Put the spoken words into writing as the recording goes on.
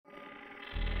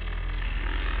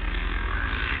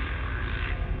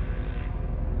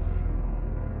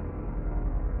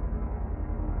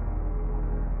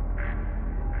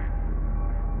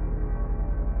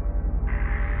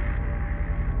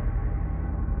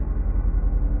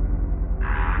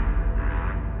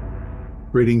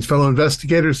Greetings, fellow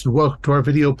investigators, and welcome to our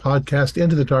video podcast,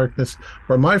 Into the Darkness,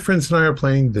 where my friends and I are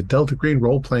playing the Delta Green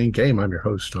role-playing game. I'm your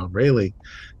host, Tom Rayleigh.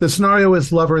 The scenario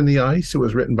is Lover in the Ice. It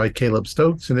was written by Caleb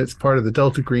Stokes, and it's part of the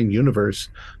Delta Green universe.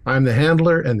 I'm the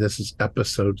handler, and this is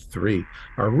episode 3.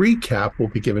 Our recap will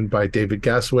be given by David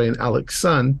Gassaway and Alex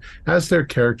Sun as their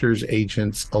characters,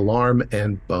 agents Alarm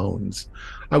and Bones.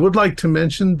 I would like to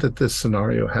mention that this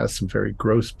scenario has some very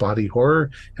gross body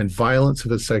horror and violence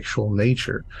of a sexual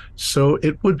nature. So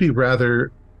if you would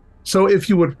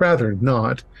rather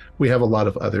not, we have a lot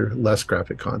of other less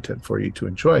graphic content for you to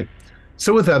enjoy.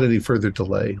 So without any further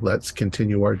delay, let's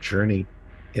continue our journey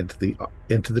into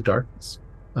the darkness.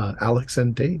 Alex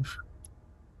and Dave.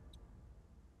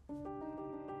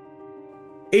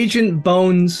 Agent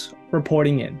Bones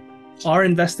reporting in. Our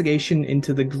investigation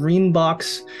into the Green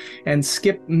Box and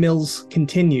Skip Mills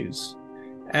continues.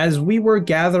 As we were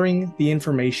gathering the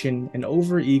information, an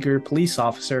overeager police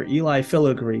officer, Eli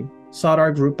Filigree, sought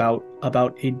our group out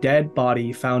about a dead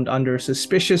body found under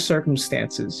suspicious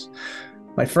circumstances.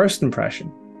 My first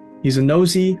impression, he's a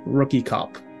nosy rookie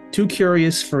cop, too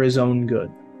curious for his own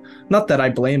good. Not that I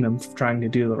blame him for trying to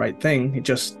do the right thing, it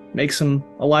just makes him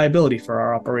a liability for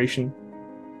our operation.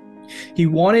 He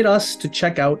wanted us to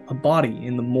check out a body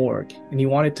in the morgue, and he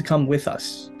wanted to come with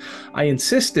us. I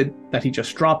insisted that he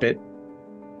just drop it,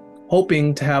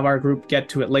 hoping to have our group get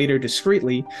to it later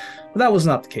discreetly, but that was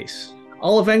not the case.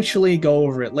 I'll eventually go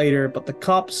over it later, but the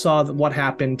cops saw what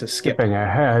happened to Skip. Skipping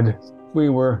ahead, we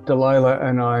were, Delilah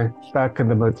and I, back in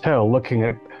the motel looking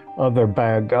at other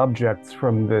bagged objects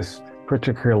from this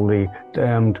particularly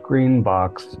damned green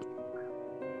box.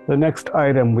 The next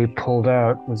item we pulled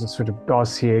out was a sort of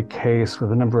dossier case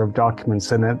with a number of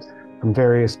documents in it from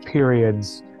various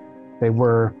periods. They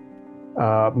were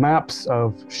maps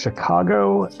of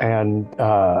Chicago and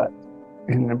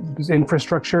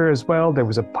infrastructure as well. There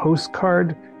was a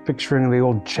postcard picturing the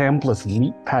old Chambliss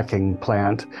meatpacking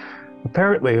plant.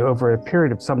 Apparently, over a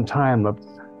period of some time,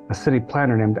 a city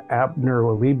planner named Abner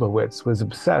Leibowitz was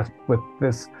obsessed with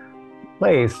this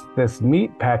place, this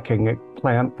meatpacking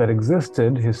plant that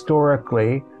existed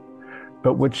historically,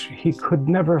 but which he could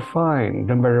never find,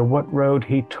 no matter what road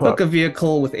he took. Took a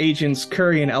vehicle with agents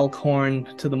Curry and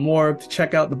Elkhorn to the morgue to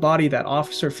check out the body that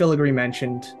Officer Filigree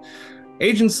mentioned.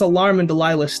 Agents Alarm and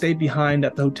Delilah stayed behind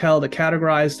at the hotel to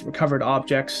categorize the recovered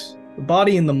objects. The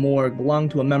body in the morgue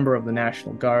belonged to a member of the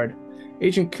National Guard.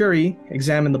 Agent Curry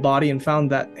examined the body and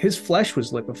found that his flesh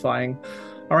was liquefying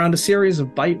around a series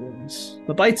of bite wounds.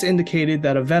 The bites indicated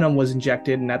that a venom was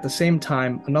injected, and at the same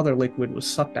time, another liquid was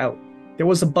sucked out. There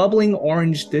was a bubbling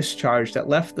orange discharge that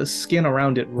left the skin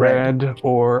around it red. Read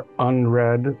or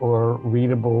unread or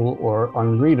readable or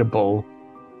unreadable.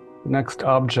 The next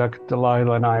object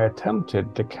Delilah and I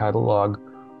attempted to catalog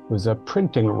was a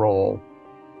printing roll.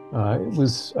 It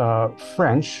was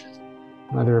French.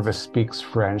 Neither of us speaks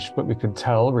French, but we could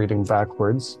tell reading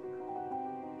backwards.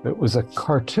 It was a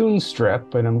cartoon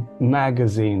strip in a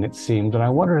magazine, it seemed, and I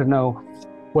wanted to know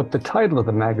what the title of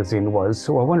the magazine was,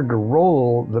 so I wanted to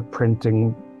roll the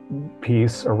printing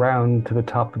piece around to the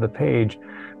top of the page,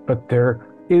 but there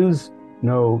is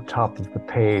no top of the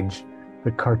page.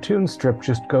 The cartoon strip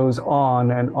just goes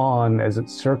on as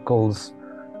it circles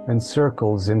and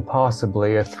circles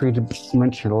impossibly, a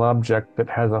three-dimensional object that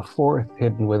has a fourth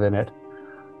hidden within it.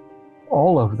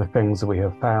 All of the things that we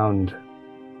have found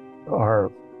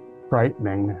are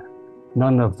frightening.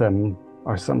 None of them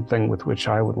are something with which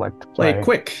I would like to play. Play it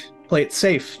quick, play it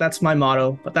safe. That's my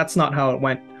motto, but that's not how it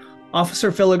went.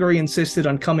 Officer Filigree insisted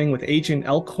on coming with Agent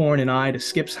Elkhorn and I to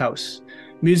Skip's house.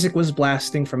 Music was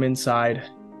blasting from inside.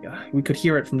 We could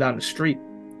hear it from down the street.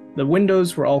 The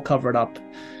windows were all covered up.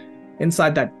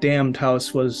 Inside that damned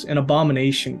house was an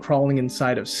abomination crawling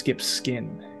inside of Skip's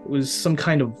skin. It was some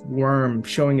kind of worm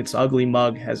showing its ugly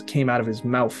mug as it came out of his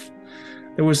mouth.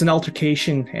 There was an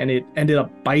altercation, and it ended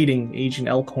up biting Agent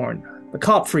Elkhorn. The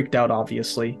cop freaked out,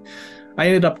 obviously. I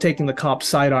ended up taking the cop's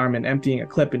sidearm and emptying a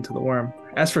clip into the worm.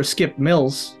 As for Skip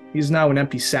Mills, he's now an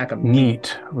empty sack of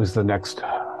meat. Was the next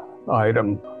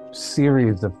item.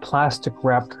 Series of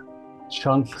plastic-wrapped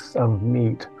chunks of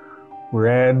meat,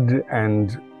 red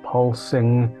and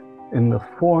pulsing in the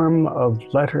form of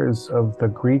letters of the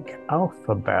Greek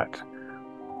alphabet.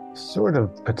 Sort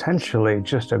of potentially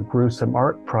just a gruesome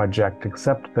art project,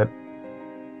 except that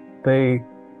the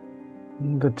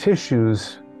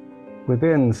tissues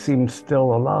within seem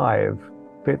still alive,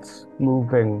 bits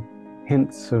moving,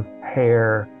 hints of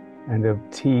hair and of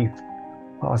teeth,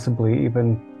 possibly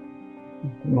even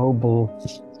mobile,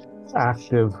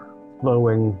 active,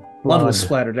 flowing blood. Blood was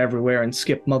splattered everywhere in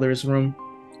Skip Mother's room.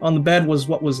 On the bed was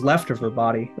what was left of her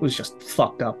body. It was just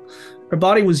fucked up. Her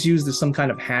body was used as some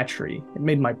kind of hatchery. It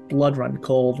made my blood run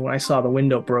cold when I saw the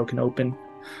window broken open.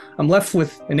 I'm left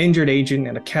with an injured agent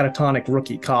and a catatonic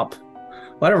rookie cop.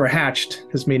 Whatever hatched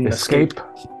has made an escape.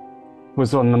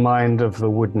 Was on the mind of the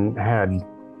wooden head.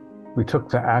 We took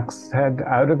the axe head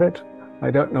out of it.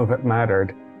 I don't know if it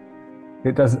mattered.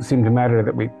 It doesn't seem to matter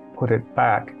that we put it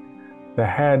back. The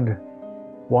head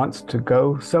wants to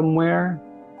go somewhere.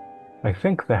 I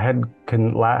think the head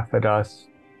can laugh at us.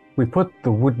 We put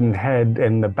the wooden head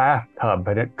in the bathtub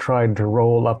and it tried to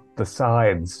roll up the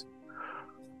sides.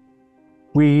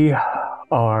 We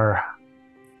are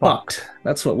fucked.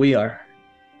 That's what we are.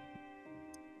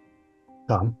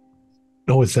 Tom?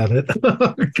 Oh, is that it?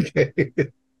 Okay.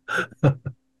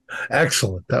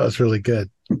 Excellent. That was really good.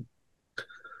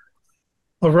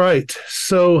 All right.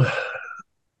 So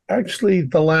actually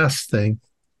the last thing,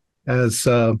 as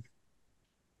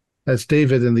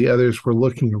David and the others were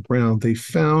looking around, they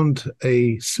found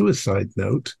a suicide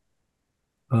note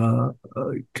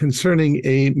concerning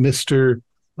a Mr.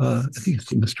 I think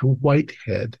it's Mr.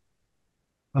 Whitehead.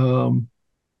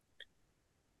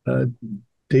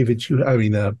 David,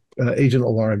 Agent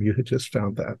Alarm, you had just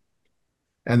found that.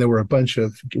 And there were a bunch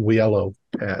of yellow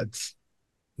pads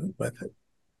with it.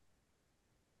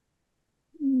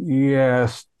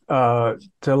 Yes.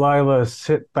 Delilah,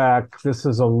 sit back. This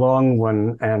is a long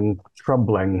one and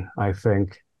troubling, I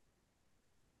think.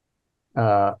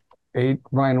 Ryan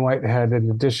Whitehead,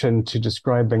 in addition to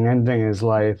describing ending his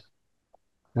life,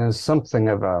 has something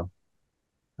of a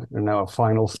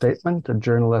final statement, a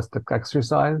journalistic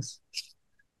exercise.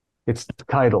 It's the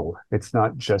title. It's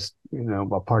not just,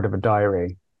 a part of a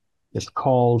diary. It's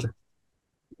called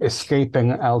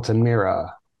Escaping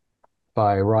Altamira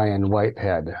by Ryan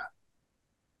Whitehead.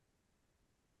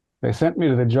 They sent me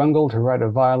to the jungle to write a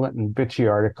violent and bitchy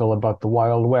article about the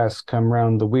Wild West come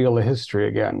round the wheel of history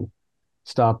again,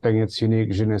 stopping its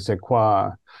unique je ne sais quoi,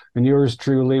 and yours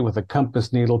truly with a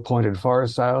compass needle pointed far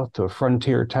south to a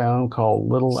frontier town called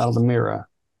Little Altamira.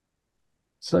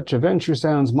 Such a venture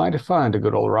sounds mighty fine to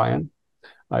good old Ryan.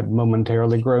 I'd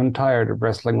momentarily grown tired of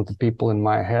wrestling with the people in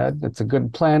my head. It's a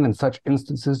good plan in such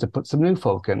instances to put some new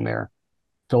folk in there,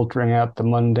 filtering out the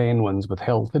mundane ones with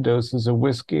healthy doses of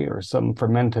whiskey or some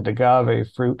fermented agave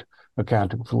fruit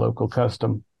accounting for local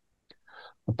custom.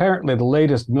 Apparently, the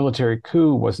latest military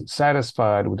coup wasn't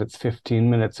satisfied with its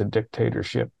 15 minutes of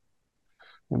dictatorship.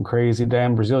 Them crazy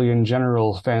damn Brazilian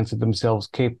generals fancied themselves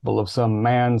capable of some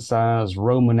man-sized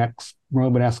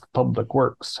Romanesque public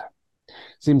works.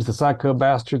 Seems the psycho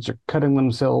bastards are cutting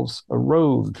themselves a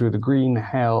road through the green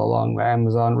hell along the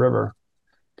Amazon River.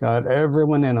 Got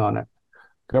everyone in on it.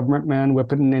 Government men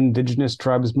whipping indigenous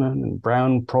tribesmen and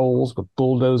brown proles with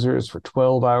bulldozers for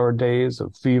 12-hour days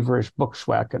of feverish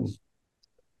bushwhacking.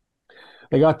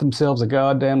 They got themselves a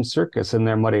goddamn circus in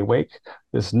their muddy wake,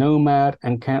 this nomad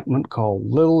encampment called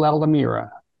Little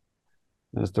Altamira.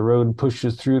 As the road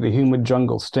pushes through the humid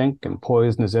jungle stink and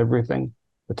poison is everything,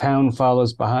 the town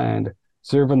follows behind,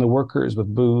 serving the workers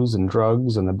with booze and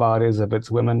drugs and the bodies of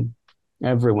its women.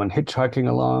 Everyone hitchhiking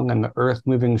along in the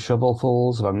earth-moving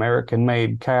shovelfuls of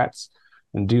American-made cats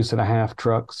and deuce-and-a-half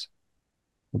trucks.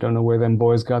 I don't know where them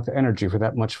boys got the energy for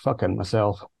that much fucking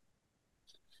myself.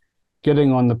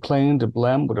 Getting on the plane to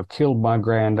Blem would have killed my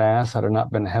grand ass had it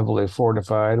not been heavily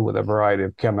fortified with a variety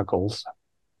of chemicals.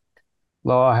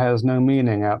 Law has no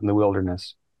meaning out in the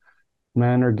wilderness.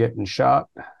 Men are getting shot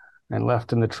and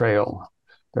left in the trail.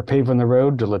 They're paving the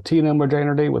road to Latino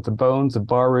modernity with the bones of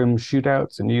barroom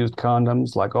shootouts and used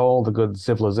condoms like all the good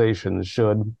civilizations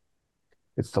should.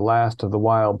 It's the last of the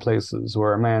wild places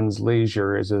where a man's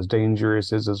leisure is as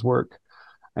dangerous as his work.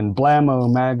 And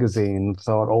Blammo magazine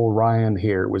thought old Ryan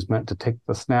here was meant to take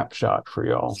the snapshot for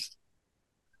y'all.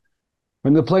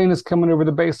 When the plane is coming over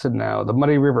the basin now, the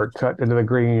muddy river cut into the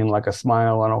green like a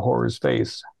smile on a whore's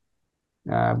face.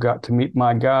 I've got to meet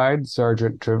my guide,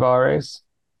 Sergeant Travares,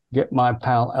 get my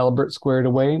pal Albert squared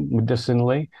away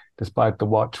medicinally, despite the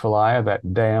watchful eye of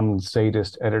that damned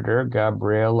sadist editor,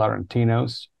 Gabriel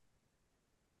Laurentinos.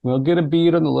 We'll get a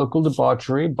bead on the local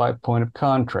debauchery by point of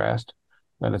contrast,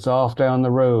 then it's off down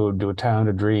the road to a town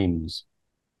of dreams,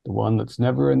 the one that's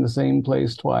never in the same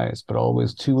place twice, but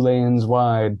always 2 lanes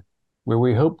wide, where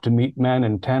we hope to meet men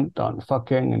intent on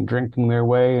fucking and drinking their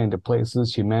way into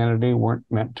places humanity weren't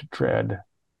meant to tread.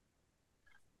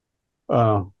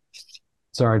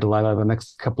 Sorry, Delilah, the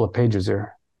next couple of pages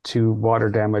are too water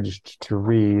damaged to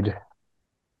read.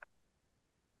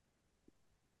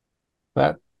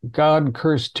 That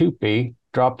God-cursed Tupi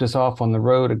dropped us off on the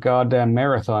road a goddamn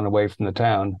marathon away from the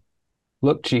town.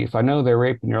 Look, Chief, I know they're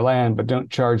raping your land, but don't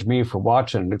charge me for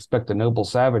watching and expect the noble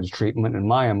savage treatment in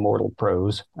my immortal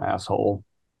prose, asshole.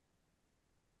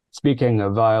 Speaking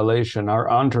of violation, our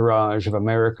entourage of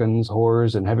Americans,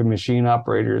 whores, and heavy machine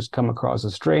operators come across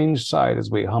a strange sight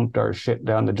as we humped our shit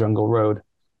down the jungle road.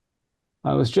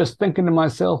 I was just thinking to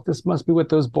myself, this must be what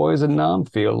those boys in Nam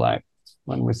feel like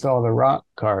when we saw the rock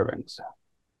carvings.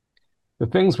 The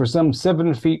things were some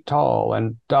 7 feet tall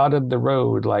and dotted the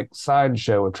road like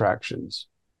sideshow attractions.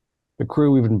 The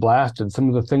crew even blasted some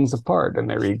of the things apart in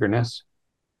their eagerness.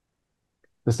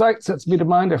 The sight sets me to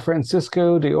mind of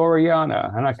Francisco de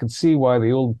Orellana, and I could see why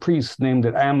the old priest named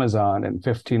it Amazon in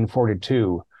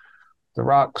 1542. The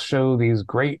rocks show these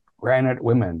great granite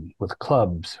women with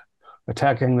clubs,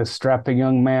 attacking this strapping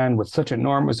young man with such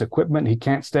enormous equipment he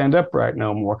can't stand upright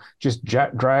no more, just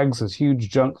drags his huge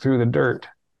junk through the dirt.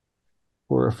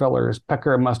 Poor feller's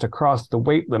pecker must have crossed the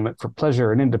weight limit for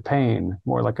pleasure and into pain,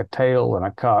 more like a tail than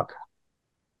a cock.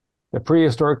 The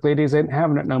prehistoric ladies ain't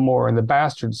having it no more, and the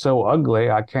bastard's so ugly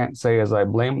I can't say as I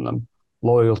blame them.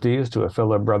 Loyalties to a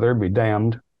fellow brother be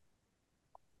damned.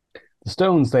 The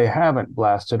stones they haven't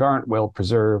blasted aren't well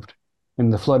preserved.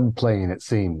 In the floodplain, it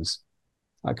seems.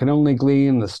 I can only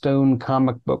glean the stone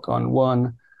comic book on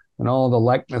one, and all the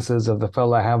likenesses of the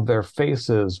fella have their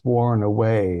faces worn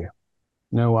away.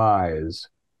 No eyes,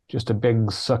 just a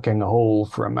big sucking hole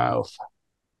for a mouth.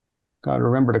 Gotta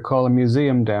remember to call a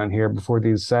museum down here before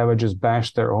these savages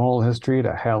bash their whole history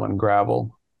to hell and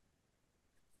gravel.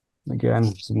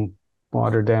 Again, some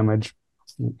water damage.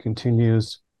 It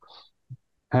continues.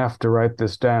 Have to write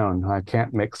this down. I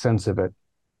can't make sense of it.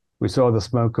 We saw the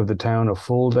smoke of the town a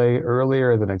full day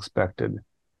earlier than expected.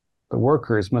 The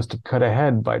workers must have cut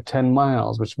ahead by 10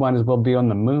 miles, which might as well be on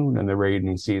the moon in the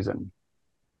rainy season.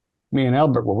 Me and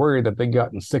Albert were worried that they'd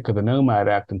gotten sick of the Nomad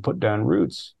Act and put down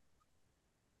roots,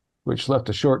 which left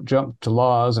a short jump to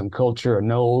laws and culture and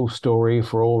no story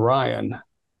for old Ryan.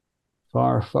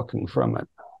 Far fucking from it.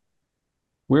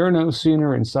 We're no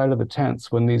sooner inside of the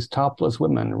tents when these topless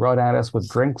women run at us with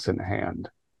drinks in hand.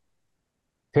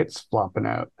 Tits flopping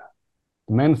out.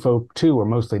 The menfolk, too, are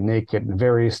mostly naked in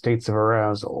various states of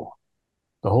arousal.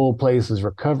 The whole place is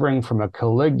recovering from a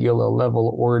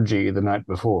Caligula-level orgy the night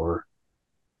before.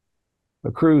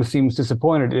 The crew seems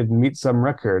disappointed it didn't meet some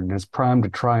record and is primed to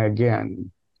try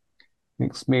again.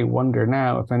 Makes me wonder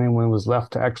now if anyone was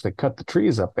left to actually cut the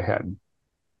trees up ahead.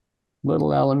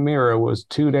 Little Alan Mira was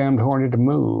too damned horny to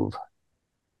move.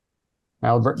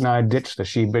 Albert and I ditched the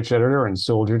she-bitch editor and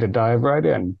soldier to dive right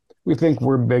in. We think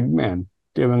we're big men,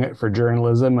 doing it for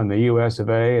journalism and the US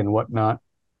of A and whatnot.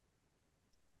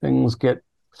 Things get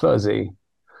fuzzy,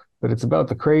 but it's about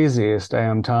the craziest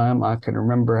damn time I can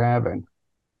remember having.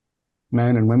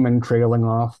 Men and women trailing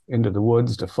off into the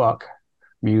woods to fuck,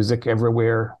 music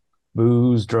everywhere,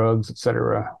 booze, drugs,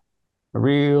 etc. A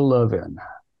real love-in.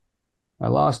 I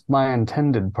lost my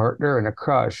intended partner in a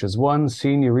crush as one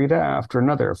senorita after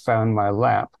another found my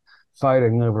lap,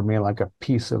 fighting over me like a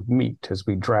piece of meat as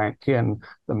we drank in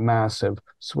the massive,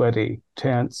 sweaty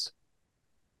tents.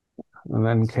 And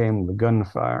then came the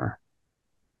gunfire.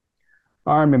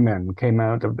 Army men came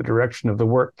out of the direction of the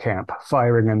work camp,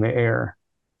 firing in the air.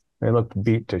 They looked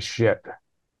beat to shit.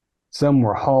 Some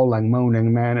were hauling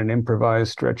moaning men in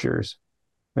improvised stretchers.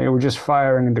 They were just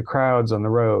firing into crowds on the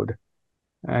road.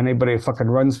 Anybody fucking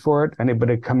runs for it,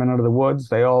 anybody coming out of the woods,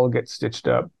 they all get stitched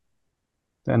up.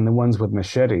 Then the ones with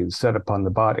machetes set upon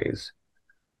the bodies.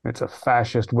 It's a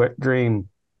fascist wet dream.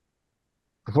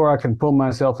 Before I can pull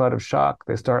myself out of shock,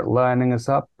 they start lining us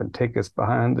up and take us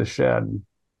behind the shed.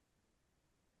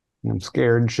 I'm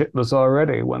scared shitless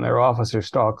already when their officer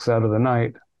stalks out of the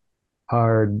night.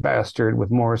 Hard bastard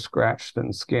with more scratch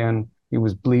than skin. He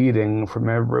was bleeding from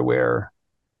everywhere.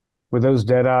 With those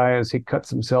dead eyes, he cuts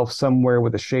himself somewhere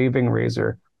with a shaving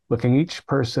razor, looking each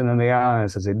person in the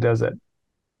eyes as he does it.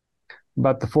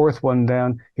 About the fourth one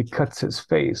down, he cuts his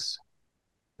face.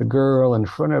 The girl in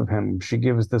front of him, she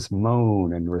gives this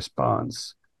moan in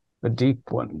response, a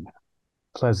deep one,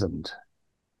 pleasant.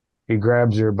 He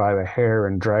grabs her by the hair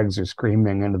and drags her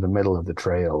screaming into the middle of the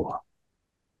trail.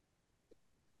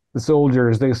 The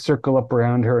soldiers, they circle up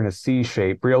around her in a C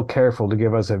shape, real careful to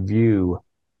give us a view.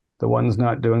 The ones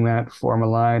not doing that form a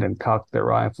line and cock their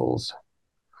rifles.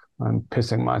 I'm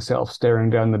pissing myself staring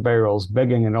down the barrels,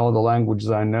 begging in all the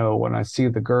languages I know when I see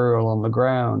the girl on the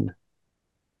ground.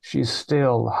 She's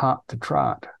still hot to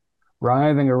trot,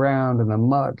 writhing around in the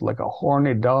mud like a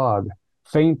horny dog,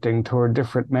 fainting toward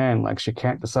different men like she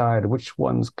can't decide which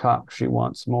one's cock she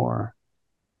wants more.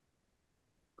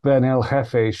 Then El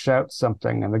Jefe shouts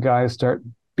something and the guys start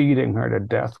beating her to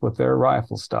death with their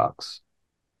rifle stocks.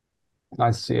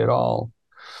 I see it all.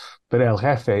 But El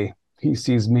Jefe, he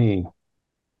sees me.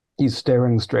 He's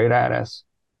staring straight at us.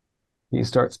 He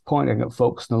starts pointing at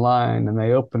folks in the line, and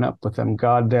they open up with them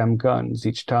goddamn guns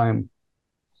each time.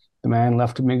 The man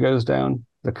left of me goes down.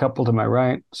 The couple to my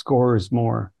right scores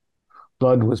more.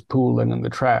 Blood was pooling in the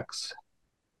tracks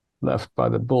left by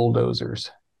the bulldozers.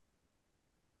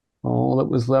 All that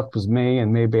was left was me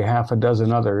and maybe half a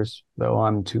dozen others, though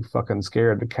I'm too fucking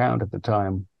scared to count at the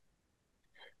time.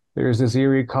 There's this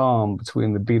eerie calm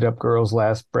between the beat-up girl's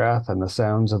last breath and the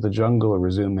sounds of the jungle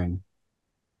resuming.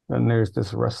 Then there's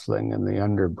this rustling in the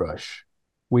underbrush.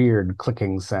 Weird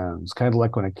clicking sounds, kind of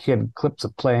like when a kid clips a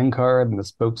playing card and the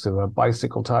spokes of a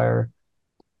bicycle tire.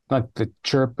 Like the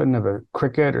chirping of a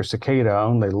cricket or cicada,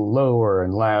 only lower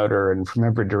and louder and from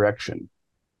every direction.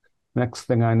 Next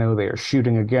thing I know, they are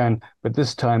shooting again, but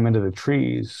this time into the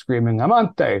trees, screaming,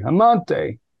 Amante!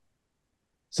 Amante!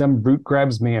 Some brute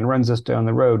grabs me and runs us down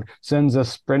the road, sends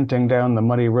us sprinting down the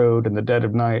muddy road in the dead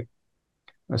of night.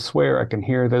 I swear I can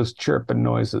hear those chirping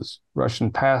noises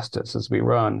rushing past us as we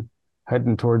run,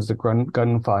 heading towards the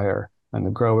gunfire and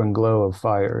the growing glow of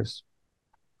fires.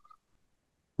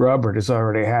 Robert is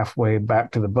already halfway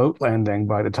back to the boat landing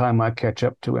by the time I catch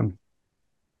up to him.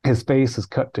 His face is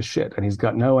cut to shit, and he's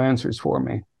got no answers for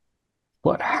me.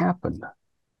 What happened?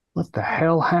 What the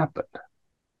hell happened?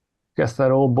 Guess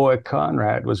that old boy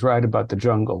Conrad was right about the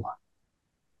jungle.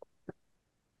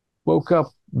 Woke up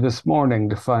this morning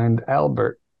to find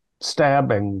Albert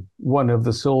stabbing one of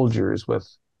the soldiers with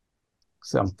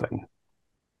something.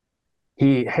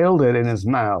 He held it in his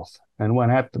mouth and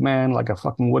went at the man like a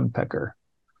fucking woodpecker.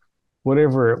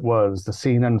 Whatever it was, the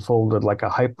scene unfolded like a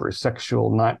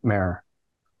hypersexual nightmare.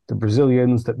 The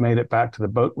Brazilians that made it back to the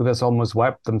boat with us almost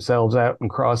wiped themselves out in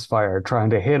crossfire, trying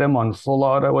to hit him on full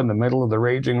auto in the middle of the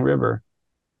raging river.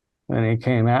 And he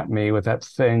came at me with that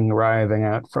thing writhing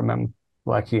out from him,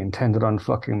 like he intended on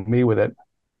fucking me with it.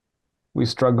 We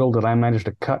struggled, and I managed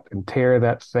to cut and tear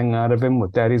that thing out of him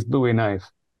with Daddy's Bowie knife.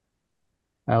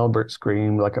 Albert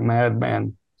screamed like a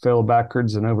madman, fell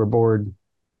backwards and overboard.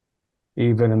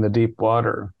 Even in the deep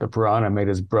water, the piranha made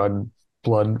his blood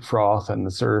froth in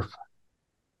the surf.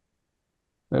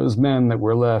 Those men that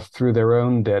were left threw their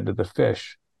own dead to the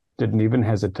fish, didn't even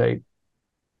hesitate.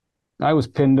 I was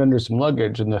pinned under some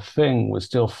luggage, and the thing was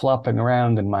still flopping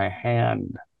around in my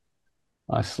hand.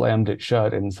 I slammed it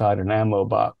shut inside an ammo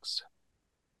box.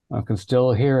 I can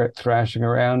still hear it thrashing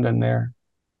around in there.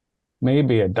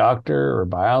 Maybe a doctor or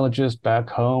biologist back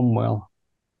home will.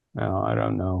 No, I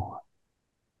don't know.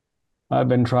 I've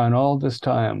been trying all this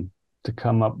time to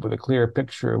come up with a clear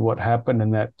picture of what happened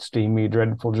in that steamy,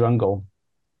 dreadful jungle,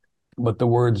 but the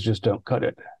words just don't cut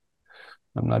it.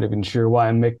 I'm not even sure why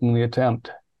I'm making the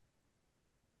attempt.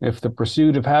 If the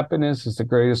pursuit of happiness is the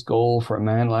greatest goal for a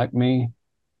man like me,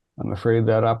 I'm afraid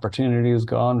that opportunity is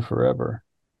gone forever.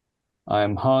 I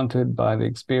am haunted by the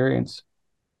experience,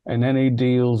 and any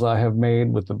deals I have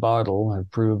made with the bottle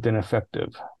have proved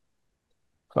ineffective.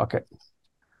 Fuck it.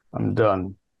 I'm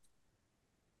done.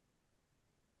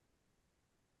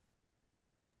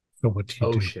 So what do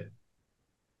you do? Shit.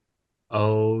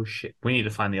 Oh, shit. We need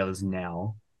to find the others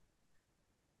now.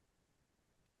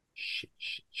 Shit.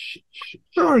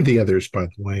 Where are the others, by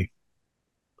the way?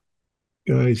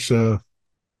 Guys, are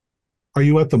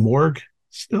you at the morgue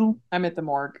still? I'm at the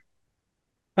morgue.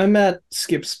 I'm at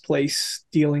Skip's place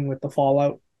dealing with the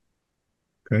fallout.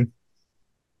 Okay.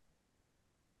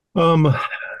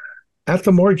 At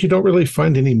the morgue, you don't really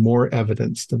find any more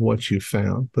evidence than what you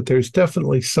found, but there's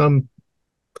definitely some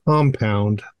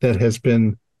compound that has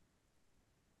been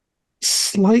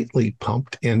slightly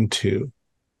pumped into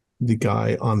the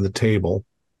guy on the table,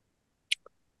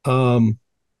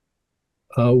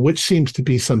 which seems to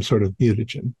be some sort of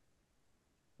mutagen.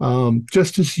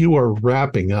 Just as you are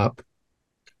wrapping up,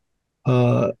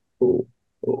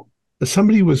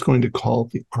 somebody was going to call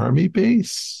the Army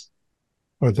base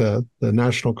or the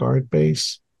National Guard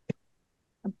base.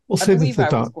 We'll I say believe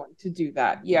that I was going to do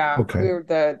that. Yeah. Okay. We were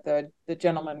the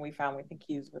gentleman we found, we think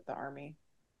he's with the Army.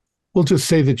 We'll just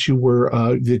say that you were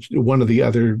that one of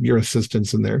your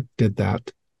assistants in there did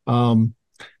that.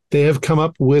 They have come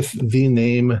up with the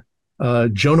name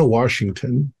Jonah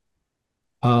Washington.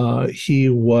 He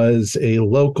was a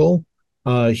local.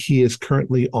 He is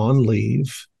currently on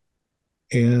leave,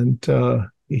 and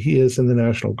he is in the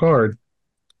National Guard.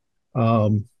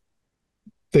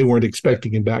 They weren't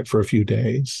expecting him back for a few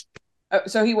days. Oh,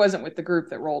 so he wasn't with the group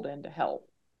that rolled in to help.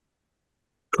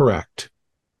 Correct.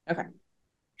 Okay.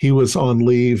 He was on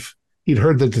leave. He'd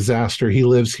heard the disaster. He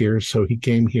lives here, so he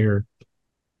came here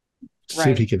to see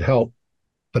if he could help.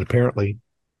 But apparently,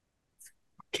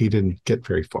 he didn't get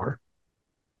very far.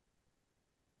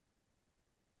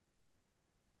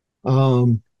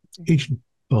 Um, Agent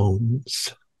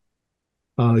Bones.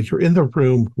 You're in the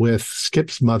room with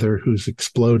Skip's mother, who's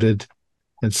exploded,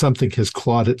 and something has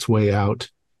clawed its way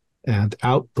out and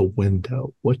out the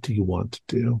window. What do you want to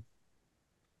do?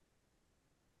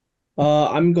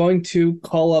 I'm going to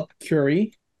call up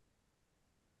Curie.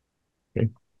 Okay.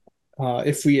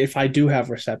 If I do have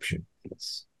reception.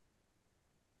 Yes.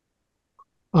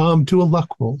 Do a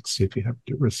luck roll to see if you have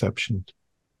good reception,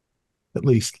 at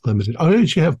least limited. Oh,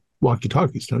 you have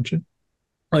walkie-talkies, don't you?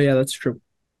 Oh yeah, that's true.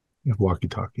 You have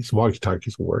walkie-talkies.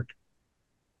 Walkie-talkies will work.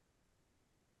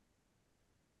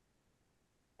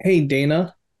 Hey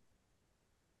Dana,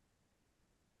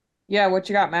 Yeah, what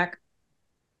you got, Mac?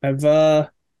 I've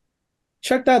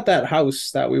checked out that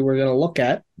house that we were gonna look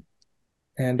at,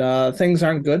 and things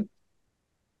aren't good.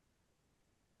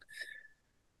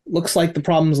 Looks like the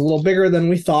problem's a little bigger than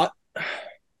we thought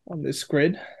on this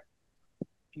grid.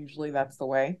 Usually that's the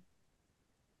way.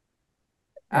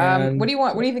 What do And you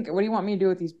want? What do you think? What do you want me to do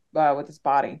with this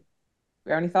body? Do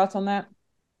you have any thoughts on that?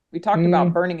 We talked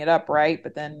about mm, burning it up, right?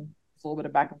 But then it's a little bit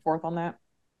of back and forth on that.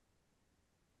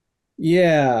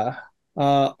 yeah,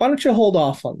 why don't you hold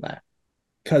off on that?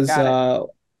 Because Got it.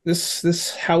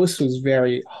 this house was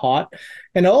very hot,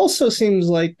 and it also seems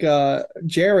like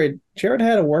Jared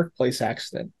had a workplace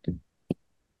accident.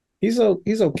 He's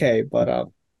okay, but I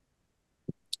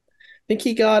think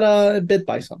he got bit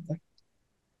by something.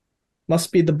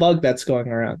 Must be the bug that's going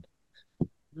around.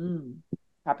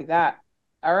 Copy that.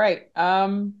 All right.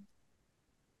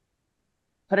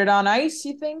 Put it on ice,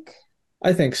 you think?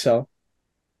 I think so.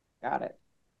 Got it.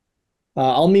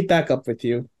 I'll meet back up with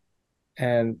you,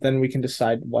 and then we can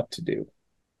decide what to do.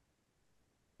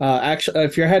 Actually,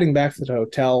 if you're heading back to the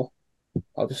hotel,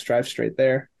 I'll just drive straight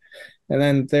there. And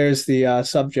then there's the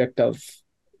subject of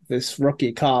this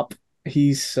rookie cop.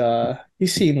 He's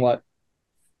seen what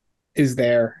is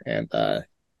there, and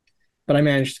but I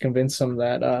managed to convince him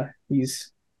that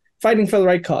he's fighting for the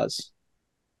right cause.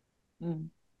 Mm.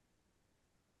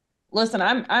 Listen,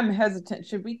 I'm hesitant.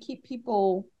 Should we keep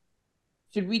people?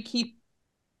 Should we keep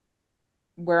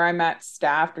where I'm at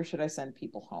staffed, or should I send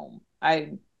people home?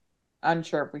 I'm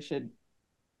unsure if we should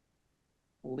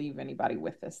leave anybody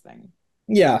with this thing.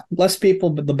 Yeah, less people,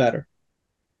 but the better.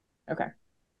 Okay.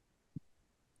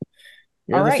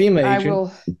 You're All the right. FEMA I agent.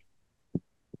 will.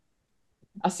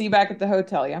 I'll see you back at the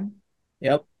hotel. Yeah.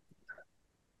 Yep.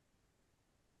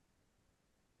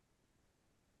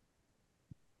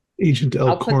 Agent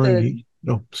I'll put Elkhorn. the.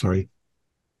 No, sorry.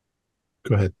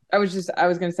 Go ahead. I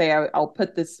was gonna say I'll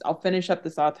put this. I'll finish up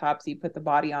this autopsy. Put the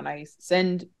body on ice.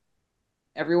 Send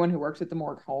everyone who works at the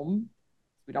morgue home.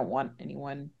 We don't want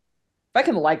anyone. If I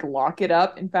can like lock it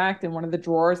up, in fact, in one of the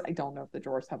drawers. I don't know if the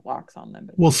drawers have locks on them,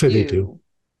 but We'll say they do.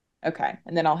 Okay,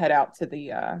 and then I'll head out to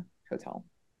the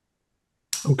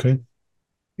Okay.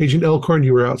 Agent Elkhorn,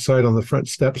 you were outside on the front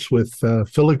steps with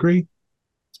Filigree.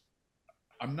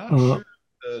 I'm not sure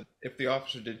if the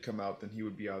officer did come out, then he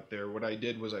would be out there. What I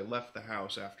did was I left the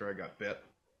house after I got bit,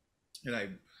 and I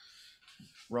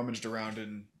rummaged around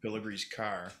in Filigree's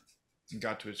car and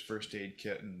got to his first aid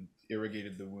kit and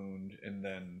irrigated the wound. And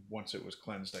then once it was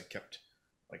cleansed, I kept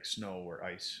like snow or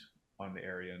ice on the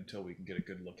area until we can get a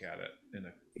good look at it in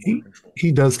a more controlled.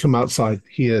 He does come outside.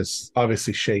 He is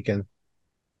obviously shaken.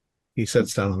 He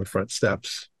sits down on the front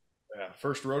steps.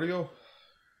 First rodeo?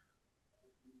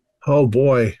 Oh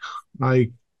boy, I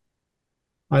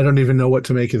don't even know what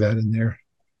to make of that in there.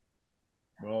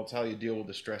 Well, it's how you deal with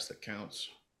the stress that counts.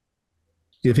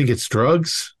 Do you think it's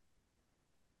drugs?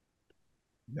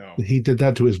 No, He did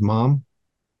that to his mom?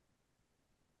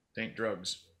 it ain't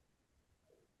drugs.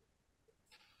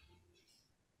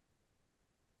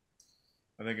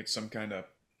 I think it's some kind of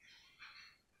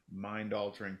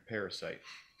mind-altering parasite.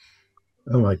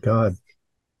 Oh my God.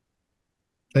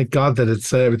 Thank God that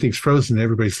it's everything's frozen,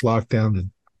 everybody's locked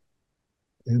down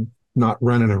and not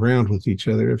running around with each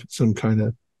other if it's some kind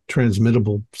of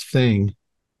transmittable thing.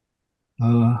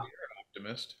 You're an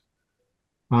optimist.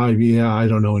 Yeah, I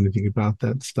don't know anything about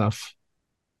that stuff.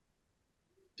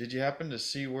 Did you happen to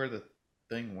see where the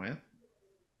thing went?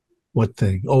 What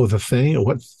thing? Oh, the thing?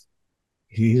 What?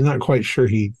 He's not quite sure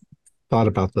he thought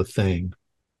about the thing.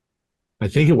 I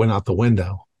think it went out the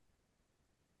window.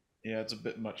 Yeah, it's a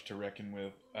bit much to reckon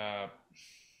with. Fuck.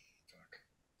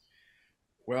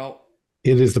 Well,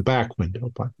 It is the back window,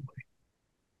 by the way.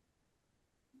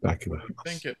 Back of the I house.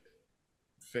 think it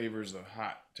favors the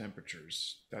hot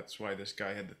temperatures. That's why this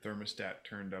guy had the thermostat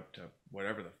turned up to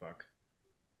whatever the fuck.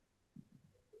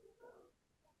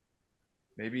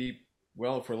 Maybe,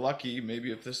 well, if we're lucky,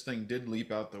 maybe if this thing did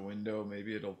leap out the window,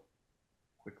 maybe it'll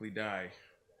quickly die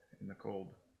in the cold.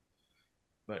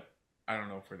 But I don't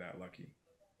know if we're that lucky.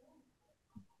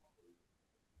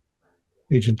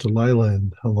 Agent Delilah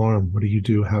and Alarm, what do you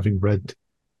do having read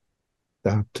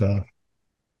that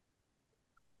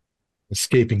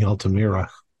Escaping Altamira?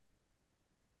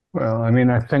 Well, I mean,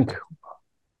 I think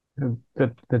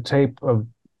the tape of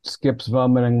Skip's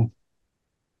vomiting,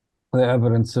 the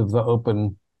evidence of the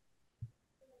open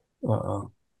uh,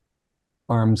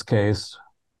 arms case,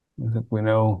 I think we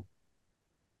know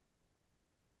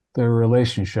their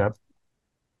relationship.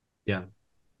 Yeah.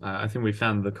 I think we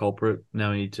found the culprit.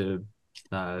 Now we need to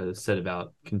set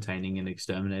about containing and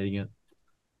exterminating it.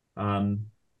 But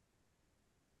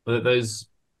those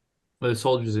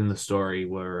soldiers in the story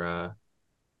were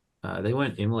they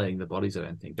weren't immolating the bodies. I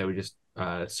don't think they were just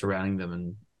surrounding them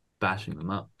and bashing them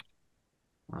up.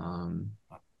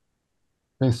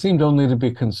 They seemed only to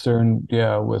be concerned,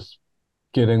 yeah, with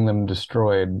getting them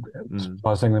destroyed,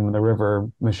 tossing them in the river,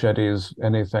 machetes,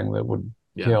 anything that would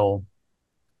kill.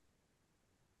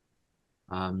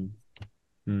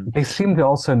 They seemed to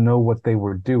also know what they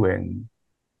were doing.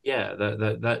 Yeah,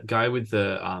 that guy with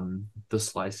the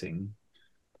slicing,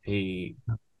 he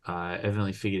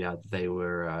evidently figured out that they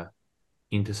were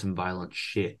into some violent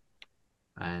shit,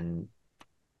 and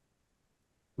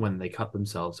when they cut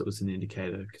themselves, it was an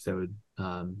indicator because they would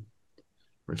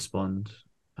respond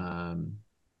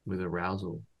with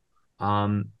arousal.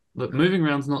 Look, moving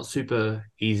around's not super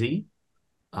easy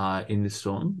in this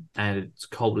storm, and it's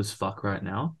cold as fuck right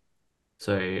now.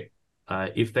 So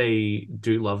if they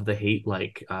do love the heat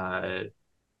like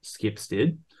Skips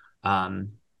did, then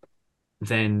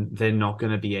they're not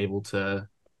going to be able to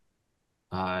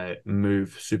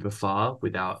move super far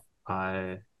without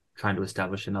trying to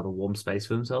establish another warm space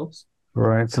for themselves.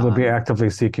 Right, so they'll be actively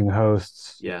seeking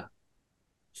hosts. Yeah.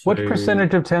 What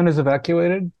percentage of town is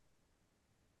evacuated?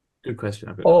 Good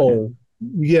question.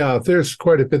 Yeah, there's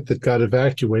quite a bit that got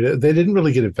evacuated. They didn't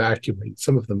really get evacuated.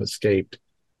 Some of them escaped.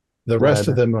 The rest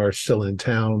of them are still in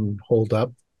town, holed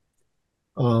up.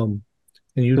 And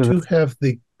you do have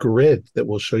the grid that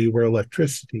will show you where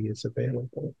electricity is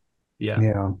available.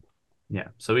 Yeah.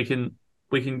 So we can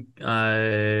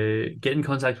get in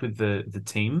contact with the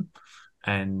team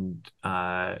and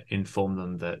inform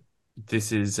them that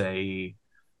this is a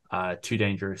too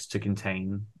dangerous to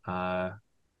contain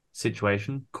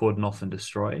situation, cordon off and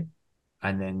destroy,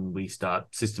 and then we start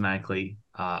systematically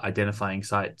identifying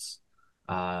sites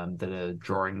that are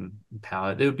drawing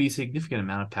power. There would be a significant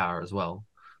amount of power as well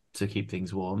to keep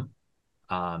things warm.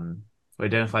 We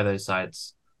identify those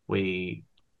sites, we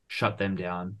shut them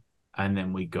down, and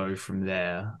then we go from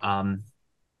there.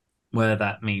 Whether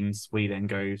that means we then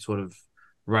go sort of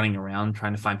running around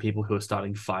trying to find people who are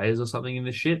starting fires or something in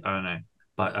this shit, I don't know.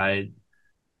 But I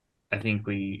think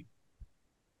we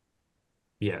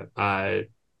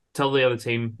tell the other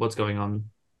team what's going on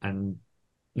and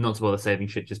not to bother saving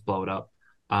shit, just blow it up.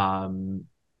 Go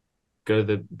to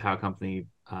the power company,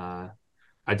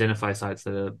 identify sites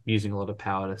that are using a lot of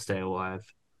power to stay alive,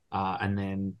 and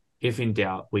then if in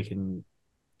doubt, we can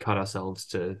cut ourselves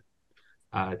to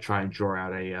try and draw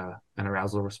out an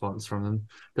arousal response from them.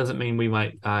 Doesn't mean we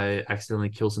might accidentally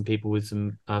kill some people with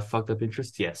some fucked up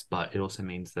interests, yes, but it also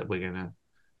means that we're gonna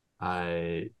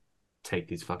take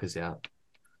these fuckers out.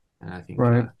 And I think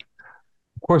right.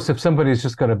 Of course, if somebody's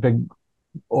just got a big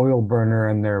oil burner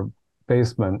in their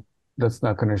basement, that's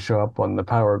not going to show up on the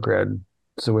power grid.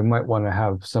 So we might want to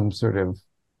have some sort of,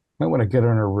 might want to get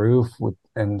on a roof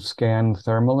and scan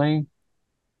thermally,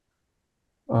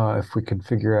 if we could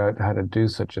figure out how to do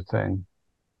such a thing.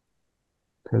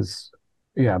 Because,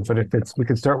 but if we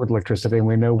could start with electricity, and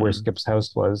we know where Skip's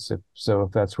house was, if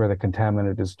that's where the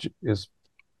contaminant is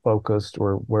focused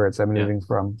or where it's emanating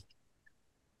from.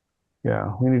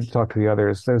 Yeah, we need to talk to the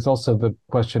others. There's also the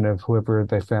question of whoever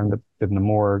they found in the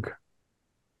morgue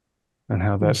and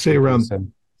how that. Say around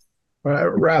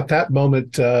at that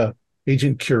moment,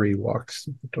 Agent Curie walks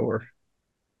through the door.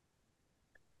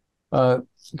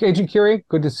 Agent Curie,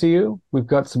 good to see you. We've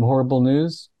got some horrible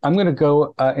news. I'm going to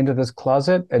go into this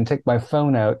closet and take my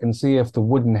phone out and see if the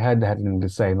wooden head had anything to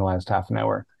say in the last half an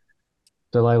hour.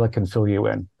 Delilah can fill you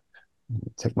in.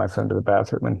 Take my phone to the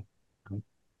bathroom and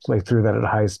play through that at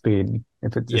high speed.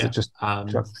 Is it just I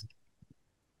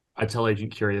tell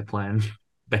Agent Curie the plan,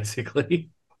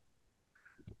 basically.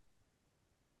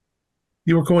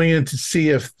 You were going in to see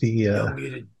if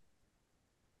the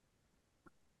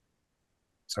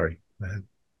sorry.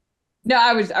 No,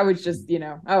 I was just,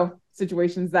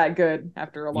 situation's that good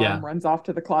after Alarm runs off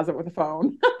to the closet with a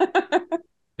phone.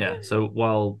 Yeah, so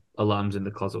while Alarm's in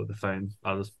the closet with the phone,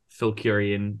 I'll just fill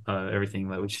Curie in everything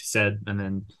that she said, and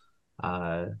then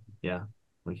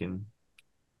we can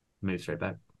move straight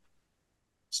back.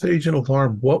 Sage and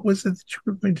Alarm, what was it that you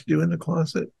were going to do in the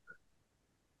closet?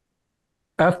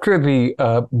 After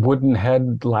the wooden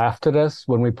head laughed at us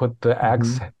when we put the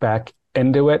axe back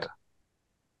into it,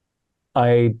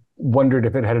 I wondered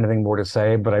if it had anything more to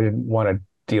say, but I didn't want to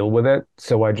deal with it.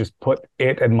 So I just put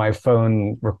it and my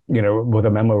phone, with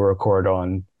a memo record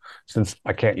on, since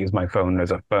I can't use my phone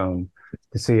as a phone,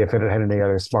 to see if it had any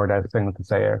other smart ass thing to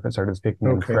say, or if it started speaking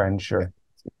in French or.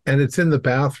 And it's in the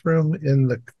bathroom in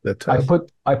the tub.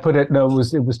 I put it. No,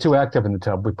 it was too active in the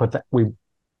tub. We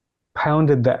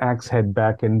pounded the axe head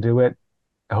back into it,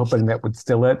 hoping that would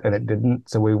still it, and it didn't.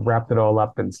 So we wrapped it all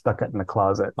up and stuck it in the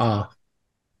closet.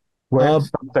 Where it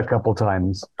stopped a couple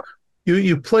times.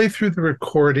 You play through the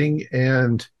recording,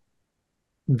 and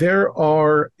there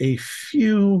are a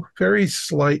few very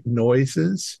slight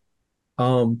noises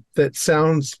that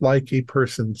sounds like a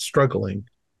person struggling.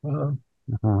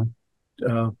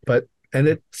 But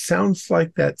it sounds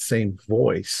like that same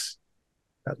voice,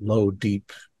 that low,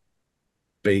 deep,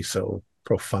 basso,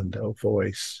 profundo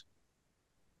voice.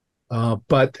 You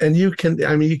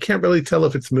can't really tell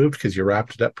if it's moved because you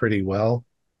wrapped it up pretty well,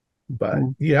 but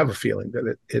you have a feeling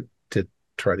that it did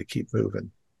try to keep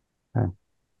moving.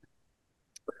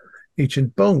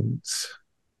 Ancient Bones,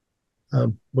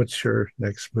 what's your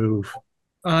next move?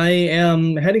 I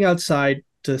am heading outside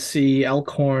to see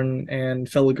Elkhorn and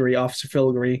Filigree, Officer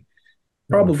Filigree,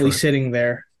 probably sitting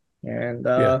there. And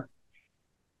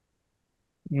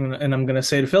and I'm going to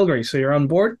say to Filigree, so you're on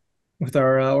board with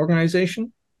our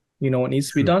organization? You know what needs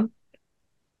to be done?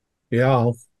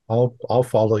 Yeah, I'll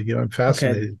follow you. I'm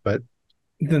fascinated, but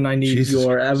then I need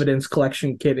your evidence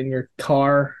collection kit in your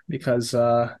car, because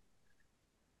we're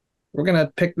going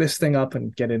to pick this thing up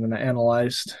and get it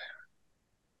analyzed.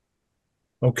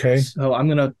 Okay. So I'm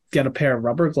going to get a pair of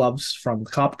rubber gloves from the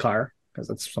cop car, because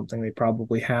that's something they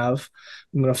probably have.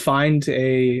 I'm going to find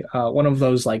a one of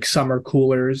those like summer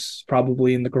coolers,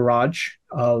 probably in the garage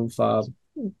of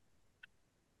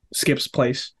Skip's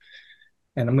place,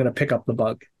 and I'm going to pick up the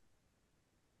bug.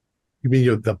 You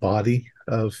mean the body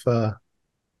of the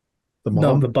mom?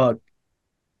 No, the bug.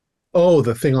 Oh,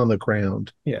 the thing on the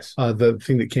ground. Yes. The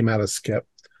thing that came out of Skip.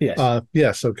 Yes.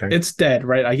 Yes. Okay. It's dead,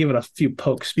 right? I give it a few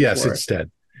pokes. Yes, it's dead.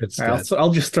 It's dead.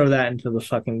 I'll just throw that into the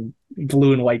fucking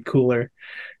blue and white cooler.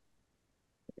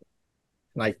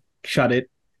 Like, shut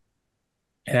it.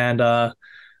 And I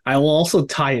will also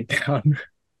tie it down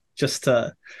just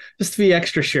to be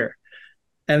extra sure.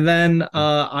 And then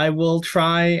I will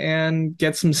try and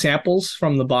get some samples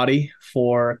from the body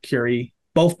for Curie,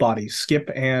 both bodies,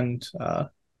 Skip and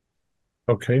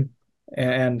okay,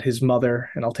 and his mother,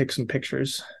 and I'll take some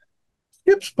pictures.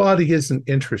 Skip's body is an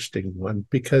interesting one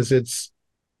because it's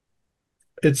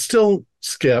still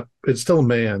Skip, it's still a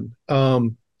man.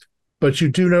 But you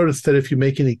do notice that if you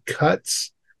make any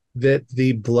cuts, that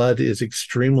the blood is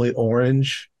extremely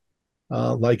orange,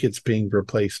 like it's being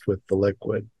replaced with the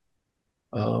liquid.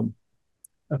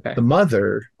 Okay. The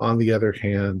mother, on the other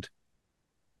hand,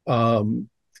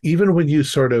 even when you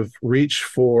sort of reach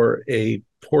for a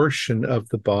portion of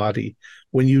the body,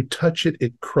 when you touch it,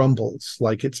 it crumbles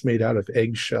like it's made out of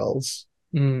eggshells.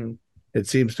 It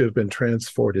seems to have been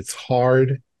transformed. It's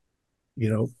hard,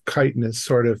 chitinous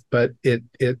sort of, but it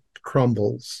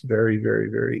crumbles very, very,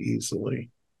 very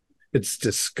easily. It's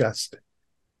disgusting,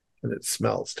 and it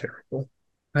smells terrible.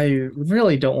 I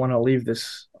really don't want to leave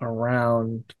this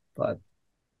around, but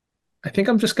I think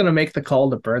I'm just going to make the call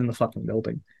to burn the fucking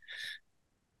building.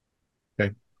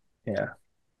 Okay. Yeah.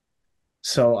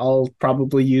 So I'll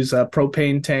probably use a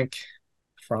propane tank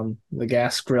from the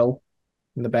gas grill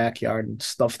in the backyard and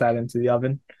stuff that into the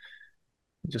oven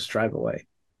and just drive away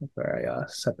where I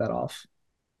set that off.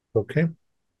 Okay.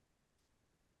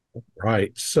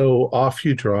 Right. So off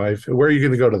you drive. Where are you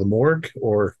going to go, to the morgue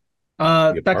or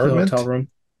back to the hotel room?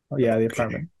 Oh, yeah, the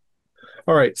apartment.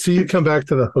 All right. So you come back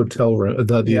to the hotel room,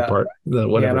 the apartment,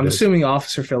 whatever. Yeah, and I'm assuming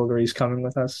Officer Filigree is coming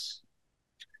with us.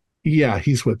 Yeah,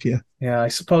 he's with you. Yeah, I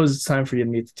suppose it's time for you to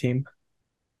meet the team.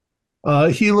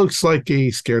 He looks like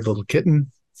a scared little kitten,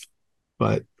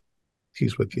 but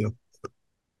he's with you.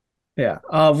 Yeah.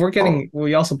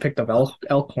 We also picked up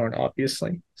Elkhorn,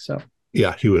 obviously. So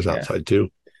yeah, he was outside too.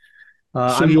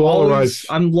 So you all arrive.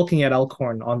 I'm looking at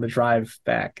Elkhorn on the drive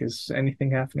back. Is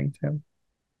anything happening to him?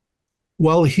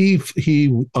 Well, he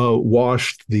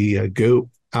washed the goat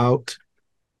out,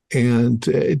 and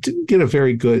it didn't get a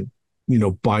very good,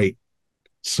 bite.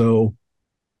 So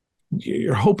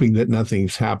you're hoping that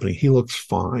nothing's happening. He looks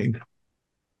fine.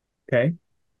 Okay.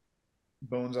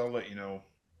 Bones, I'll let you know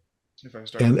if I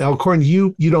start. And Elkhorn,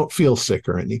 you don't feel sick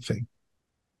or anything.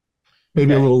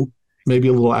 Maybe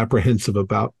a little apprehensive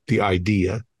about the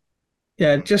idea.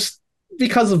 Yeah, just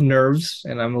because of nerves,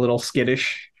 and I'm a little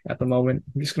skittish at the moment.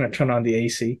 I'm just gonna turn on the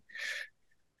AC.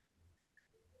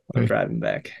 I'm Okay. driving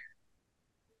back.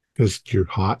 Because you're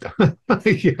hot.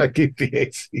 Yeah, keep the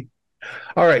AC.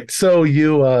 All right, so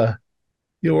you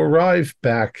arrive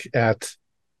back at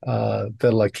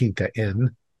the La Quinta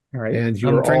Inn, All right. and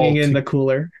I'm bringing in the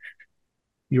cooler.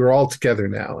 you're all together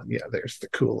now. And yeah, there's the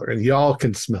cooler, and y'all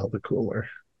can smell the cooler.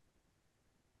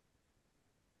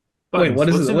 Wait, Bones, what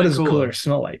is what's it? in What that does the cooler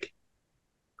smell like?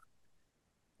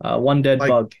 One dead Like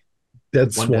bug.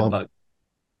 dead One dead swamp. bug.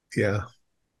 Yeah.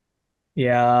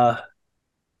 Yeah,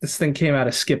 this thing came out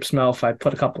of Skip's mouth. I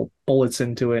put a couple bullets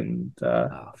into it and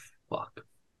Oh, fuck.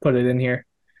 put it in here.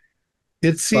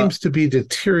 It But seems to be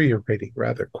deteriorating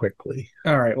rather quickly.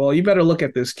 all right, well, you better look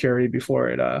at this, Curie, before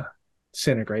it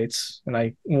disintegrates. And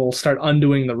I will start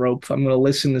undoing the rope. I'm going to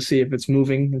listen to see if it's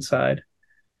moving inside.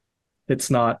 If it's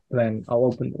not, then I'll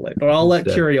open the lid. Or I'll let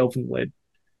Dead. Curie open the lid.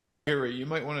 Harry, you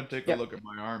might want to take Yep. a look at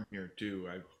my arm here too.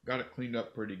 I've got it cleaned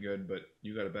up pretty good, but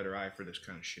you got a better eye for this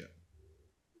kind of shit.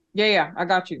 Yeah, I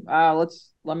got you.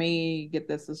 Let me get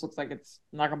this. This looks like it's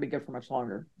not gonna be good for much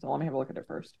longer. So let me have a look at it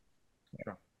first.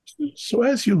 So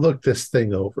as you look this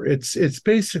thing over, it's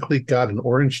basically got an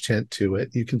orange tint to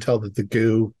it. You can tell that the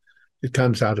goo that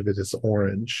comes out of it is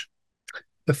orange.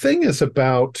 The thing is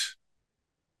about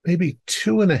maybe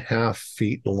 2.5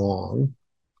 feet long.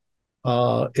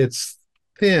 It's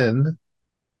thin,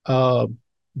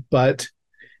 but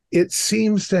it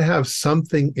seems to have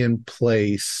something in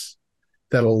place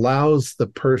that allows the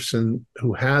person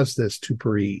who has this to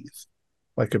breathe,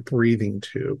 like a breathing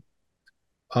tube.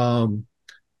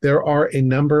 There are a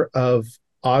number of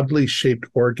oddly shaped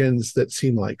organs that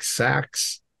seem like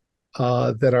sacs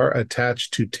that are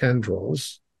attached to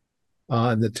tendrils.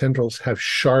 And the tendrils have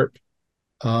sharp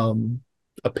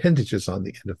appendages on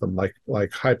the end of them,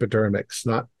 like hypodermics,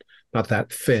 not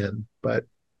that thin, but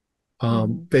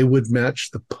they would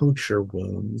match the puncture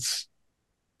wounds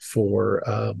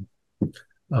for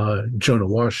Jonah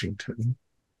Washington.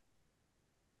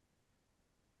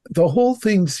 The whole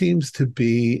thing seems to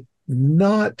be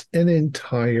not an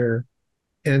entire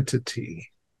entity.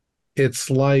 It's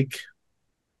like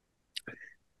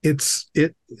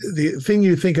the thing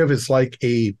you think of is like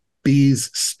a bee's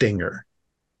stinger.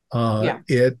 Yeah.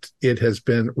 It has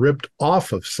been ripped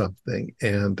off of something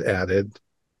and added.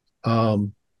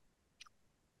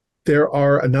 There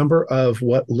are a number of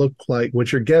what look like,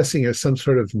 what you're guessing is some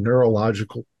sort of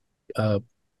neurological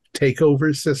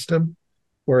takeover system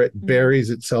where it buries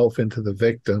itself into the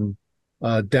victim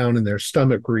down in their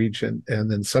stomach region and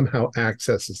then somehow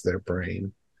accesses their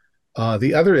brain.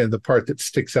 The other end, the part that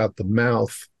sticks out the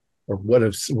mouth, or would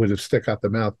have stick out the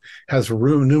mouth, has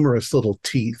numerous little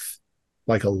teeth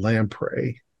like a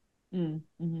lamprey.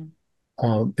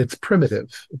 It's primitive.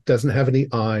 It doesn't have any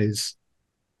eyes.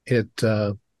 It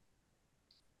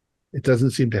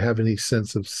doesn't seem to have any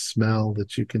sense of smell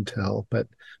that you can tell. But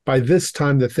by this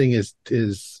time, the thing is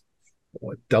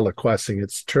deliquescing.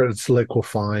 It's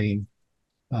liquefying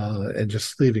and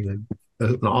just leaving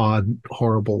an odd,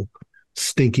 horrible,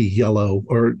 stinky yellow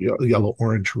or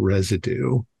yellow-orange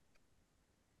residue.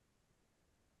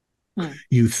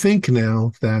 You think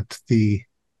now that the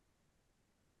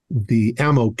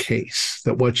ammo case,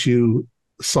 that what you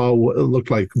saw looked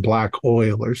like black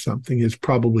oil or something, is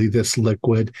probably this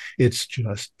liquid. It's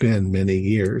just been many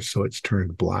years, so it's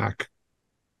turned black.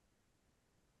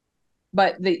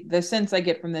 But the sense I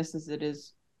get from this is it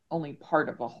is only part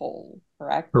of a whole,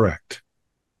 correct? Correct.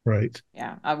 Right.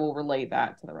 Yeah, I will relay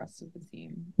that to the rest of the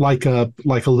team. Like a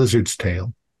lizard's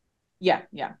tail. Yeah,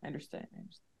 I understand.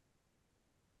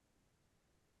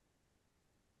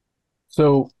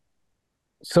 So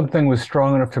something was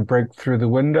strong enough to break through the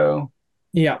window,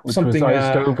 Yeah, which something was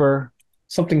iced over.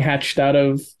 something hatched out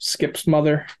of Skip's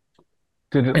mother,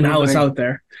 Did it and now leave it's out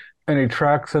there. any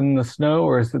tracks in the snow,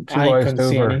 or is it too I iced couldn't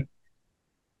see over? any.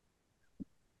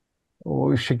 Well,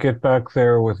 we should get back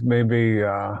there with maybe.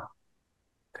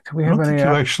 Do we I have don't any? think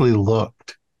you actually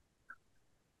looked.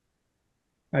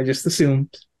 I just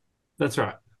assumed, That's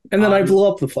right. and then I blew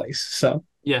up the place. So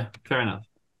Yeah, fair enough.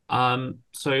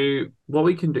 So what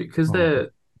we can do, because they're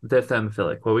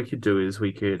thermophilic, what we could do is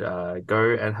we could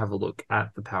go and have a look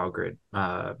at the power grid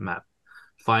map,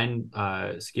 find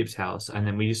Skip's house, and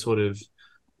then we just sort of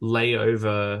lay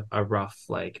over a rough,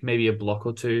 like maybe a block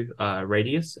or two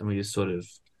radius, and we just sort of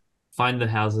find the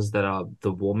houses that are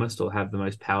the warmest or have the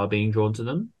most power being drawn to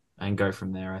them, and go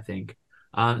from there. I think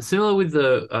similar with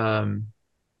the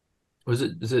is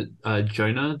it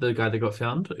Jonah, the guy that got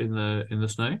found in the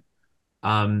snow?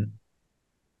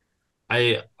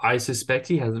 I suspect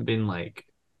he hasn't been like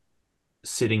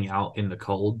sitting out in the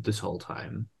cold this whole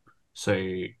time.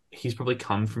 so he's probably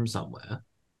come from somewhere.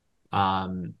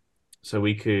 So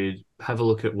we could have a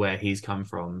look at where he's come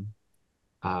from.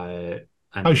 I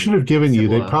should have given you.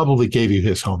 They similar- probably gave you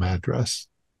his home address.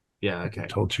 Yeah, I okay.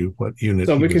 told you what unit.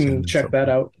 So he we was in can and check so that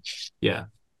forth. out. Yeah.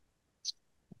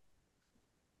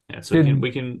 Yeah, so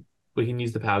we can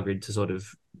use the power grid to sort of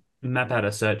map out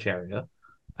a search area,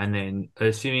 and then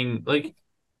assuming like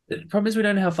the problem is we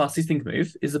don't know how fast these things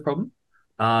move is the problem.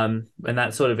 And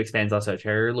that sort of expands our search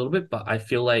area a little bit, but I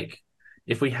feel like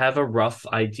if we have a rough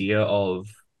idea of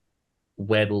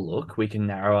where to look, we can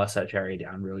narrow our search area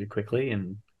down really quickly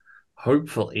and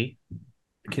hopefully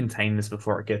contain this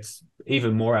before it gets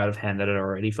even more out of hand than it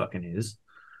already fucking is.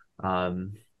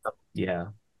 Yeah.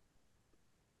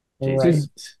 Right.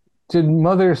 Did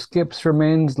Mother Skip's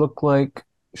remains look like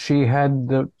she had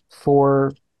the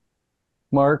 4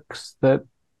 marks that?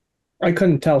 I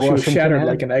couldn't tell. She was Washington shattered had?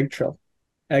 like an eggshell.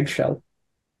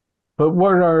 But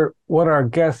what our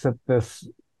guess at this?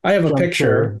 I have a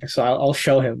Juncture. picture, so I'll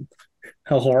show him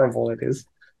how horrible it is.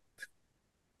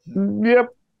 Yep.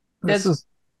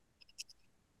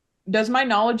 Does my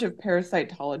knowledge of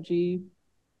parasitology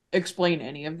explain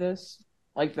any of this?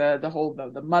 Like the whole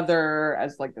the mother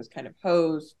as like this kind of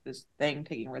host, this thing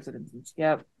taking residence in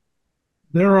Skip.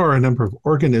 There are a number of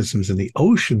organisms in the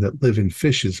ocean that live in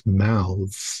fish's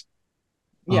mouths.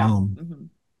 Yeah. Um,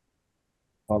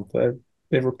 Well,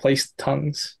 they replaced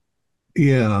tongues.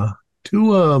 Yeah.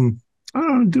 Do I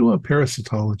don't know, do a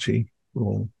parasitology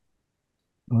roll.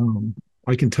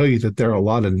 I can tell you that there are a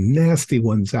lot of nasty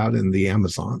ones out in the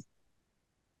Amazon.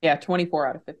 Yeah, 24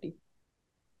 out of 50.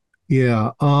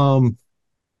 Yeah.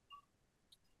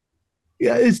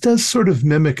 Yeah, it does sort of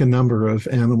mimic a number of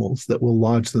animals that will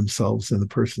lodge themselves in the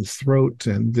person's throat,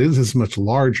 and this is much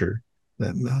larger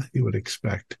than you would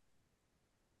expect.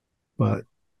 But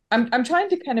I'm trying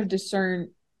to kind of discern,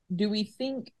 do we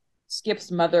think Skip's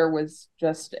mother was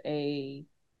just a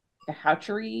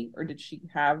hatchery, or did she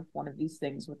have one of these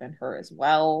things within her as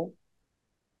well?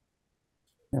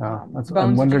 Yeah, Bones, I'm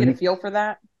did you wondering. get a feel for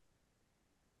that?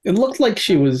 It looked like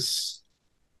she was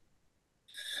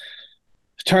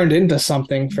turned into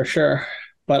something for sure,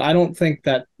 but I don't think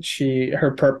that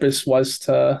her purpose was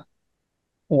to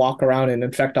walk around and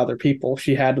infect other people.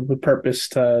 She had the purpose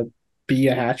to be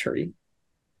a hatchery.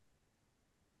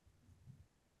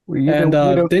 And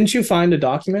didn't you find a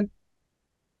document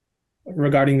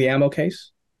regarding the ammo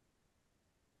case?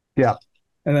 Yeah.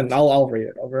 And then I'll read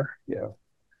it over. Yeah.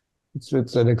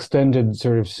 It's an extended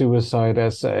sort of suicide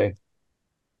essay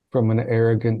from an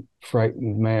arrogant,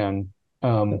 frightened man.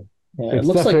 Yeah, it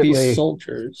looks like these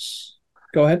soldiers.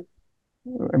 Go ahead.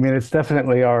 I mean, it's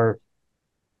definitely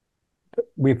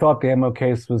we thought the ammo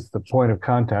case was the point of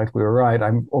contact. We were right.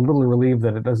 I'm a little relieved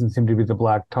that it doesn't seem to be the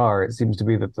black tar. It seems to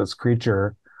be that this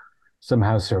creature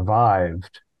somehow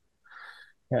survived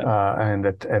and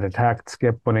attacked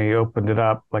Skip when he opened it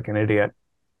up like an idiot.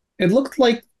 It looked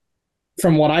like,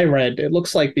 from what I read, it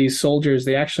looks like these soldiers,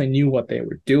 they actually knew what they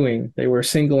were doing. They were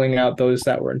singling out those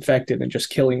that were infected and just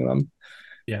killing them.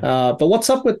 Yeah. But what's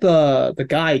up with the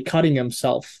guy cutting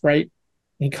himself, right?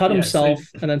 He cut himself,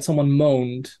 and then someone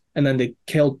moaned, and then they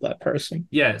killed that person.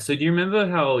 Yeah, so do you remember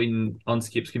how on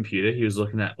Skip's computer he was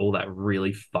looking at all that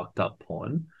really fucked up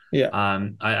porn? Yeah.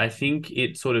 I think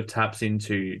it sort of taps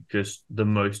into just the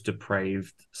most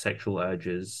depraved sexual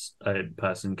urges a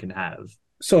person can have.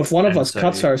 So if one of us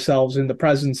cuts ourselves in the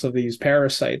presence of these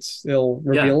parasites, they'll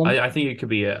reveal them? I think it could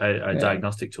be a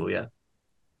diagnostic tool, yeah.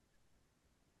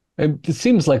 It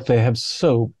seems like they have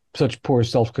such poor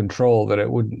self-control that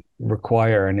it wouldn't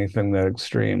require anything that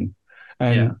extreme.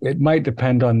 And it might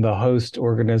depend on the host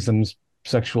organism's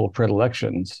sexual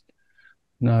predilections.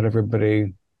 Not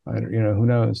everybody, who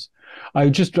knows?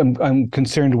 I'm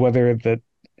concerned whether that,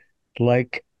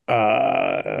 like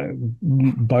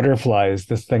butterflies,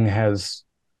 this thing has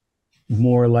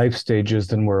more life stages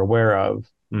than we're aware of.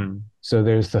 Mm. So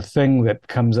there's the thing that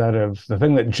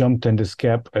jumped into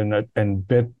Skip and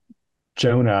bit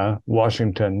Jonah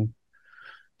Washington.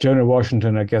 Jonah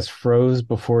Washington, I guess, froze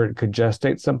before it could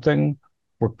gestate something.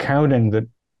 We're counting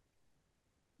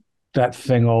that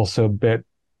thing also bit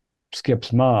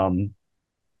Skip's mom,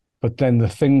 but then the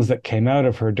things that came out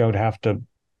of her don't have to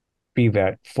be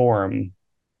that form.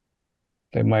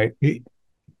 They might.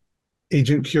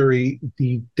 Agent Curie,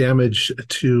 the damage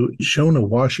to Jonah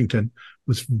Washington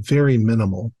was very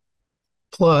minimal.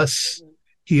 Plus,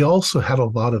 he also had a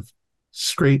lot of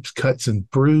scrapes, cuts, and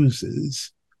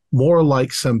bruises, more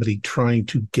like somebody trying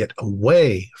to get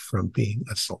away from being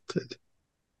assaulted.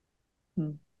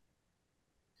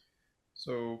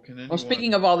 So can anyone... Well,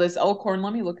 speaking of all this, Elkhorn,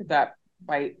 let me look at that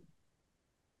bite.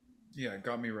 Yeah, it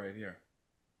got me right here.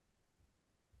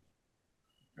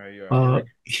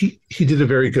 He did a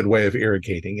very good way of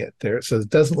irrigating it there, so it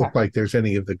doesn't look like there's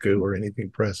any of the goo or anything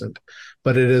present,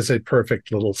 but it is a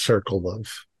perfect little circle of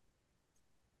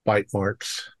bite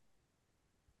marks.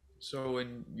 So,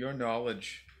 in your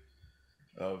knowledge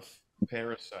of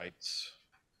parasites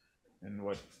and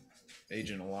what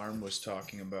Agent Alarm was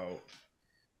talking about,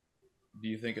 do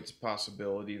you think it's a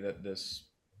possibility that this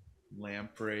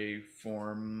lamprey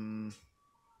form,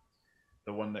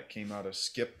 the one that came out of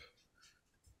Skip,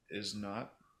 is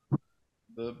not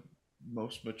the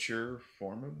most mature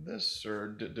form of this? Or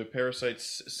do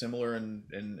parasites similar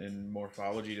in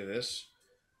morphology to this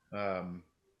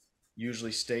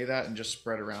usually stay that and just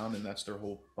spread around and that's their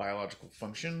whole biological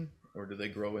function? Or do they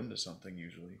grow into something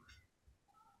usually?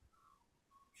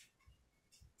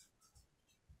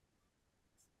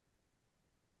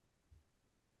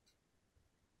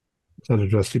 Is that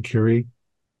addressed to Curie?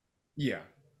 Yeah.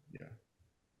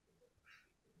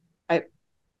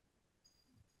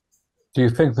 Do you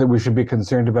think that we should be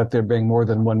concerned about there being more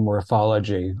than one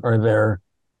morphology? Are there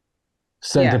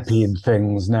centipede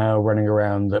things now running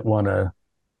around that want to?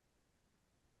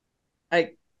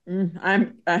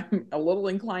 I'm a little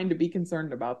inclined to be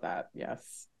concerned about that.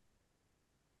 Yes.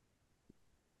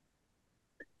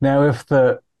 Now, if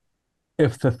the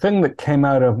thing that came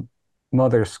out of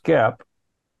Mother Skip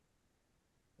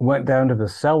went down to the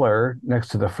cellar next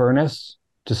to the furnace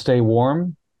to stay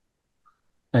warm,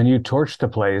 and you torched the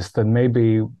place, then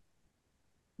maybe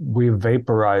we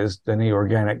vaporized any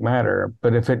organic matter.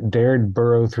 But if it dared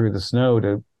burrow through the snow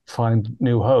to find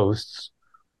new hosts,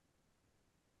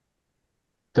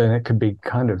 then it could be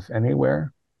kind of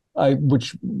anywhere. I'm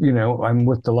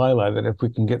with Delilah that if we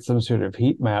can get some sort of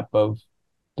heat map of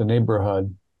the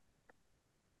neighborhood.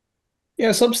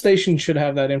 Yeah, substation should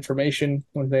have that information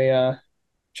when they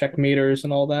check meters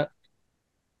and all that.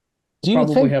 Do you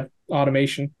Probably have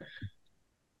automation.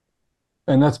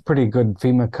 And that's pretty good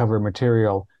FEMA cover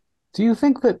material. Do you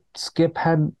think that Skip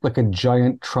had like a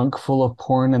giant trunk full of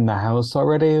porn in the house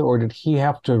already, or did he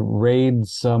have to raid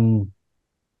some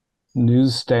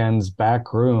newsstand's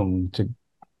back room to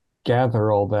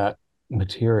gather all that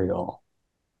material?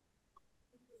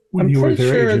 I'm pretty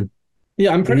sure.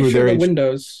 Yeah, I'm pretty sure the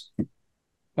windows.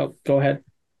 Oh, go ahead.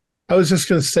 I was just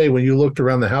going to say, when you looked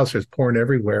around the house, there's porn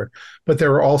everywhere, but there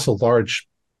were also large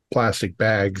plastic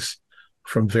bags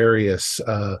from various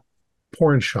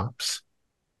porn shops.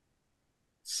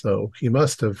 So he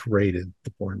must have raided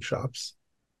the porn shops.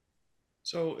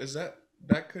 So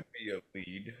that could be a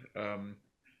lead.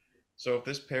 So if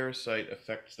this parasite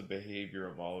affects the behavior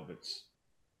of all of its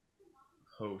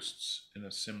hosts in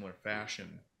a similar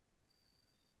fashion,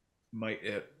 might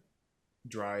it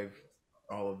drive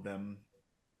all of them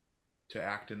to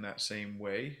act in that same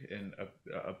way and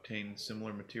obtain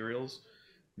similar materials?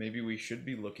 Maybe we should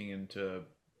be looking into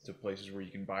places where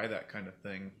you can buy that kind of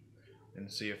thing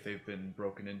and see if they've been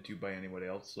broken into by anyone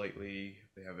else lately,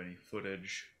 if they have any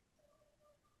footage.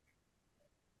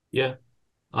 Yeah.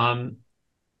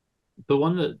 The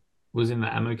one that was in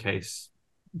the ammo case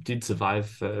did survive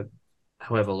for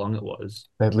however long it was.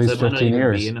 At least 15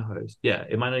 years. Be in a host. Yeah,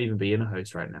 it might not even be in a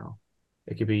host right now.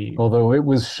 It could be. Although it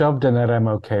was shoved in that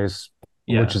ammo case,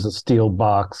 which is a steel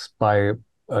box, and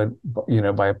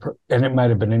it might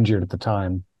have been injured at the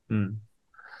time. Mm.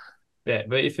 Yeah,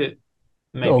 but if it.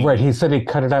 Maybe, oh, right. He said he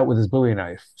cut it out with his Bowie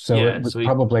knife, so it was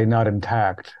probably not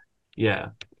intact. Yeah.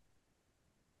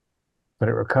 But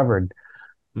it recovered.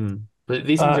 Mm. But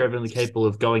these things are evidently capable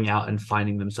of going out and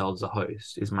finding themselves a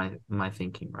host, is my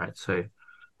thinking, right? So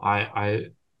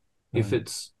if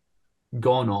it's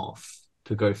gone off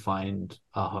to go find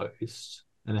a host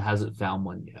and it hasn't found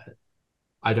one yet,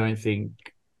 I don't think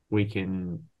we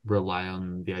can rely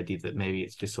on the idea that maybe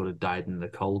it's just sort of died in the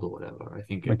cold or whatever. I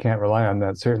think we can't rely on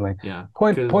that, certainly. Yeah.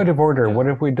 Point of order. Yeah. What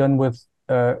have we done with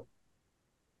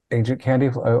Agent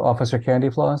Officer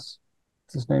Candyfloss?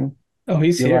 What's his name? Oh,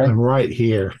 he's here. I'm right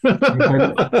here. We've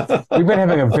been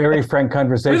having a very frank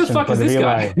conversation. Who the fuck is this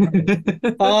guy?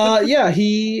 Yeah,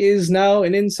 he is now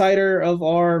an insider of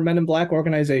our Men in Black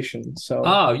organization. So.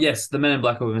 Oh yes, the Men in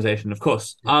Black organization, of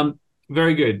course.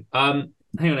 Very good.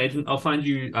 Hang on, Agent. I'll find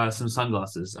you some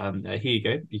sunglasses. Here you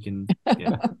go. You can.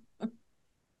 Yeah.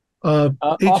 Agent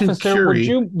Officer,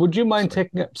 Curie. would you mind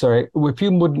taking? Sorry, if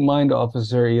you wouldn't mind,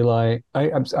 Officer Eli. I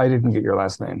didn't get your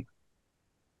last name.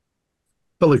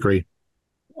 Filigree.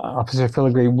 Officer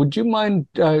Filigree, would you mind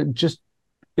just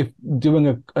if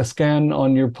doing a scan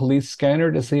on your police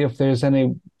scanner to see if there's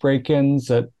any break-ins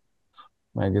at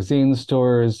magazine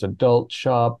stores, adult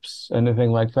shops,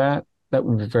 anything like that? That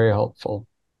would be very helpful.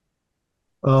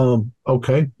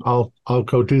 Okay, I'll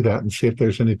go do that and see if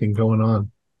there's anything going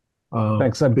on.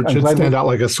 Thanks. It should stand out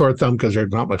like a sore thumb because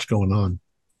there's not much going on.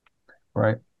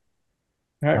 Right.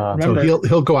 All right, So remember, So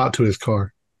he'll go out to his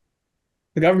car.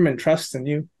 the government trusts in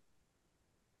you.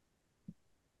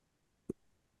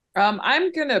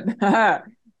 I'm gonna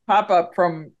pop up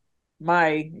from my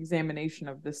examination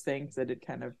of this thing because I did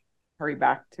kind of hurry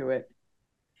back to it.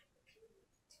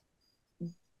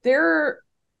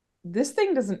 This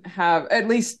thing doesn't have, at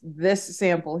least this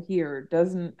sample here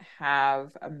doesn't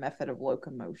have a method of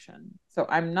locomotion. So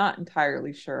I'm not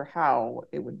entirely sure how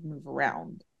it would move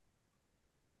around.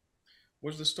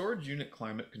 Was the storage unit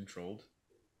climate controlled?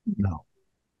 No.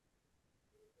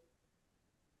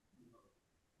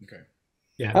 Okay.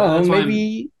 Yeah, Oh, that's why I'm-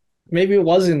 maybe it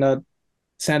wasn't a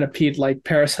centipede like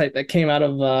parasite that came out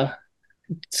of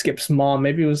Skip's mom.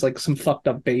 Maybe it was like some fucked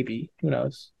up baby. Who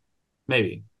knows?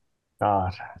 maybe.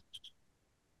 God.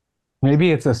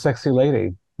 Maybe it's a sexy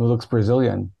lady who looks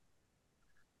Brazilian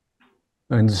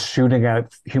and is shooting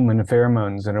out human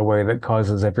pheromones in a way that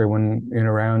causes everyone in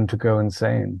around to go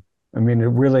insane. I mean, it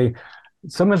really,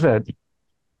 some of the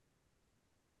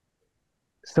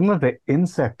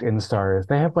insect instars,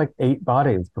 they have like 8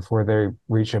 bodies before they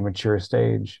reach a mature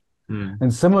stage. Hmm.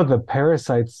 And some of the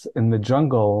parasites in the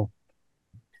jungle,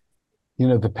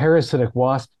 the parasitic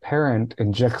wasp parent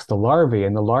injects the larvae,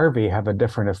 and the larvae have a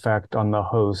different effect on the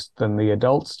host than the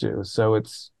adults do. So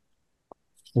this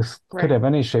could Right. have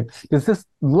any shape. Does this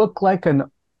look like an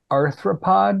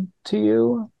arthropod to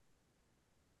you?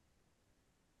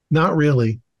 Not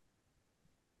really.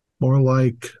 More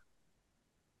like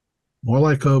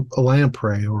a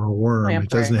lamprey or a worm. It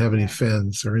doesn't Lamprey, have any yeah.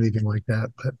 fins or anything like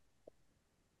that, but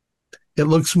it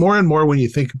looks more and more when you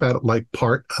think about it like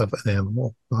part of an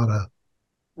animal, not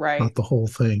Right. the whole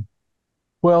thing.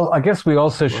 Well, I guess we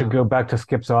also should Wow. go back to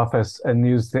Skip's office and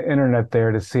use the internet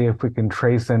there to see if we can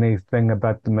trace anything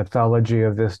about the mythology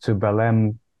of this to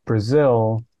Belém,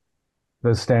 Brazil,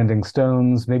 the standing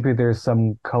stones. Maybe there's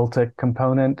some cultic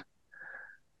component.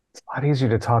 It's a lot easier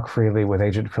to talk freely with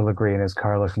Agent Filigree in his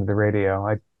car listening to the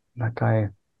radio. That guy,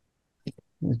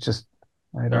 it's just,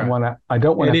 I don't Right. want to. I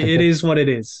don't want to. It is what it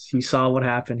is. He saw what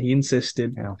happened. He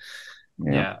insisted. Yeah.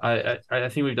 Yeah, I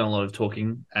think we've done a lot of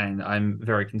talking, and I'm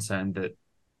very concerned that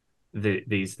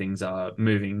these things are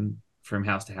moving from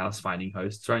house to house, finding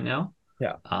hosts right now.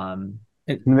 Yeah. I mean,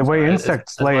 the way As-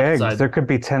 insects as lay much as eggs, I- there could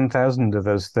be 10,000 of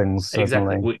those things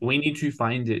suddenly. Exactly. We need to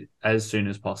find it as soon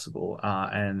as possible.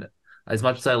 And as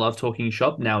much as I love talking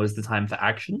shop, now is the time for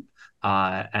action.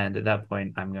 And at that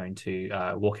point, I'm going to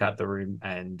walk out the room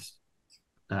and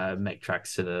make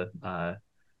tracks to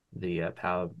the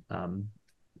power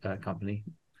company.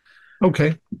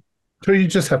 Okay. So you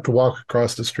just have to walk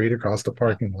across the street, across the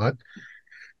parking lot.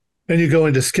 And you go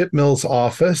into Skip Mill's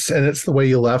office, and it's the way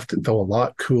you left it, though a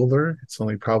lot cooler. It's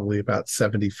only probably about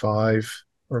 75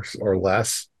 or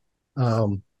less.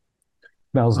 Smells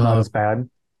not as bad.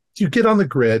 You get on the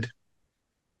grid,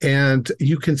 and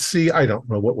you can see, I don't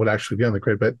know what would actually be on the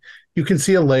grid, but you can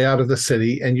see a layout of the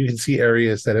city, and you can see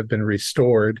areas that have been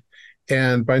restored.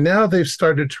 And by now they've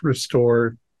started to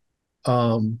restore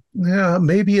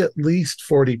maybe at least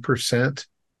 40%,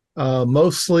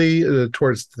 mostly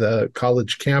towards the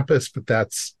college campus, but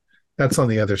that's on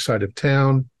the other side of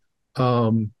town.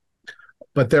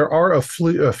 But there are a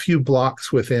few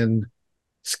blocks within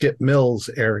Skip Mills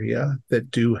area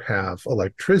that do have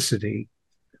electricity.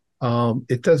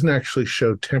 It doesn't actually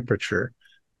show temperature,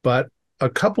 but a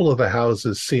couple of the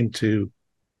houses seem to,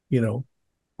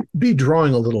 be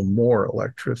drawing a little more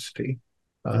electricity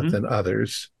than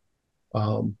others.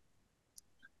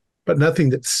 But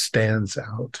nothing that stands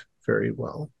out very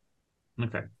well.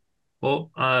 Okay.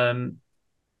 Well,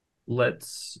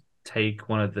 let's take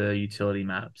one of the utility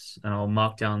maps, and I'll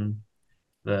mark down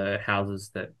the houses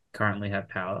that currently have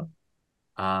power.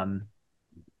 And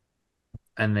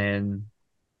then,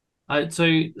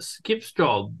 so Skip's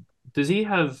job, does he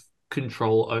have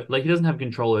control? Like, he doesn't have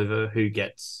control over who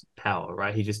gets power,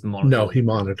 right? He just monitors. No, he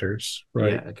monitors,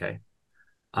 right? Yeah. Okay.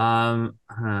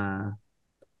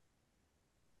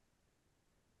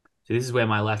 So this is where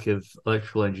my lack of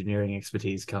electrical engineering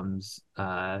expertise comes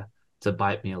to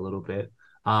bite me a little bit.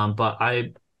 But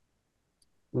I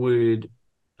would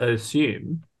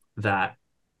assume that,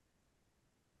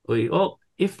 well,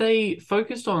 if they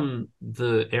focused on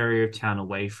the area of town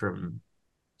away from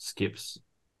Skip's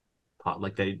part,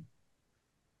 like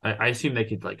I assume they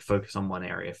could like focus on one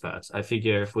area first. I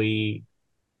figure if we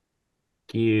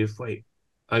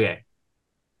okay.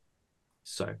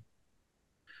 So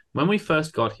when we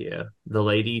first got here, the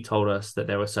lady told us that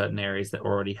there were certain areas that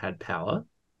already had power.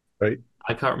 Right.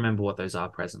 I can't remember what those are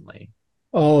presently.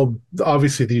 Oh,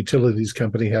 obviously the utilities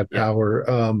company had Yeah. power.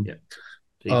 Yeah.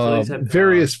 The utilities have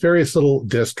power. Various little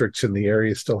districts in the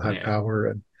area still have Yeah. power,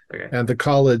 and Okay. the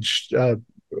college,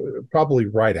 probably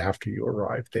right after you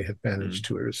arrived, they had managed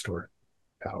to restore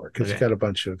power because you Okay. got a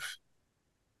bunch of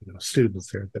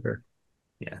students there that are.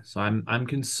 Yeah. So I'm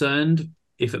concerned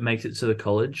if it makes it to the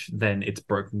college, then it's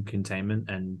broken containment,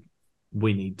 and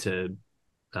we need to.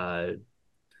 That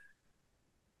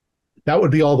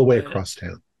would be all the way across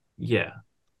town. Yeah.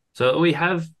 So we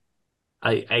have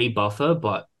a buffer,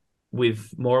 but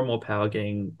with more and more power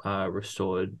getting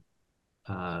restored,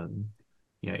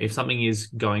 if something is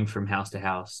going from house to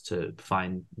house to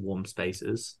find warm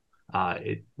spaces,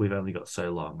 we've only got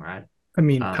so long, right? I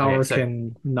mean, power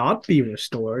can not be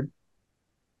restored.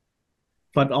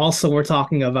 But also, we're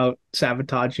talking about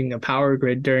sabotaging a power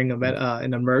grid during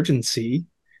an emergency.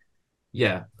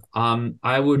 Yeah.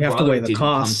 I would You have to rather weigh it the didn't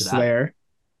come to costs that. there.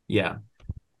 Yeah.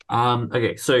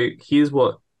 Okay, so here's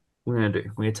what we're gonna do.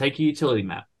 We're gonna take a utility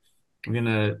map. We're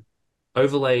gonna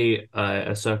overlay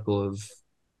a circle of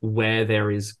where there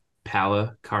is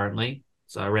power currently.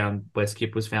 So around where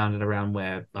Skip was found and around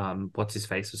where what's his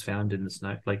face was found in the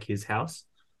snow, like his house.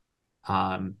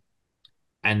 And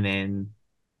then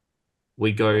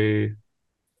we go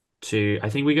I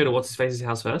think we go to what's his face's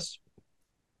house first.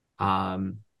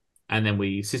 And then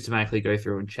we systematically go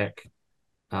through and check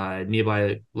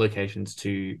nearby locations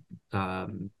to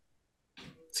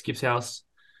Skip's house,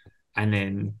 and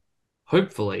then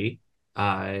hopefully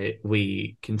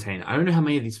we contain. I don't know how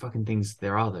many of these fucking things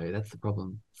there are though. That's the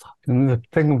problem. Fuck. And the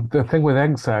thing with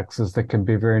egg sacs is they can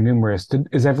be very numerous. Did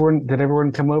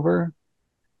everyone come over?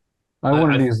 I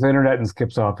wanted to use the internet in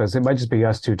Skip's office. It might just be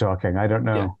us two talking. I don't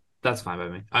know. Yeah, that's fine by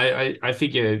me. I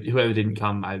figure whoever didn't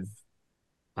come,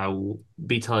 I will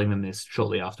be telling them this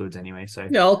shortly afterwards anyway. So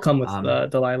yeah, I'll come with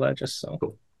Delilah just so.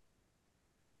 Cool.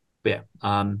 But yeah.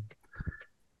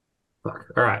 Fuck.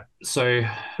 All right. So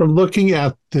from looking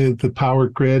at the power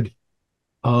grid,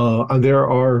 there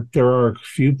are a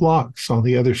few blocks on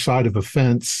the other side of a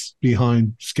fence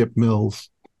behind Skip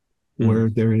Mills where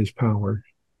there is power.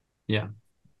 Yeah.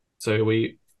 So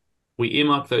we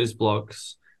earmark those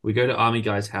blocks. We go to Army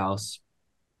Guy's house.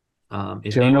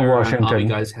 If Jonah Washington. Army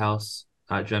Guy's house,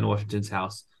 Jonah Washington's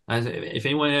house. If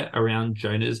anyone around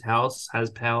Jonah's house has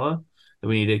power, then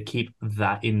we need to keep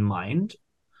that in mind.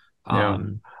 Yeah.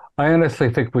 I honestly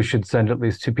think we should send at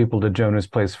least 2 people to Jonah's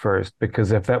place first,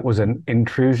 because if that was an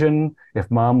intrusion,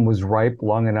 if Mom was ripe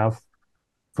long enough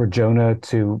for Jonah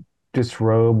to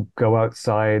disrobe, go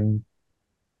outside,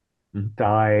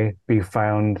 die, be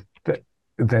found,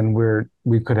 then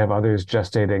we could have others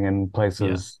gestating in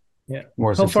places. Yeah.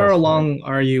 More How far successful. along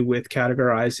are you with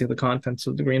categorizing the contents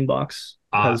of the green box?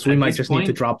 Because we might just need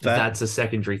to drop that. That's a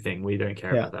secondary thing. We don't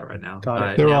care about that right now.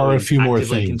 Got it. There are a few more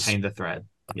things. Contain the thread.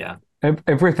 Yeah.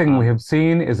 Everything we have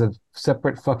seen is a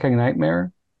separate fucking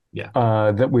nightmare. Yeah.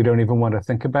 That we don't even want to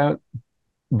think about,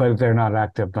 but they're not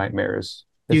active nightmares.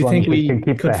 Do you think we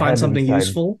could find something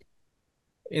useful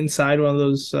inside one of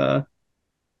those?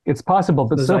 It's possible,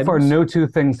 but so far items? no 2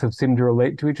 things have seemed to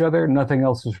relate to each other. Nothing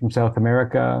else is from South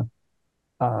America.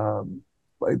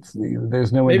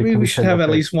 There's no. Maybe we should have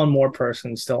at least one more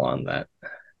person still on that.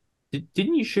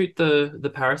 Didn't you shoot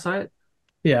the parasite?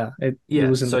 Yeah, it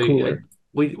was in the cooler.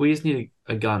 We just need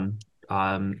a gun,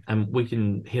 and we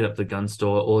can hit up the gun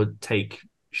store or take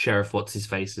Sheriff What's His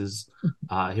Face's.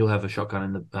 He'll have a shotgun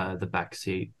in the back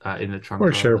seat, in the trunk.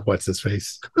 Or Sheriff What's His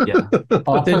Face. Yeah.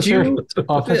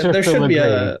 There should be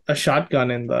a shotgun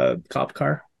in the cop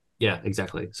car. Yeah,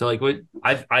 exactly. So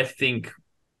I think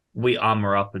we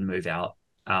armor up and move out.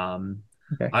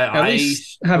 Okay. At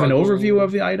least have an overview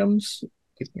of the items.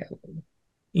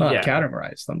 Not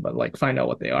categorize them, but find out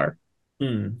what they are.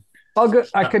 I'll go.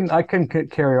 I can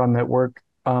carry on that work.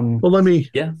 Well, let me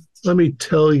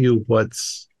tell you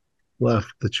what's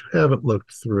left that you haven't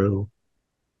looked through.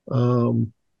 I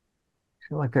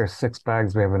feel like there's 6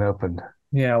 bags we haven't opened.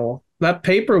 Yeah, well, that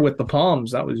paper with the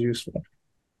palms, that was useful.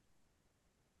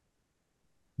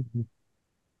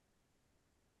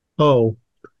 Oh,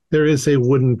 there is a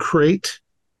wooden crate.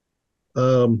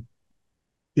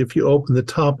 If you open the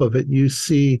top of it, you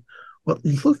see what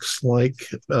looks like,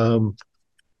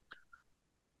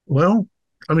 well,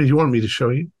 I mean, do you want me to show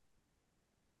you?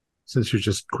 Since you're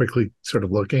just quickly sort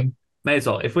of looking. May as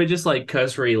well. If we're just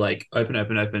cursory,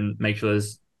 open, make sure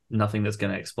there's nothing that's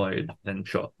going to explode, then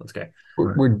sure, let's go.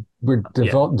 We're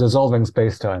dissolving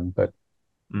space-time, but...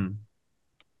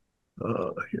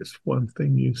 Here's one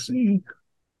thing you see.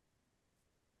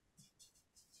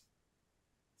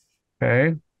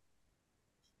 Okay.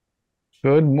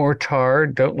 Good, more tar,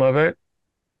 don't love it.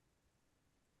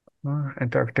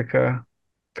 Antarctica,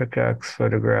 pickaxe,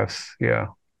 photographs, yeah.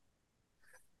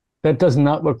 That does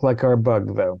not look like our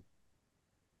bug, though.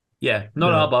 Yeah,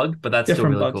 not No. our bug, but that's still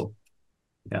Different really bug. cool.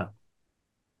 Yeah.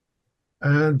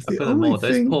 And But the only furthermore,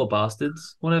 those thing, poor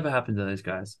bastards. Whatever happened to those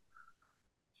guys?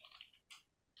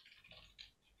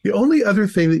 the only other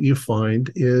thing that you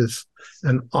find is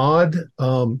an odd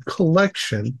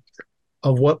collection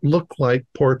of what look like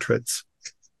portraits.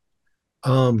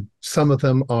 Some of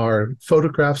them are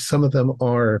photographs, some of them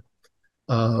are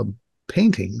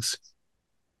paintings.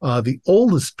 The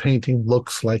oldest painting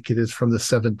looks like it is from the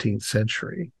 17th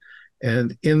century,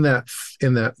 and in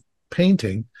that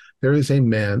painting there is a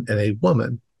man and a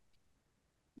woman.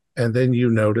 And then you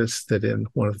notice that in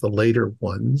one of the later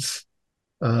ones,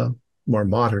 more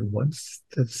modern ones,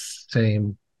 the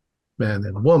same man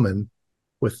and woman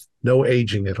with no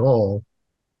aging at all.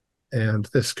 And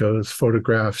this goes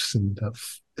photographs in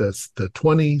the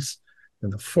 20s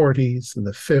and the 40s and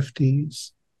the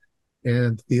 50s.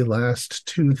 And the last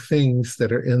two things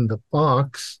that are in the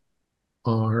box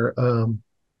are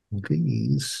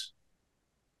these.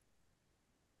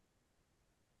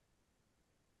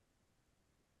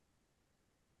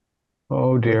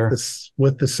 Oh dear.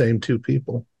 With the same two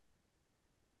people.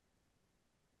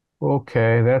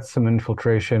 Okay, that's some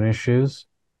infiltration issues.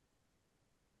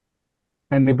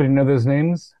 Anybody know those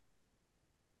names?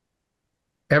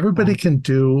 Everybody can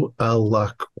do a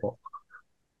luck roll.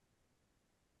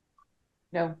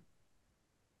 No.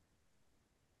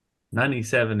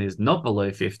 97 is not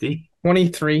below 50.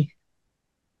 23.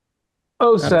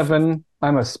 Oh, 07,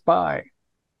 I'm a spy.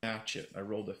 Match it. I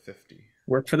rolled a 50.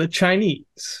 Work for the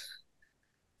Chinese.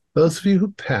 Those of you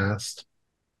who passed,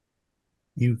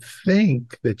 you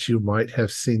think that you might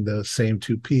have seen those same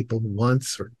two people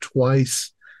once or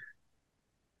twice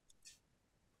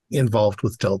involved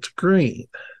with Delta Green,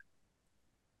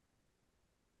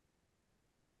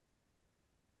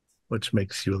 which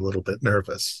makes you a little bit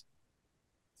nervous.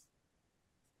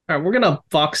 All right, we're gonna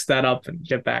box that up and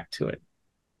get back to it.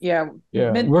 Yeah.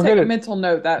 Yeah, Take a mental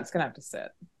note. That's gonna have to sit.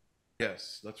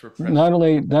 Yes, let's repress. Not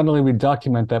only we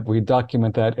document that, but we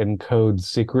document that in code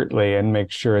secretly and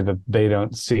make sure that they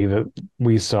don't see that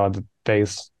we saw that they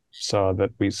saw that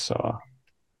we saw.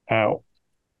 Ow.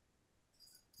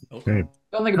 Okay.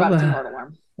 Don't think about it too hard,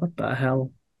 Alarm. What the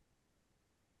hell?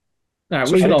 All right,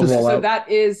 So we should you all just- roll So out. that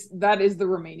is the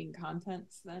remaining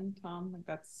contents then, Tom? Like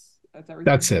that's everything?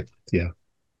 That's it. Yeah.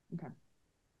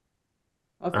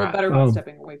 I'll feel Alright. better about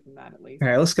stepping away from that at least. All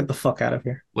right, let's get the fuck out of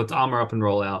here. Let's armor up and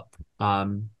roll out.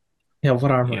 Yeah,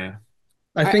 what armor? Yeah.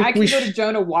 I think I we can go to should.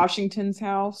 Jonah Washington's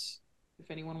house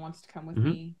if anyone wants to come with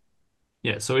me.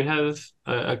 Yeah, so we have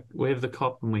the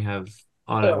cop and we have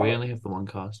we only have the one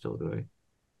car still, do we?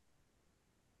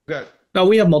 Got No,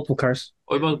 we have multiple cars.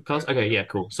 Oh, multiple cars? Okay, yeah,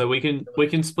 cool. So we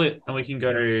can split and we can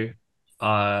go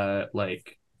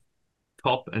like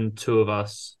cop and two of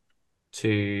us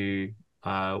to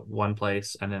one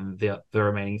place and then the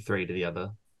remaining three to the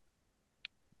other.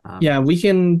 Yeah, we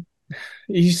can.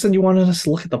 You said you wanted us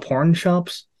to look at the porn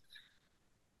shops.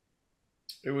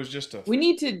 it was just a We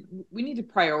need to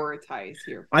prioritize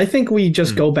here. I think we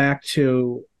just go back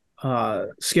to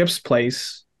Skip's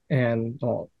place and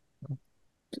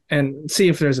see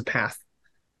if there's a path.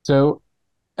 So,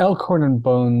 Elkhorn and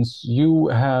Bones, you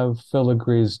have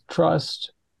Filigree's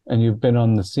trust, and you've been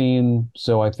on the scene,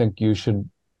 so I think you should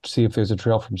see if there's a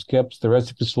trail from Skip's. The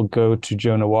rest of us will go to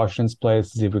Jonah Washington's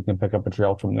place, see if we can pick up a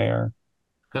trail from there.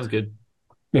 Sounds good.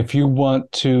 If you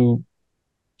want to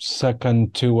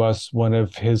second to us one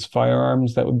of his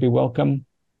firearms, that would be welcome.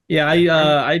 Yeah,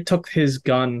 I took his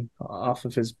gun off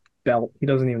of his belt. He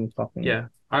doesn't even fucking. Yeah.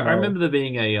 I remember there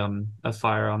being a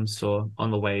firearms store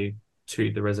on the way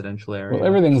to the residential area. Well,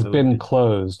 everything's so been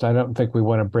closed. I don't think we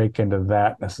want to break into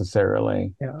that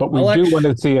necessarily. Yeah. But we do want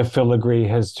to see if Filigree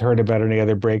has heard about any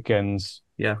other break-ins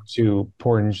to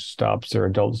porn stops or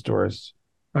adult stores.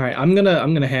 All right, I'm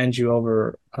gonna hand you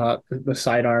over the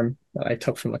sidearm that I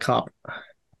took from the cop.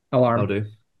 Alarm. I'll do.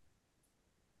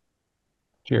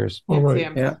 Cheers. Yeah, All right. see,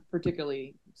 I'm Yeah. not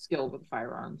particularly skilled with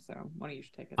firearms, so why don't you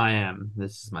just take it? I am.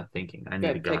 This is my thinking. I need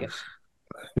a Good, gun. take it.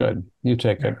 Good. You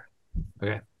take it.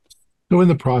 Okay. So in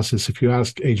the process, if you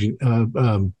ask Agent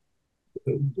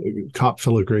Cop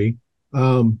Filigree,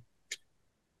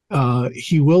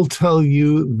 he will tell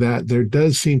you that there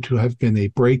does seem to have been a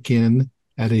break-in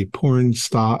at a porn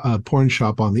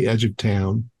shop on the edge of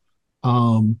town.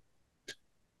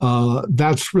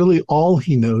 That's really all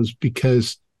he knows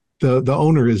because the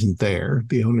owner isn't there.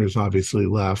 The owner's obviously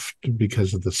left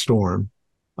because of the storm.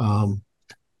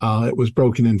 It was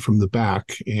broken in from the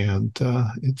back, and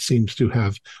it seems to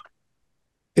have.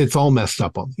 It's all messed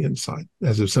up on the inside,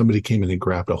 as if somebody came in and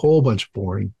grabbed a whole bunch of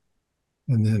porn,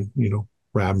 and then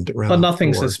ran But out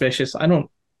nothing the door. suspicious. I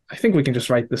think we can just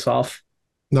write this off.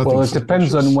 Nothing Well, it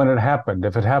depends on suspicious. when it happened.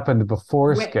 If it happened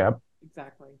before When- Skip,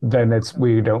 Exactly. then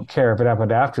we don't care. If it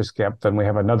happened after Skip, then we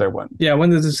have another one. Yeah, when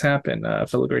does this happen,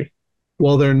 Filigree?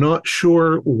 Well, they're not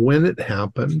sure when it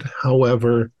happened.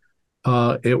 However,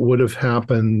 it would have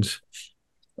happened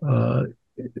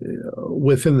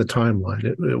within the timeline.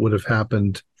 It would have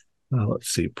happened, let's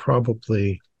see,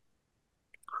 probably.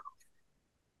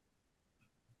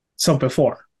 So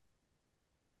before.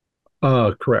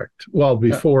 Correct. Well,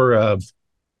 before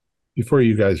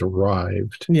you guys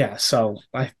arrived. Yeah, so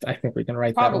I think we can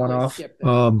write that one off. Skip it.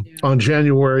 On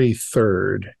January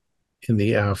 3rd in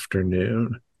the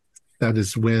afternoon. That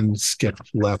is when Skip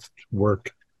left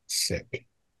work sick.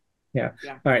 Yeah.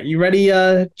 All right, you ready,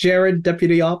 Jared,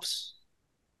 Deputy Ops?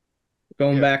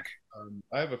 Going back.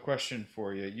 I have a question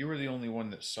for you. You were the only one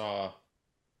that saw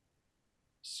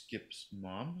Skip's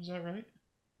mom, is that right?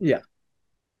 Yeah.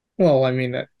 Well, I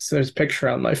mean, there's a picture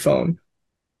on my phone.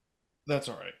 That's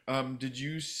all right. Did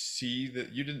you see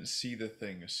that? You didn't see the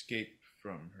thing escape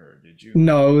from her, did you?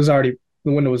 No, the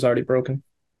window was already broken.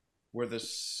 Was the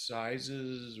size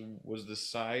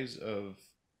of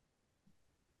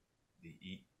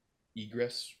the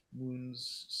egress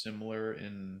wounds similar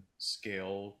in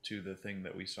scale to the thing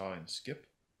that we saw in Skip?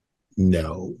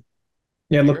 No.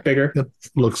 Yeah, it looked bigger. It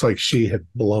looks like she had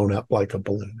blown up like a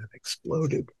balloon and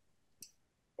exploded.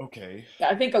 Okay. Yeah,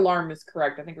 I think alarm is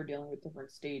correct. I think we're dealing with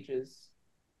different stages.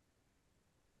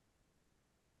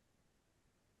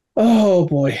 Oh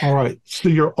boy. All right. So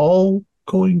you're all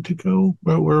going to go?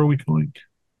 Where are we going?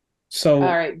 So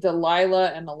All right,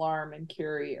 Delilah and Alarm and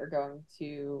Curie are going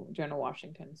to Jonah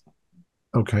Washington's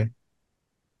home. Okay.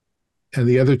 And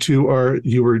the other two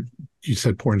you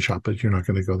said porn shop, but you're not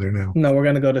going to go there now. no, we're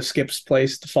gonna go to Skip's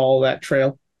place to follow that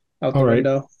trail out the All right.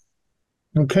 window.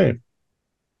 Okay.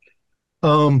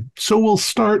 So we'll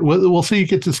start with, we'll say you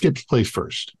get to Skip's place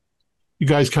first. You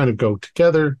guys kind of go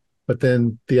together, but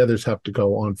then the others have to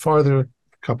go on farther, a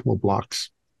couple of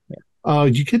blocks. Yeah.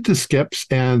 You get to Skip's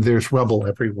and there's rubble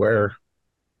everywhere.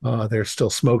 There's still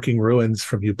smoking ruins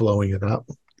from you blowing it up.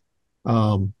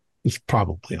 It's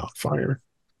probably on fire.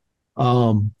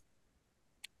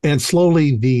 And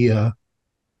slowly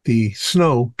the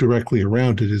snow directly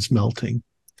around it is melting.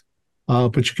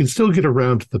 But you can still get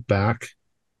around to the back.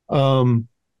 Do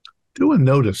a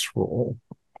notice roll.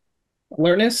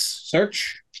 Alertness,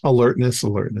 search. Alertness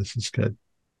is good.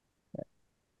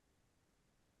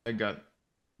 I got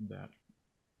that.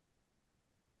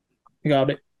 You got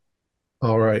it.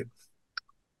 All right.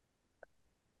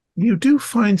 You do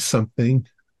find something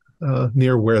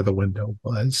near where the window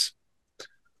was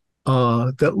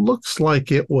that looks like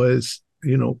it was,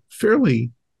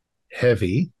 fairly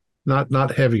heavy,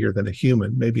 not heavier than a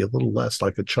human, maybe a little less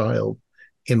like a child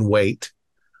in weight.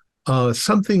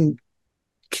 Something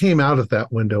came out of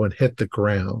that window and hit the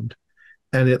ground,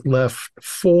 and it left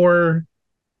 4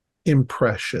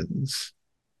 impressions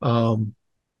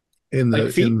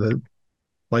Like feet?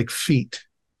 Like feet.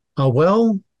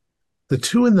 Well, the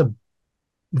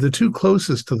two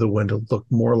closest to the window look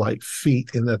more like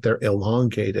feet in that they're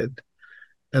elongated,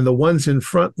 and the ones in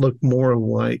front look more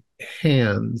like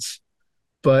hands,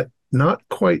 but not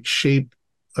quite shaped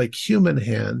like human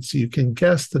hands. You can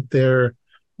guess that there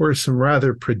were some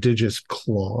rather prodigious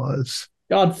claws.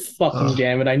 God fucking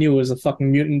damn it. I knew it was a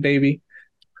fucking mutant baby.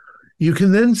 You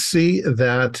can then see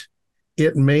that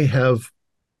it may have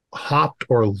hopped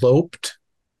or loped.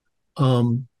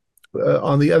 On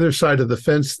the other side of the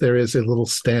fence, there is a little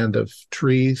stand of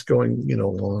trees going,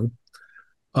 along.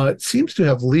 It seems to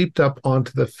have leaped up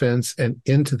onto the fence and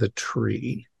into the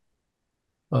tree.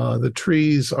 The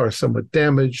trees are somewhat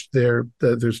damaged.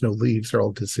 There's no leaves. They're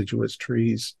all deciduous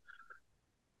trees.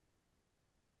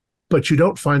 But you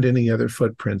don't find any other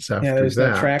footprints after that. Yeah, there's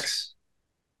no tracks.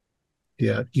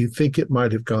 Yeah, you think it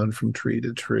might have gone from tree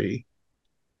to tree.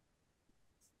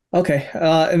 Okay.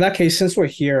 In that case, since we're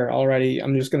here already,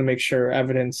 I'm just going to make sure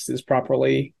evidence is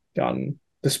properly gotten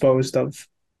disposed of.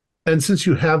 And since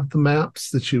you have the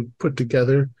maps that you put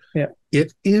together, yeah,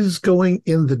 it is going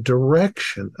in the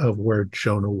direction of where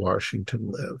Jonah Washington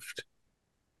lived.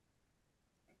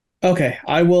 Okay,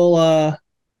 I will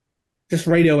just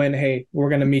radio in, hey, we're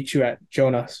going to meet you at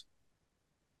Jonah's.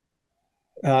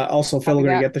 Also,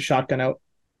 Filigree, get the shotgun out.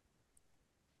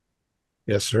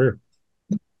 Yes, sir.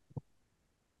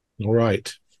 All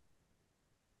right.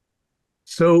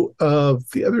 So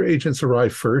the other agents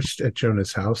arrive first at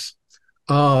Jonah's house.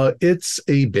 It's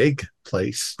a big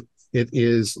place. It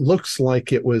looks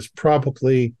like it was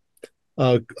probably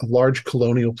a large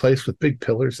colonial place with big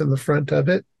pillars in the front of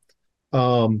it.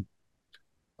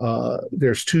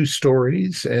 There's 2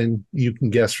 stories, and you can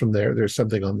guess from there. There's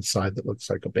something on the side that looks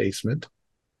like a basement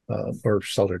or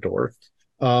cellar door.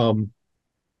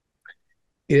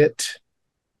 It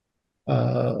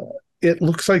uh, it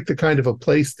looks like the kind of a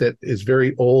place that is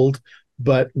very old,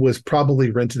 but was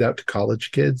probably rented out to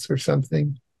college kids or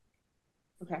something.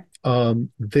 Okay.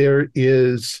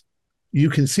 You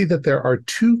can see that there are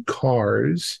 2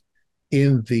 cars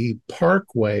in the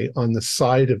parkway on the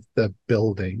side of the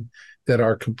building that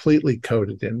are completely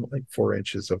coated in like 4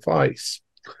 inches of ice.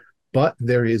 But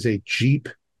there is a Jeep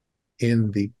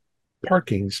in the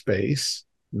parking space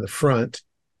in the front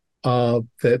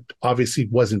that obviously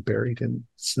wasn't buried in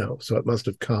snow. So it must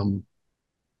have come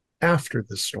after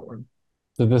the storm.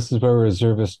 So this is where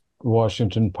Reservist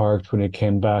Washington parked when he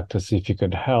came back to see if he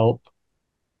could help.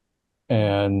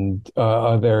 And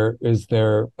is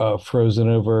there frozen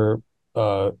over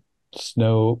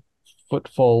snow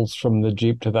footfalls from the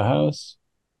Jeep to the house?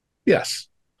 Yes.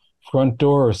 Front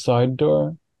door or side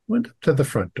door? Went up to the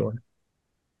front door.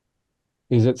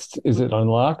 Is it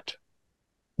unlocked?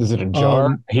 Is it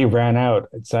ajar? He ran out,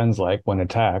 it sounds like, when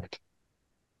attacked.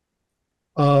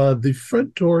 The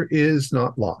front door is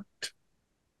not locked.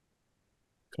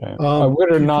 Okay. I'm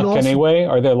going to knock anyway.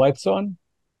 Are there lights on?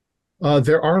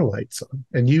 There are lights on,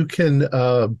 and you can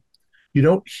you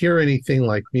don't hear anything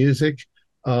like music,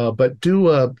 but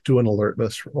do an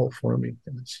alertness roll for me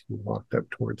as you walked up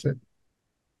towards it.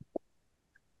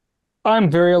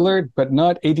 I'm very alert, but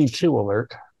not 82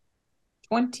 alert.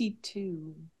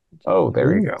 22. Oh,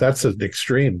 there you go. That's an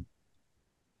extreme.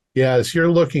 Yeah, as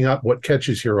you're looking up, what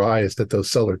catches your eye is that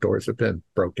those cellar doors have been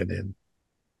broken in.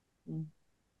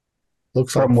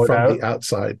 Looks like from the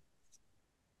outside.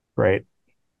 Right.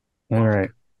 All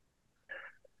right.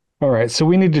 So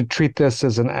we need to treat this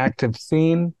as an active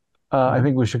scene. I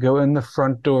think we should go in the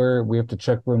front door. We have to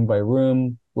check room by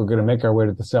room. We're going to make our way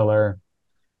to the cellar.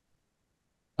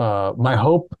 My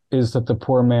hope is that the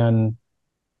poor man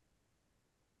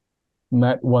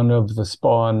met one of the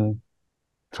spawn,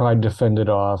 tried to fend it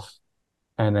off,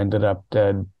 and ended up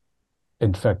dead,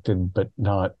 infected, but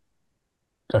not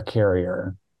a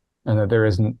carrier. And that there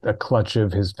isn't a clutch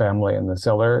of his family in the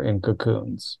cellar in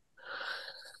cocoons.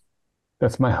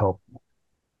 That's my hope.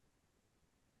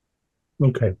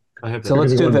 Okay. So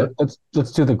let's do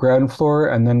the ground floor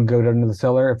and then go down to the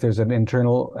cellar if there's an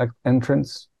internal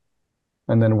entrance,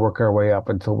 and then work our way up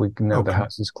until we can know the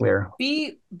house is clear.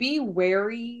 Be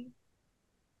wary.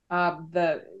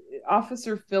 The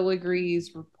Officer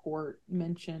Filigree's report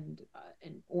mentioned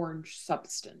an orange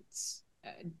substance.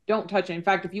 Don't touch it. In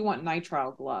fact, if you want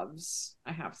nitrile gloves,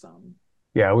 I have some.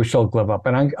 Yeah, we shall glove up.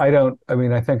 And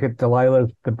I think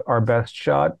Delilah's our best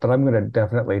shot, but I'm going to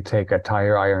definitely take a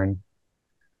tire iron.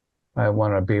 I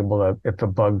want to be able to, if the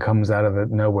bug comes out of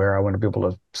nowhere, I want to be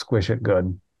able to squish it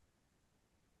good.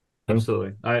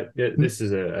 Absolutely. This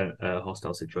is a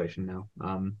hostile situation now.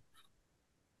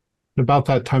 About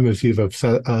that time, as you've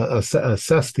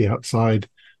assessed the outside,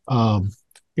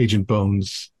 Agent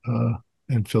Bones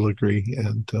and Filigree,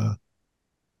 and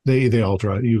they all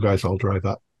drive. You guys all drive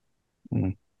up.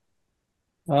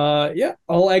 Yeah,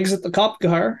 I'll exit the cop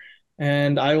car,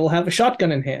 and I will have a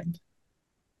shotgun in hand.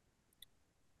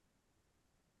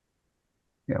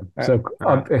 Yeah. So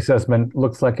assessment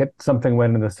looks like something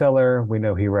went in the cellar. We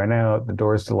know he ran out. The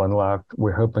door is still unlocked.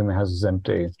 We're hoping the house is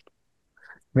empty.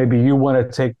 Maybe you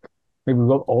want to maybe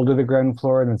we'll all to the ground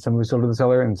floor, and then some of us go to the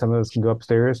cellar, and some of us can go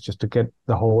upstairs just to get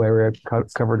the whole area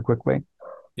covered quickly.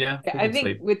 Yeah, I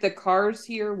think with the cars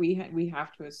here, we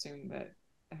have to assume that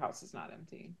the house is not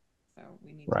empty, so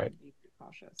we need to be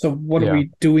cautious. So what are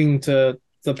we doing to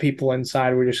the people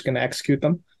inside? We're just going to execute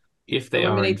them? If they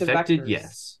are infected,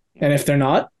 yes. Yeah. And if they're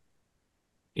not?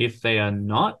 If they are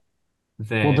not,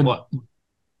 then what?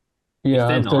 Yeah, if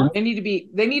they're not, they need to be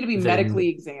medically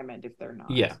examined if they're not.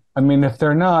 Yeah. I mean, if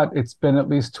they're not, it's been at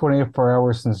least 24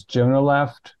 hours since Jonah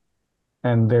left,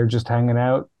 and they're just hanging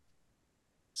out.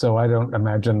 So I don't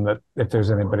imagine that if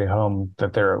there's anybody home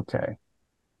that they're okay.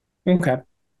 Okay.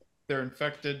 They're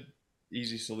infected,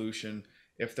 easy solution.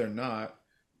 If they're not,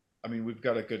 I mean, we've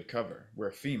got a good cover.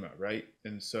 We're FEMA, right?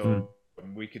 And so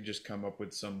we could just come up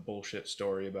with some bullshit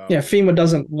story about... Yeah, FEMA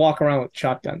doesn't walk around with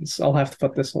shotguns. I'll have to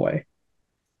put this away.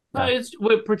 No,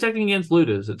 we're protecting against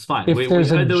looters. It's fine. If we there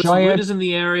heard there were some giant... looters in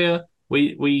the area.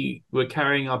 We're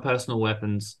carrying our personal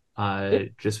weapons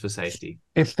just for safety.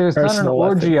 If there's not an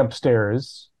orgy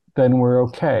upstairs, then we're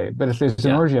okay. But if there's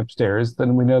an orgy upstairs,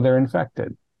 then we know they're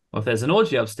infected. Well, if there's an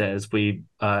orgy upstairs, we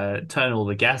turn all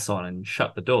the gas on and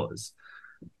shut the doors.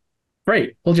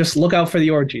 Great. We'll just look out for the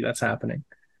orgy that's happening.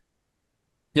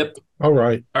 Yep. All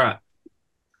right.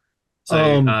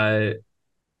 So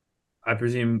I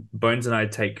presume Bones and I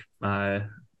take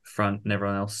front, and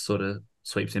everyone else sort of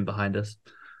sweeps in behind us.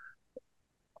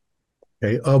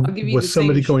 Okay. I'll give you the Was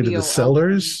somebody same going to the spiel,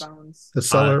 Elkhorn cellars? Bones. The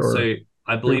cellar, or So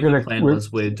I believe gonna- the plan we're-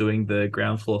 was we're doing the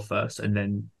ground floor first, and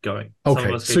then going. Some of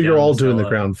okay? us go So you're down all doing the cellar.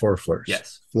 ground floor first.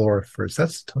 Yes. Floor first.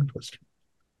 That's a tongue twister.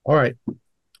 All right.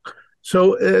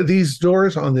 So these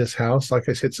doors on this house, like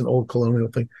I said, it's an old colonial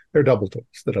thing. They're double doors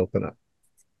that open up.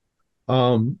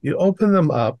 You open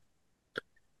them up,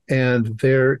 and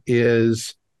there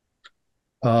is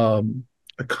a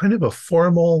kind of a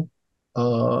formal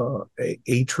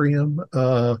atrium.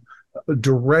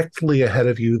 Directly ahead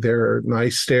of you, there are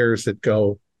nice stairs that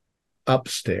go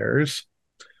upstairs.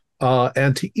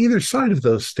 And to either side of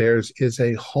those stairs is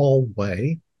a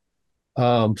hallway.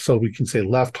 So we can say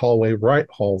left hallway, right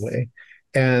hallway.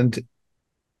 And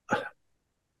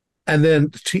then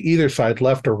to either side,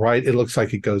 left or right, it looks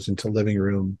like it goes into living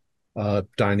room,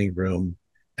 dining room,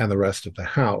 and the rest of the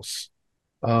house.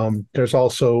 There's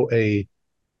also a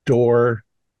door.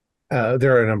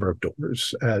 There are a number of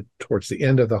doors towards the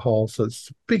end of the hall. So it's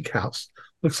a big house.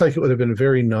 Looks like it would have been a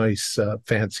very nice,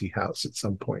 fancy house at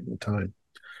some point in time.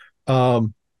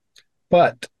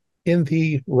 But in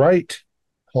the right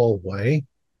hallway,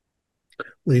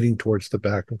 leading towards the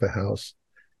back of the house,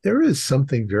 there is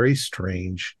something very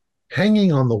strange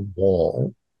hanging on the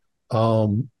wall.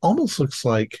 Almost looks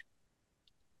like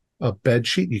a bed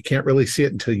sheet. You can't really see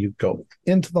it until you go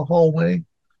into the hallway.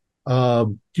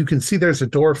 You can see there's a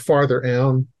door farther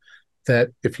down that,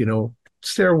 if you know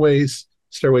stairways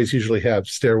usually have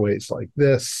stairways like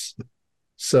this.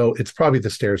 So it's probably the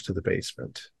stairs to the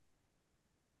basement.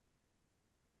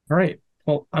 All right.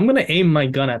 Well, I'm going to aim my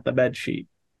gun at the bed sheet.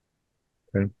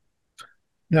 Okay.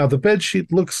 Now, the bed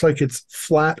sheet looks like it's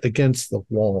flat against the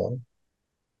wall,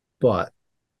 but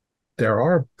there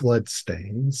are blood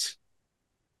stains,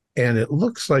 and it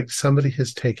looks like somebody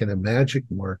has taken a magic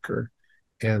marker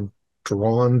and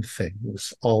drawn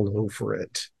things all over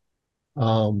it.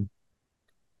 Some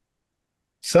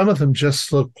of them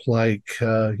just look like,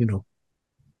 I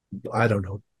don't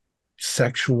know,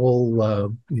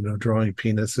 sexual, drawing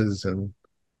penises and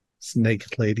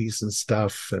naked ladies and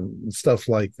stuff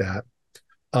like that.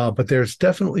 But there's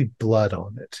definitely blood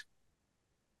on it.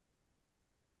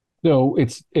 So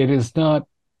it is not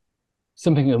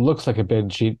something that looks like a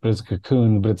bed sheet, but it's a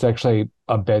cocoon, but it's actually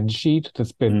a bed sheet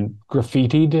that's been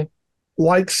graffitied.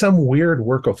 Like some weird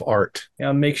work of art.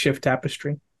 Yeah, makeshift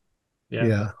tapestry.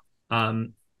 Yeah.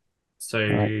 So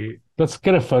right. Let's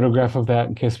get a photograph of that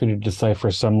in case we need to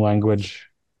decipher some language.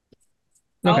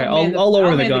 Okay, I'll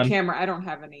lower the gun. The camera. I don't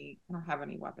have any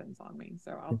weapons on me,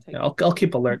 so I'll take. Yeah, I'll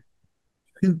keep alert.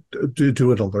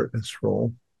 Do an alertness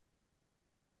roll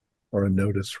or a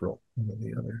notice roll, one or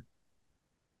the other.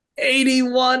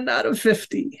 81 out of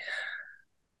 50.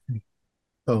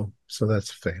 Oh, so that's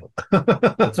a fail.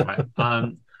 That's right.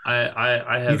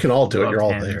 I have. You can all do it. You're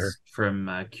all there.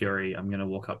 From Curie, I'm gonna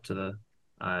walk up to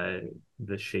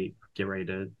the sheep, get ready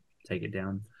to take it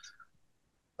down.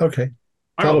 Okay,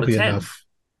 that'll be enough.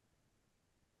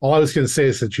 All I was going to say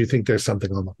is that you think there's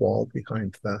something on the wall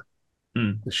behind the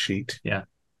sheet. Yeah.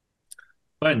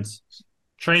 Bones,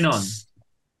 train on.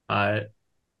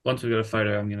 Once we've got a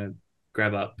photo, I'm gonna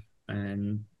grab up, and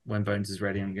then when Bones is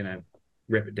ready, I'm gonna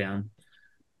rip it down.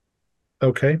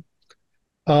 Okay.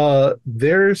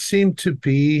 There seem to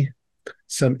be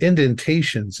some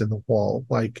indentations in the wall,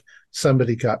 like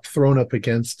somebody got thrown up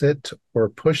against it or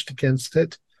pushed against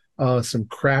it. Some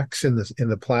cracks in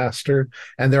the plaster,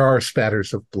 and there are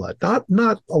spatters of blood.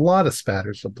 Not a lot of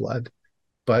spatters of blood,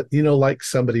 but like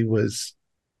somebody was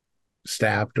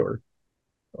stabbed or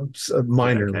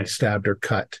minorly stabbed or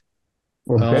cut.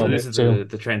 So this is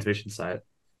the transmission site.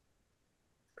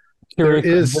 There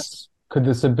could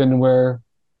this have been where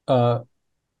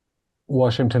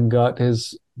Washington got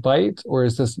his bite, or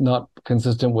is this not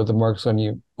consistent with the marks on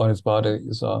his body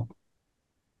you saw?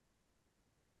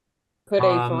 Could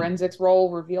a forensics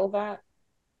roll reveal that?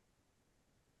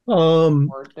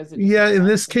 Yeah, in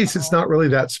this case, it's not really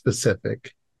that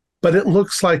specific, but it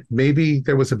looks like maybe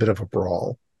there was a bit of a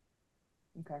brawl.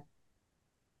 Okay.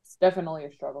 It's definitely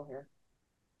a struggle here.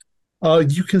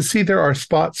 You can see there are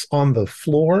spots on the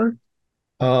floor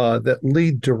that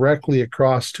lead directly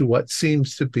across to what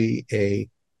seems to be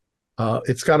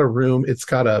it's got a room, it's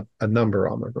got a number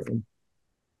on the room.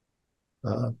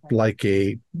 Like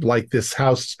this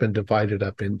house has been divided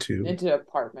up into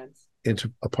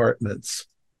apartments.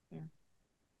 Yeah.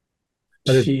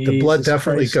 But the blood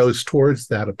definitely goes towards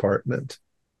that apartment.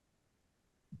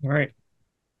 All right.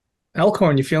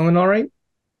 Elkhorn, you feeling all right?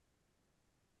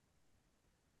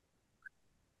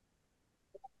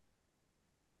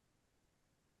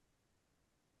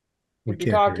 We If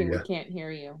you're can't talking, hear we you. can't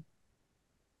hear you.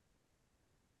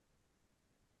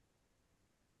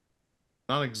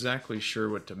 Not exactly sure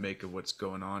what to make of what's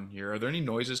going on here. Are there any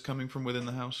noises coming from within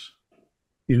the house?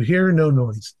 You hear no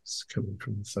noises coming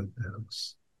from inside the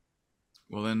house.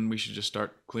 Well, then we should just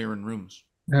start clearing rooms.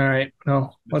 All right.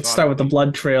 No, let's start with the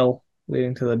blood trail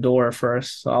leading to the door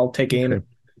first. So I'll take aim. Okay.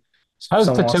 How's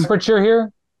the Someone else. temperature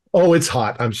here? Oh, it's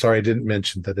hot. I'm sorry, I didn't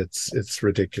mention that it's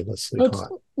ridiculously hot.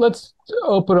 Let's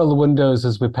open all the windows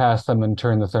as we pass them and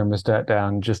turn the thermostat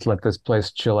down. Just let this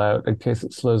place chill out in case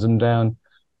it slows them down.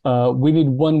 We need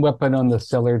one weapon on the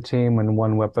cellar team and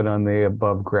one weapon on the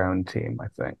above ground team, I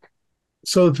think.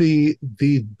 So the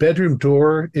bedroom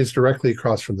door is directly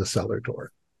across from the cellar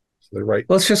door. So they're right.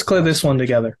 Let's just clear this one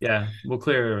together. Yeah, we'll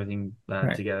clear everything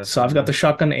Right. together. So I've got the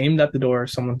shotgun aimed at the door.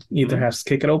 Someone either Mhm. has to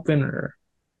kick it open or.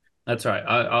 That's right.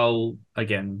 I'll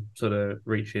again sort of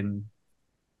reach in,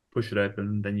 push it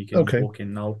open, then you can Okay. walk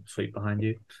in. I'll sweep behind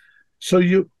you. So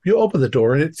you open the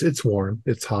door and it's warm.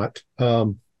 It's hot.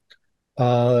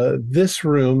 This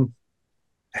room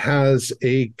has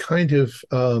a kind of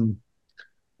a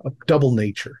double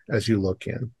nature as you look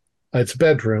in. It's a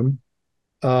bedroom.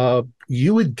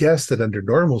 You would guess that under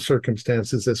normal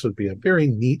circumstances, this would be a very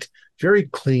neat, very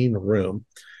clean room.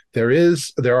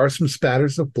 There are some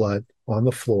spatters of blood on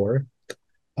the floor.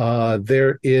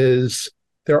 There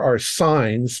are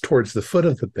signs towards the foot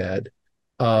of the bed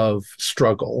of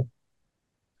struggle,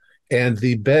 and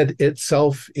the bed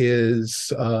itself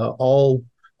is all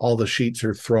the sheets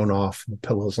are thrown off, and the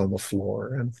pillows on the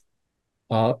floor,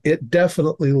 and it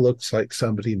definitely looks like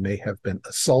somebody may have been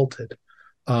assaulted,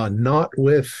 not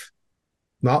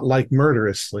like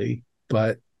murderously,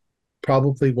 but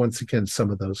probably once again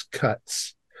some of those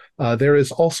cuts. There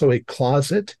is also a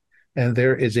closet, and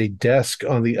there is a desk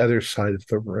on the other side of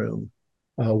the room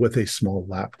with a small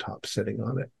laptop sitting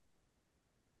on it,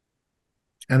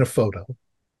 and a photo.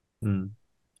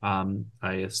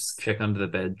 I check under the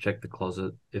bed, check the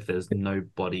closet. If there's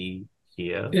nobody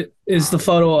here, Is the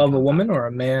photo of a woman or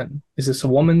a man? Is this a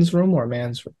woman's room or a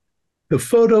man's room? The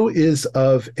photo is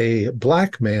of a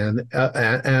black man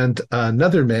and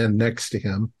another man next to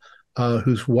him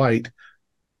who's white,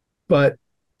 but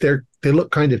they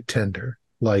look kind of tender,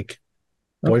 like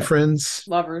boyfriends.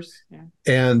 Lovers. Yeah,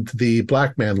 And the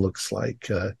black man looks like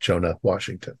Jonah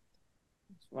Washington.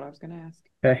 that's what I was going to ask.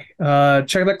 Okay.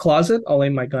 Check that closet. I'll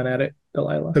aim my gun at it,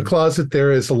 Delilah. The closet,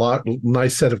 there is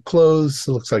nice set of clothes.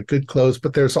 It looks like good clothes,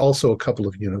 but there's also a couple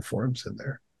of uniforms in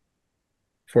there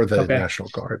for the Okay. National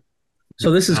Guard.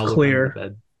 So this is I'll look under clear. the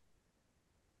bed.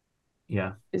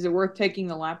 Yeah. Is it worth taking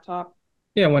the laptop?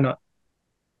 Yeah, why not?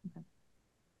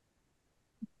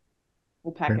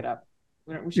 We'll pack Okay. it up.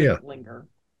 We shouldn't linger.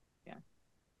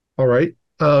 All right.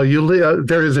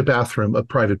 There is a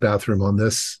private bathroom on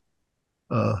this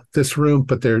room,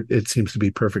 but it seems to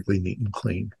be perfectly neat and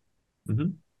clean.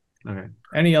 Okay.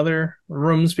 Any other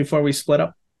rooms before we split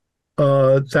up?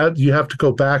 That you have to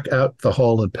go back out the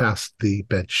hall and past the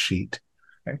bed sheet.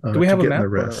 Okay. Do we have to a get in map? the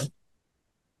rest.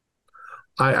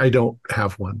 I don't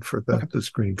have one for the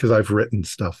screen because I've written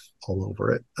stuff all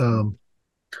over it.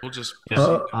 We'll just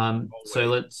So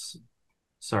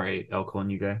sorry, Elkhorn,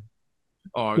 you go.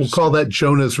 We'll call that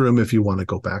Jonah's room if you want to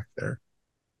go back there.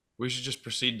 We should just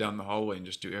proceed down the hallway and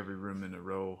just do every room in a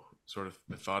row, sort of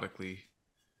methodically,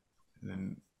 and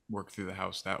then work through the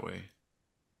house that way.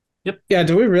 Yeah,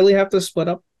 do we really have to split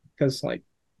up? Because,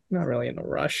 not really in a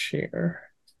rush here.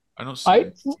 I don't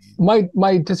see.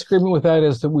 My disagreement with that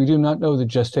is that we do not know the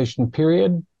gestation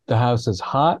period. The house is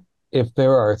hot. If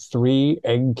there are 3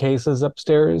 egg cases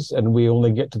upstairs and we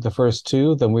only get to the first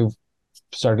 2, then we've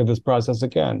started this process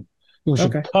again. We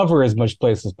should cover as much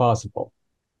place as possible.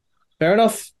 Fair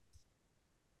enough.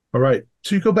 All right.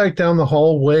 So you go back down the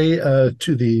hallway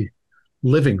to the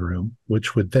living room,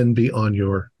 which would then be on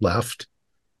your left.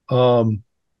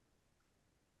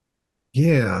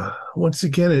 Yeah. Once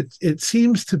again, it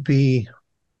seems to be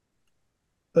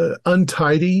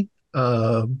untidy.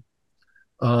 There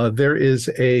is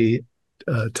a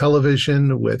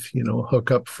television with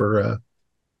hookup for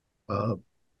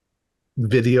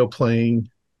video playing,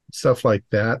 stuff like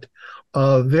that.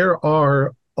 There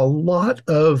are a lot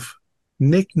of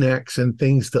knickknacks and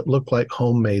things that look like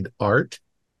homemade art.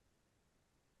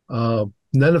 None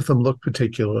of them look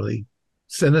particularly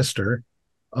sinister,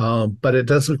 but it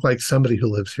does look like somebody who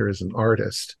lives here is an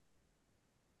artist.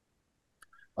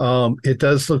 It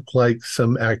does look like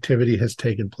some activity has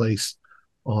taken place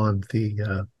on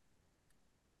the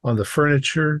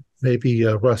furniture, maybe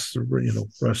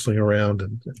rustling around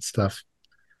and stuff.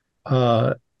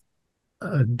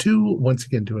 Do once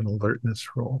again do an alertness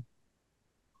roll.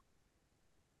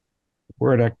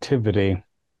 Word activity.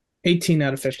 18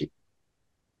 out of 50.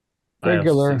 I also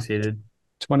Regular. succeeded.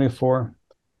 24.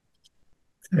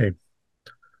 Okay.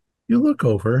 You look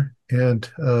over,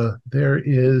 and there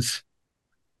is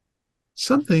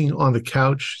something on the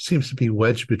couch, seems to be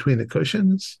wedged between the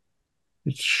cushions.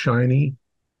 It's shiny.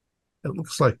 It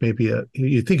looks like maybe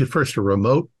you think at first a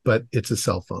remote, but it's a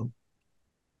cell phone.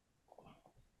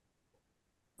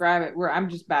 Grab it. I'm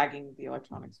just bagging the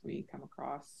electronics we come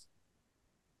across.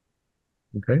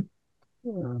 Okay.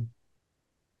 Yeah.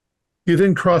 You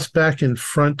then cross back in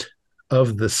front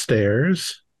of the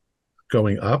stairs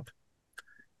going up,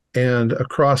 and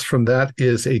across from that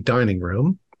is a dining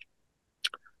room,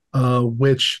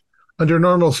 which under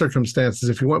normal circumstances,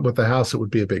 if you went with the house, it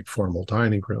would be a big formal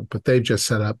dining room, but they've just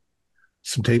set up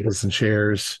some tables and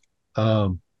chairs.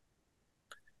 And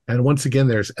once again,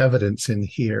 there's evidence in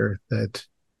here that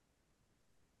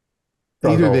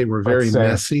either they were very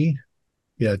messy,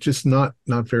 just not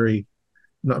very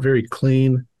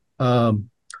clean. And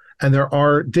there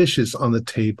are dishes on the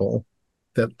table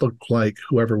that look like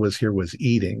whoever was here was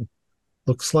eating.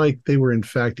 Looks like they were in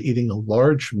fact eating a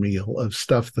large meal of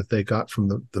stuff that they got from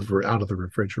the out of the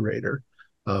refrigerator,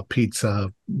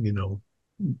 pizza,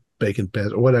 bacon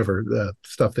beds or whatever the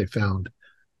stuff they found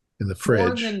in the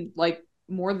fridge.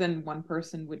 More than one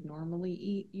person would normally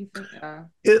eat, you think?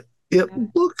 It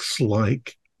looks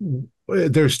like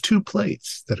there's 2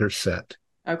 plates that are set.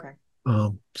 Okay.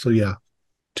 So yeah,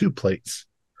 2 plates.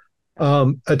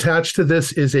 Attached to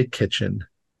this is a kitchen,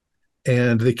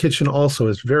 and the kitchen also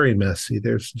is very messy.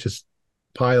 There's just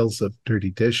piles of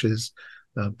dirty dishes,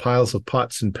 piles of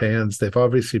pots and pans. They've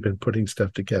obviously been putting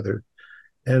stuff together,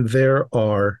 and there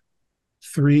are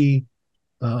 3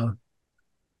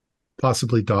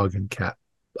 possibly dog and cat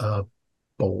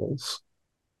bowls,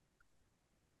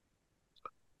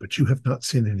 but you have not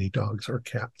seen any dogs or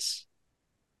cats.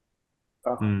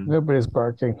 Nobody's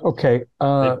barking. Okay.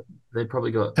 They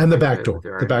probably got... And the back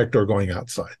door going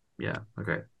outside. Yeah,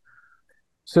 okay.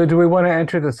 So do we want to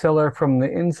enter the cellar from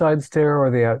the inside stair or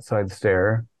the outside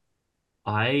stair?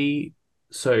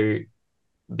 So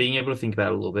being able to think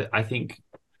about it a little bit, I think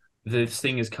this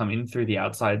thing has come in through the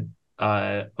outside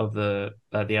of the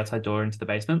outside door into the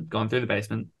basement, gone through the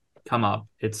basement, come up.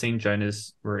 It's seen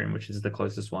Jonah's room, which is the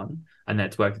closest one, and then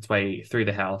it's worked its way through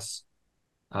the house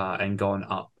and gone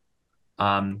up.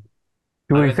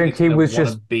 Do we think he was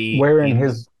just wearing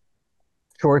his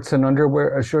shorts and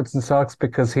underwear, shorts and socks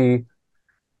because he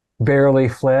barely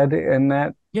fled in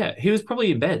that? Yeah, he was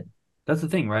probably in bed. That's the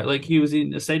thing, right? Like he was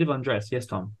in a state of undress. Yes,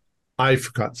 Tom. I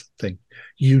forgot something.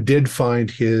 You did find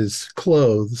his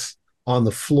clothes on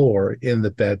the floor in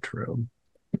the bedroom,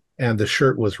 and the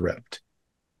shirt was ripped.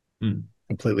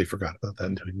 Completely forgot about that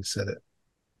until you said it.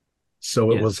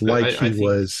 So it was like he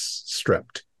was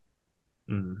stripped.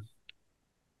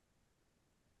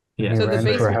 Yeah. So the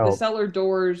basement, the cellar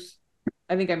doors,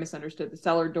 I think I misunderstood. The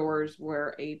cellar doors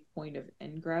were a point of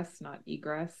ingress, not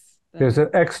egress. There's an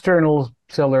external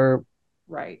cellar,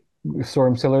 right?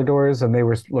 Storm cellar doors, and they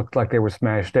looked like they were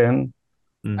smashed in.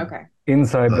 Okay.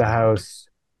 Inside the house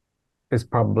is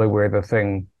probably where the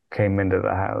thing came into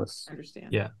the house. I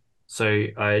understand. Yeah. So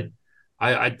I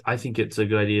think it's a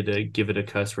good idea to give it a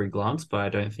cursory glance, but I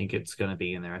don't think it's going to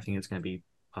be in there. I think it's going to be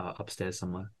upstairs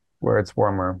somewhere where it's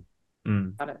warmer.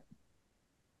 Got it.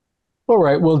 All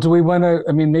right. Well, do we want to?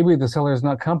 I mean, maybe the cellar is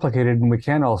not complicated, and we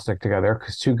can all stick together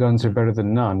because 2 guns are better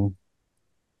than none.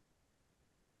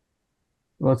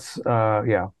 Let's,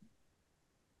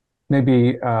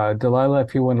 maybe Delilah,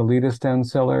 if you want to lead us down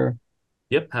cellar.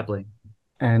 Yep, happily.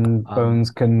 And Bones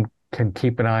can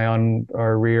keep an eye on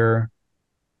our rear,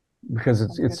 because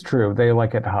it's true, they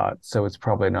like it hot, so it's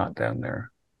probably not down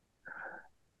there.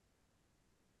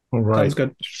 All right. Sounds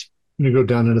good. You go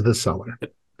down into the cellar.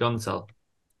 Yep. Go in the cellar.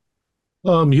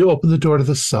 You open the door to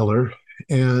the cellar,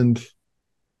 and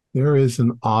there is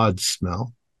an odd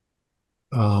smell.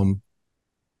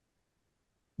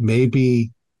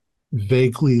 Maybe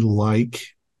vaguely like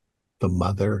the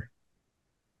mother.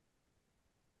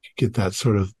 You get that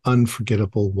sort of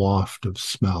unforgettable waft of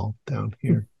smell down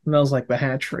here. Smells like the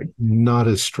hatchery. Not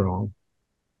as strong.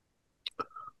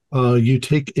 You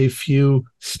take a few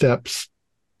steps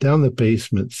down the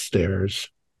basement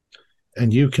stairs,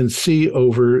 and you can see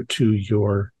over to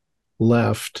your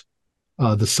left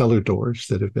the cellar doors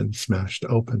that have been smashed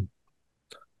open.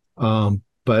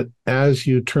 But as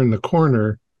you turn the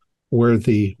corner where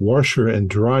the washer and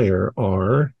dryer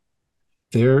are,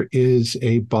 there is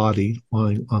a body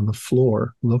lying on the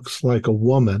floor. Looks like a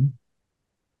woman,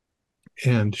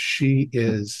 and she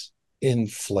is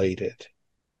inflated.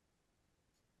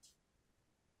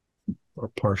 or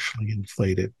partially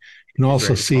inflated. You can She's also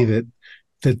ready to see pop.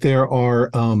 that there are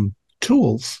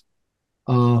tools,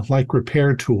 like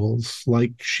repair tools,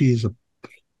 like she's a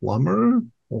plumber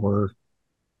or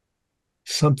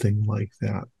something like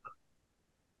that.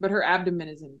 But her abdomen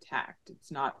is intact.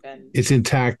 It's not been It's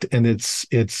intact and it's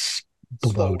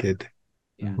swollen. bloated,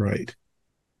 Yeah. right?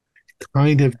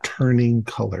 Kind of turning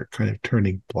color, kind of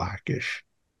turning blackish,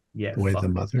 Yeah, the way fuck. the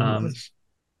mother was.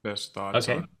 Best thoughts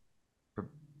Okay. on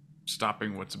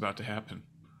stopping what's about to happen.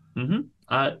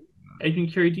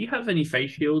 Agent Curie, do you have any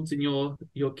face shields in your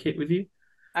kit with you?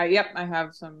 Yep, I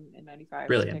have some N95s.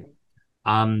 Brilliant.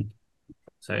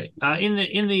 So in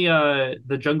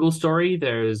the jungle story,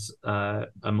 there's a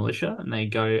militia, and they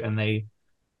go and they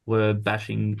were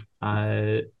bashing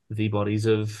the bodies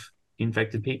of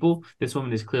infected people. This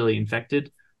woman is clearly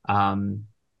infected.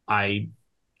 I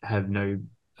have no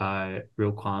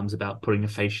real qualms about putting a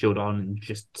face shield on and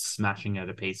just smashing her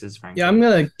to pieces, frankly. Yeah, I'm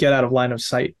gonna get out of line of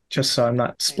sight just so I'm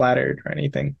not splattered or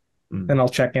anything. Then I'll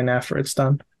check in after it's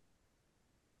done.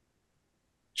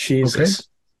 Jesus.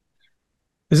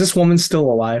 Is this woman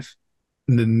still alive?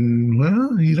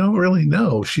 Well, you don't really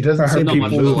know. She doesn't Are her seem to be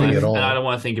people moving alive? at And I all. don't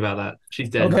want to think about that. She's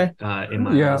dead. Okay. In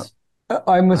my Yeah. eyes.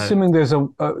 I'm assuming there's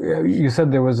you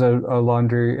said there was a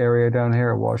laundry area down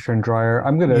here, a washer and dryer.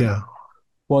 I'm gonna, Yeah.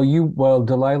 while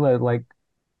Delilah, like,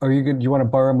 do you want to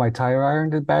borrow my tire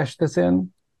iron to bash this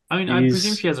in? I mean, I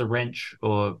presume she has a wrench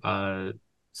or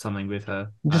something with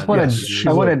her. Just want yes, to, she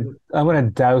I would. want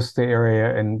to douse the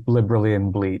area and liberally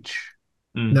in bleach.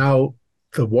 Now,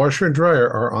 the washer and dryer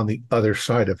are on the other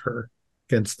side of her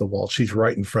against the wall. She's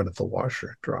right in front of the washer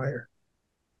and dryer.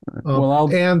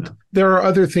 And there are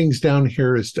other things down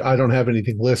here. I don't have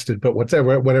anything listed, but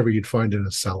whatever you'd find in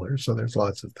a cellar. So there's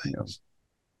lots of things.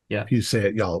 Yeah. If you say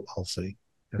it, I'll see.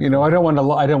 I don't want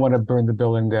to burn the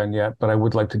building down yet, but I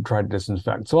would like to try to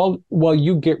disinfect. So while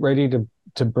you get ready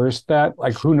to burst that,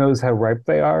 like, who knows how ripe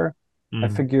they are? I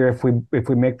figure if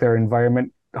we make their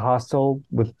environment hostile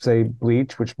with, say,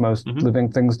 bleach, which most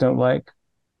living things don't like,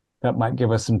 that might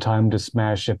give us some time to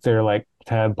smash if they're like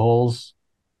tadpoles.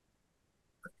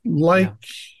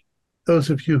 Those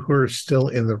of you who are still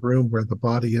in the room where the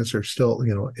body is, are still,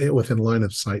 within line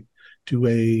of sight, do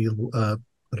a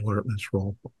alertness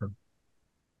roll. I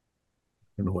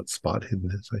don't know what spot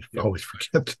hidden is. I always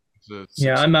forget.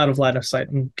 Yeah, I'm out of line of sight.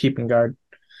 I'm keeping guard.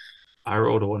 I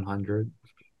rolled a 100.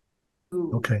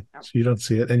 Ooh. Okay, so you don't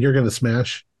see it, and you're going to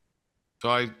smash. So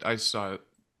I saw it.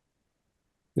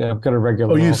 Yeah, I've got a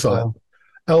regular. Oh, you saw it.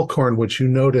 Elkhorn, which you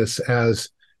notice as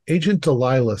Agent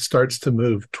Delilah starts to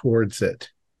move towards it.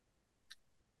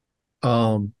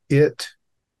 It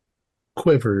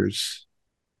quivers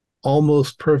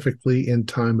almost perfectly in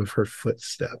time of her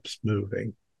footsteps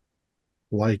moving,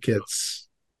 like it's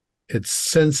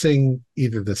sensing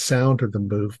either the sound or the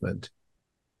movement.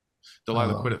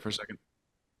 Delilah, quit it for a second.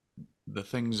 The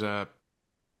things,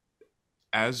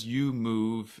 as you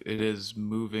move, it is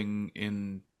moving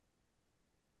in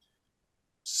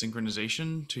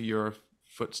synchronization to your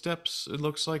footsteps. It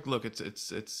looks like. Look,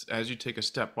 it's as you take a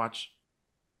step. Watch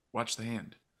the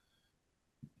hand.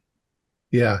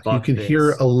 Yeah, you can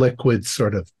hear a liquid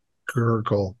sort of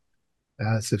gurgle,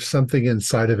 as if something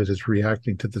inside of it is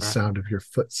reacting to the sound of your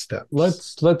footsteps.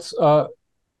 Let's.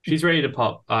 She's ready to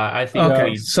pop. I think.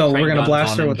 Okay, so we're gonna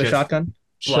blast her with the shotgun.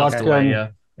 Shotgun.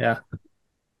 Away, yeah.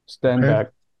 Stand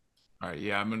back. All right.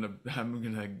 Yeah, I'm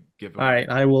gonna give. All right,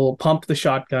 I will pump the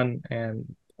shotgun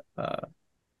and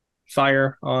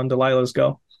fire on Delilah's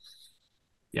go.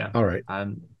 Yeah. All right.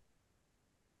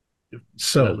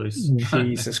 So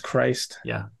Jesus Christ.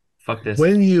 Yeah. Fuck this.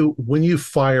 When you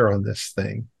fire on this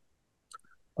thing,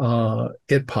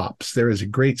 it pops. There is a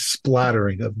great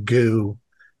splattering of goo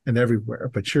and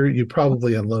everywhere, but you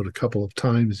probably unload a couple of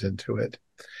times into it.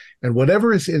 And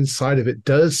whatever is inside of it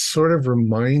does sort of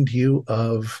remind you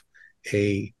of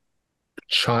a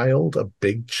child, a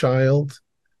big child.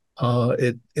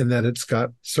 In that it's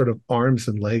got sort of arms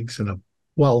and legs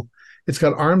it's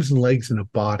got arms and legs and a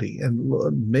body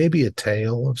and maybe a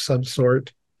tail of some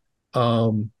sort.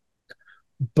 But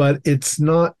it's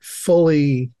not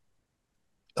fully,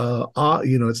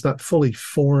 it's not fully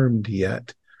formed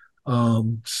yet.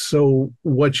 So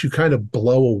what you kind of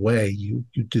blow away, you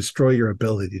destroy your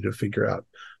ability to figure out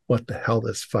what the hell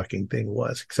this fucking thing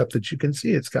was, except that you can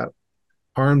see it's got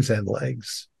arms and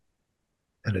legs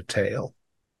and a tail.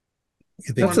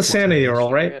 That's a sanity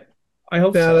roll, right? I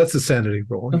hope so. Yeah, that's a sanity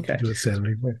roll. You Okay. can do a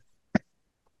sanity roll.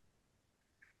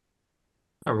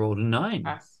 I rolled a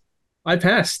 9. I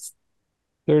passed.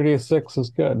 36 is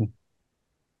good.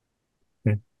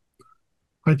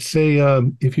 I'd say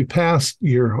if you pass,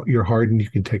 you're hardened. You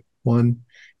can take 1.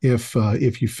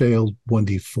 if you failed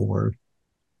 1d4.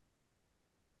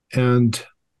 And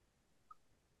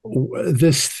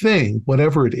this thing,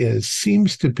 whatever it is,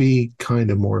 seems to be kind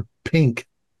of more pink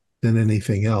than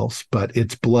anything else, but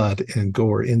its blood and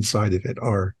gore inside of it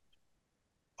are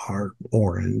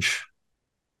orange,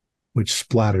 which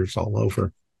splatters all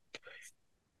over.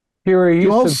 Kira, You you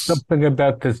said also, something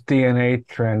about this DNA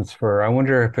transfer. I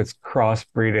wonder if it's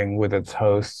crossbreeding with its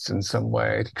hosts in some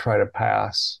way to try to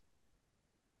pass.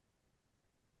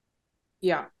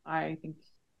 Yeah, I think.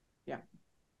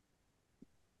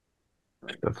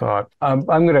 The thought. I'm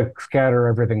going to scatter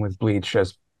everything with bleach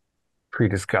as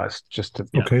pre-discussed, just to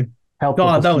Yeah. okay. help with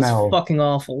God, the that was smell. fucking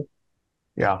awful.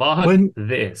 Yeah. Fuck When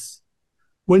this.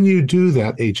 when you do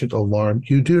that, Agent Alarm,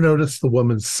 you do notice the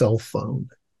woman's cell phone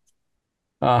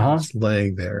Uh-huh. is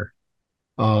laying there.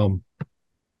 Um,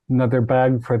 Another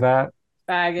bag for that.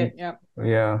 Bag it. Yep.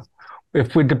 Yeah.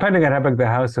 If we, depending on how big the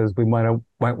house is, we might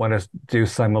want to do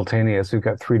simultaneous. We've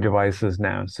got 3 devices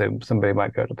now, so somebody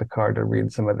might go to the car to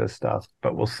read some of this stuff,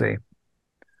 but we'll see.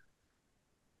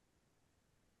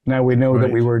 Now we know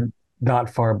that we Right. were not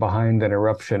far behind an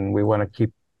eruption. We want to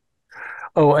keep.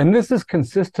 Oh, and this is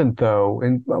consistent though.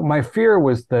 And my fear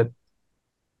was that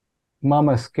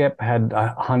Mama Skip had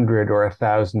 100 or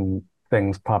 1,000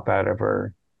 things pop out of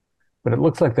her, but it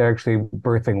looks like they're actually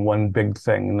birthing one big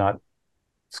thing, not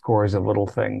scores of little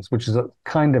things, which is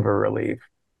kind of a relief.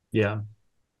 Yeah.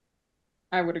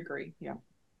 I would agree. Yeah.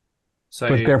 So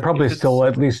But there are probably if it's- still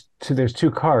at least two, there's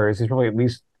 2 cars. There's probably at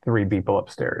least 3 people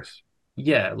upstairs.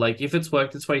 Yeah, like if it's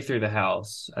worked its way through the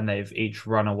house and they've each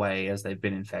run away as they've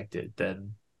been infected,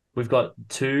 then we've got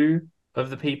 2 of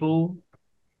the people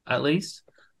at least,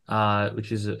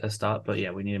 which is a start. But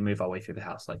yeah, we need to move our way through the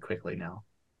house like quickly now.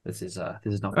 This is not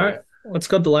All good. right, let's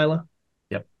go, Delilah.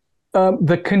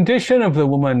 The condition of the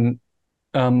woman,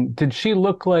 did she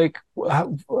look like,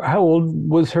 how old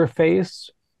was her face?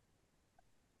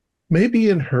 maybe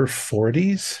in her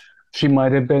 40s. She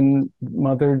might have been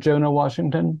Mother Jonah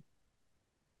Washington.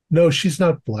 No, she's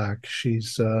not black.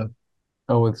 She's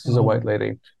Oh, this is a white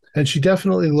lady. and she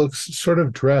definitely looks sort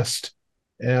of dressed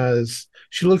as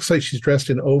she looks like she's dressed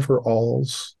in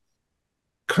overalls,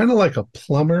 kind of like a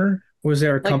plumber. Was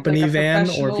there a Like company a van or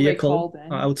professional they vehicle called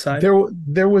in. outside?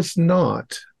 There was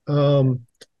not,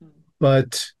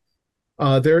 but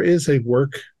there is a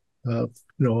work,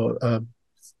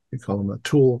 we call them a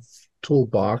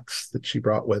toolbox that she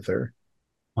brought with her.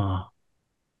 Huh.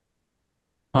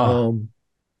 Um,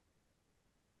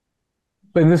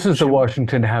 And this is the she-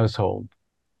 Washington household.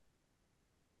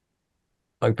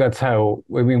 Like that's how,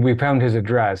 I mean, we found his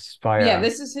address via. Yeah,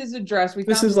 this is his address. We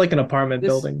This found is like an this- apartment this-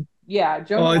 building. Yeah,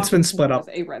 Joe. Oh, it's been Washington split up.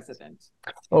 was a resident.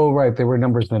 Oh, right. There were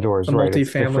numbers in the doors. A Right. It's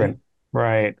multifamily. different.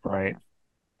 Right. Right.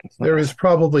 It's not- there is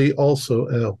probably also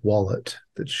a wallet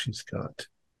that she's got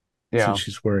Yeah. since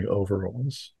she's wearing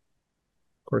overalls.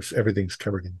 Of course, everything's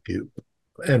covered in goop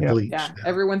and Yeah. bleach. Yeah, now.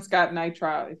 everyone's got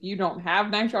nitrile. If you don't have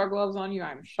nitrile gloves on you,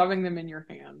 I'm shoving them in your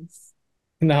hands.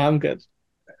 No, I'm good.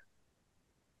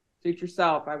 Suit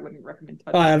yourself. I wouldn't recommend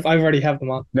Oh, touching. I've already have them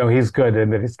on. No, he's good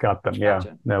and that he's got them. Yeah.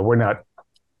 Gotcha. No, we're not.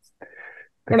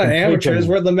 We're not amateurs. Contagion-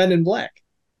 We're the men in black.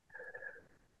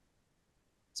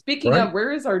 Speaking Right. of,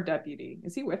 where is our deputy?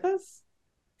 Is he with us?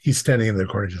 He's standing in the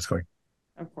corner just going.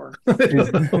 Of course.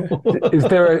 Is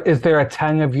there a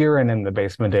tang of urine in the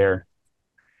basement air?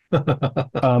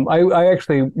 I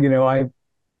actually, I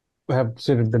have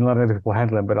sort of been letting other people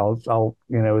handle it, but I'll,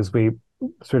 as we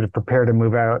sort of prepare to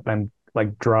move out, I'm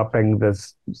like dropping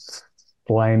this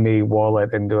slimy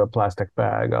wallet into a plastic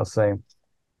bag. I'll say,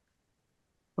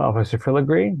 Officer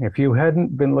Filigree, if you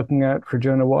hadn't been looking out for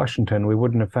Jonah Washington, we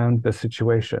wouldn't have found this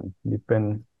situation. You've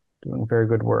been doing very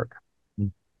good work.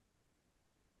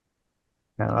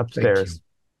 Now upstairs.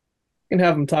 You can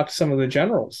have them talk to some of the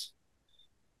generals.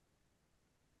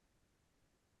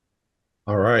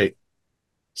 All right.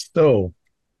 So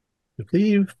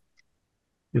you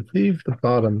leave the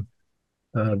bottom,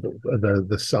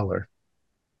 the cellar.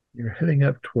 You're heading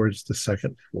up towards the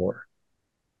second floor.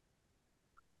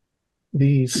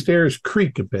 The stairs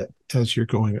creak a bit as you're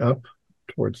going up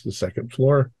towards the second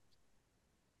floor.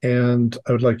 And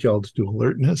I would like y'all to do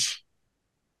alertness.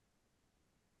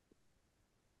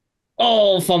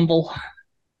 Oh, fumble.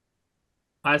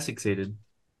 I succeeded.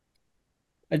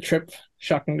 I trip.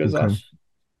 Shotgun goes Okay. off.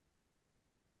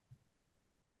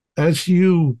 As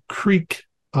you creak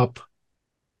up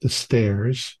the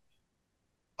stairs,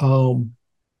 those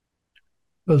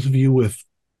of you with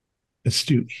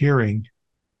astute hearing,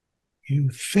 you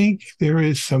think there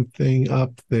is something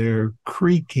up there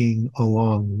creaking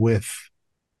along with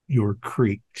your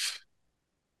creaks.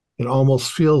 It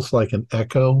almost feels like an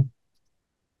echo,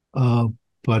 uh,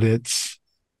 but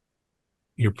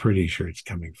you're pretty sure it's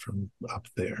coming from up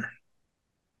there.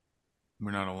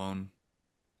 We're not alone.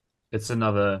 It's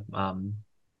another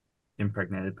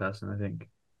impregnated person, I think.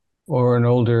 Or an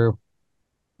older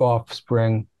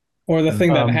offspring. Or the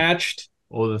thing that Um, hatched.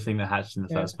 Or the thing that hatched in the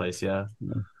Yeah. first place, yeah.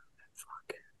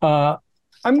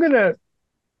 I'm gonna.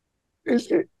 Is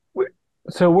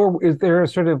there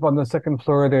sort of on the second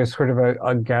floor? There's sort of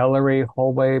a gallery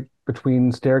hallway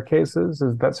between staircases.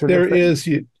 Is that sort of There thing? is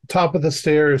top of the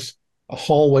stairs, a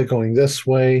hallway going this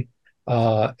way,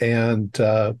 and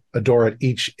a door at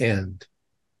each end.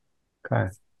 Okay.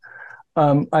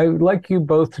 I would like you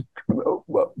both to,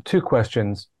 well, two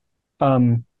questions.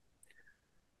 Well,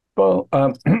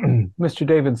 Mr.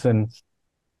 Davidson,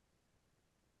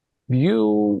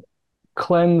 you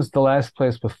cleansed the last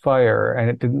place with fire and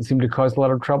it didn't seem to cause a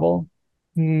lot of trouble.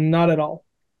 Not at all.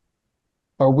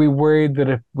 Are we worried that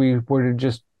if we were to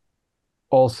just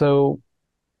also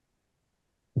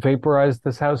vaporize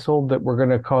this household, that we're going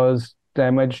to cause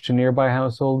damage to nearby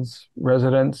households,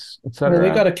 residents, Well, etc.? we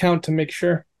got to count to make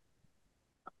sure.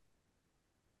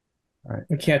 Right.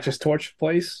 We can't just torch the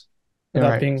place Yeah,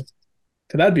 without right. being.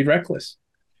 Because that'd be reckless.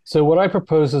 So what I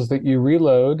propose is that you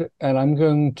reload, and I'm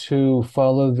going to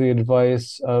follow the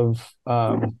advice of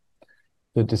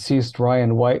the deceased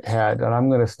Ryan Whitehead, and I'm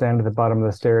going to stand at the bottom of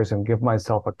the stairs and give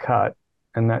myself a cut,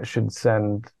 and that should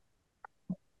send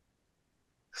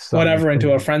some Whatever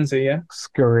into a frenzy, yeah.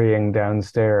 scurrying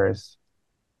downstairs.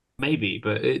 Maybe,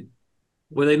 but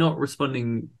were they not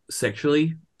responding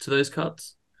sexually to those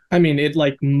cuts? I mean, it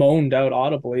like moaned out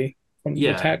audibly from the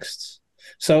Yeah. texts.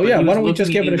 So But yeah, he why was don't we just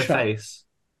looking give it in a the shot? face.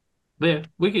 But yeah,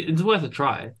 it's worth a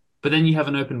try. But then you have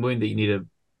an open wound that you need to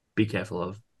be careful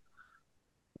of.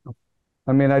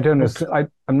 I mean, I don't Okay. know.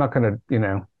 I'm not going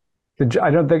to,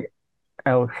 I don't think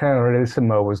El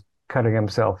Generalissimo was cutting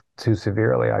himself too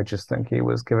severely. I just think he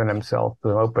was giving himself the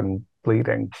open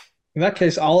bleeding. In that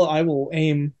case, I will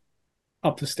aim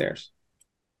up the stairs.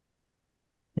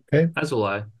 As will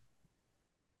I.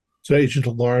 So, Agent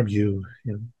Alarm, you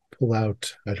pull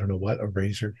out, I don't know what, a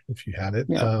razor if you had it.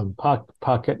 Yeah.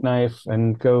 Pocket knife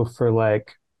and go for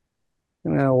like,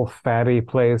 fatty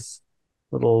place.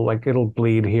 It'll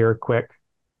bleed here quick.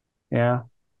 Yeah.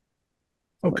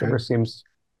 Okay. Whatever seems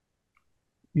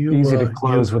You, easy to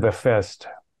close with a fist.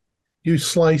 You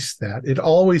slice that. It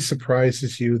always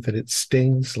surprises you that it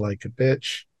stings like a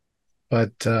bitch,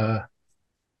 but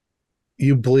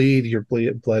you bleed, your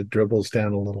blood dribbles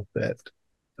down a little bit,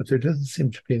 but there doesn't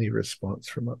seem to be any response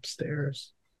from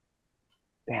upstairs.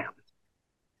 Damn.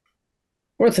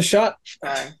 Worth a shot.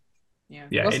 Sorry. Yeah.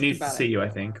 Yeah, Let's it think needs to about see you, I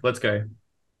think. Let's go.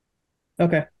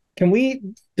 Okay. Can we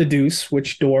deduce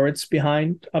which door it's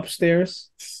behind upstairs?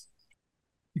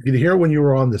 You could hear it when you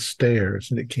were on the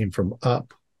stairs, and it came from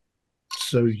up.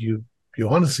 So you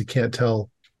honestly can't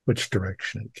tell which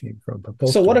direction it came from. But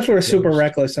both So what if we're doors are super closed.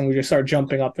 reckless and we just start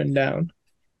jumping up and down?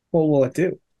 What will it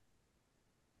do?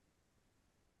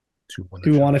 Do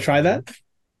Do we want to try that?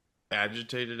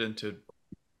 Agitated into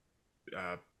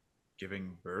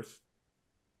giving birth.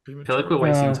 I feel like we're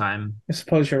wasting Uh, time. I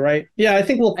suppose you're right. Yeah, I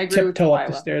think we'll I agree with tiptoe up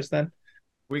the Delilah. stairs then.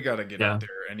 We gotta get Yeah. up there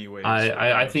anyway.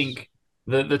 I think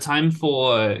the time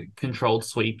for controlled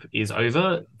sweep is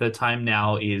over. The time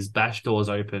now is bash doors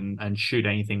open and shoot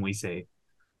anything we see.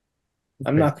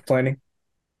 I'm not complaining.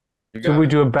 So we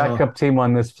do a backup team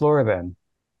on this floor then?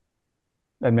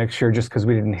 And make sure just because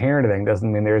we didn't hear anything doesn't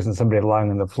mean there isn't somebody lying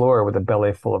on the floor with a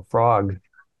belly full of frog.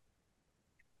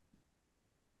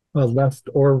 left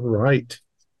or right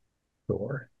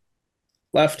door.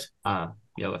 Left. Yeah,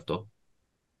 left door.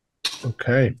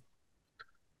 Okay.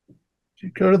 You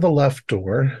go to the left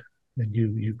door and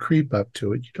you creep up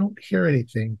to it. You don't hear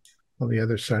anything on the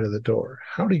other side of the door.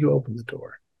 How do you open the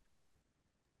door?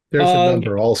 There's a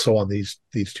number also on these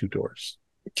two doors.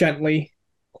 Gently,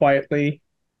 quietly.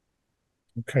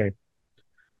 Okay.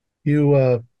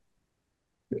 You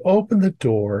open the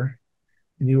door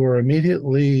and you are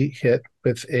immediately hit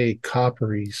with a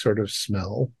coppery sort of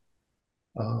smell,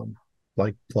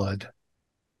 like blood.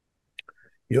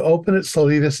 You open it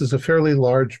slowly. This is a fairly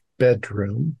large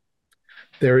bedroom.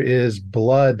 There is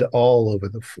blood all over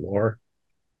the floor.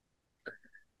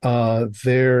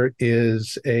 There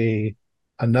is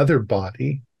another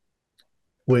body,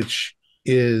 which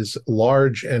is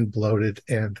large and bloated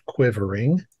and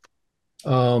quivering.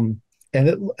 And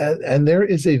there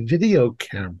is a video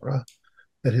camera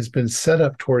that has been set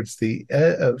up towards the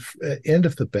end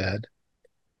of the bed.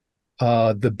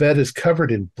 The bed is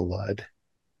covered in blood,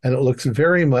 and it looks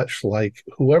very much like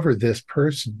whoever this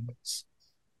person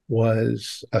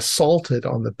was assaulted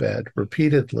on the bed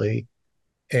repeatedly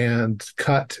and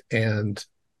cut and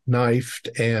knifed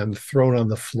and thrown on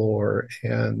the floor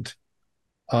and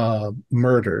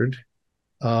murdered.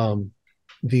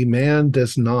 The man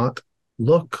does not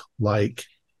look like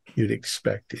you'd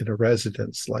expect in a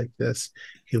residence like this.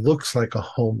 He looks like a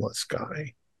homeless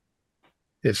guy.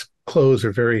 His clothes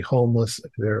are very homeless.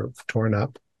 They're torn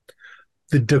up.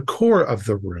 The decor of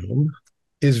the room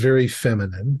is very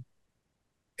feminine.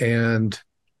 And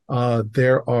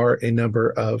there are a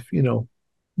number of,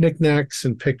 knickknacks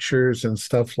and pictures and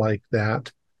stuff like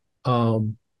that.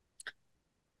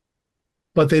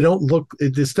 But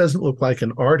this doesn't look like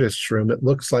an artist's room. It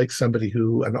looks like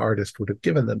an artist would have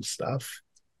given them stuff.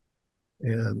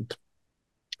 And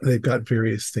they've got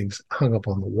various things hung up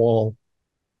on the wall.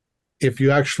 If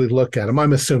you actually look at them,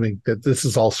 I'm assuming that this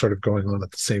is all sort of going on at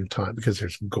the same time because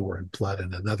there's gore and blood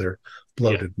and another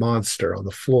bloated monster on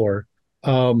the floor.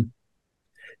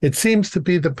 It seems to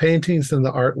be the paintings and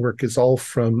the artwork is all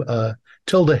from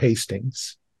Tilda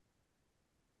Hastings.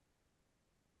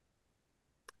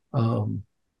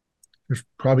 There's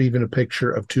probably even a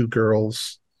picture of two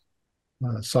girls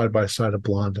side by side, a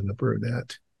blonde and a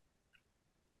brunette.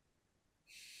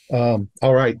 All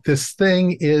right, this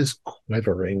thing is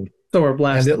quivering. So we're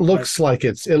blasting. And it looks like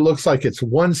it's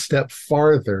one step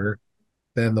farther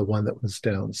than the one that was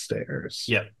downstairs.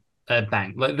 Yep.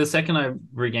 Bang. Like the second I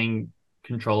regain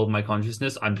control of my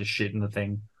consciousness, I'm just shooting the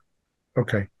thing.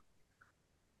 Okay.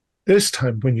 This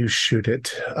time when you shoot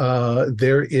it,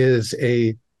 there is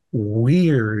a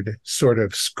weird sort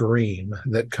of scream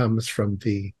that comes from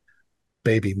the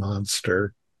baby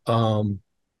monster.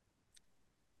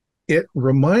 It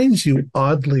reminds you,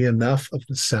 oddly enough, of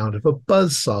the sound of a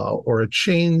buzzsaw or a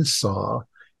chainsaw.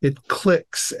 It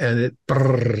clicks and it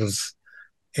brrrs,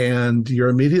 and you're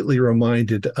immediately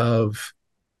reminded of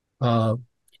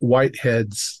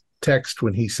Whitehead's text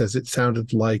when he says it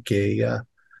sounded like a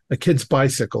kid's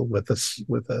bicycle with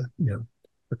a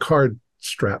card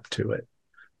strapped to it.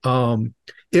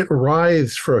 It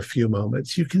writhes for a few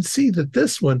moments. You can see that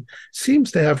this one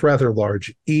seems to have rather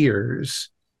large ears.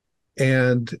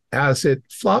 And as it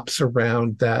flops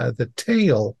around, the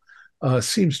tail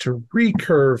seems to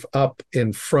recurve up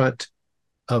in front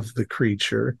of the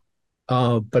creature.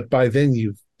 But by then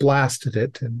you've blasted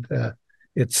it and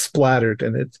it's splattered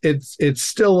and it's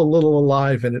still a little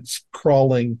alive and it's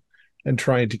crawling and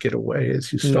trying to get away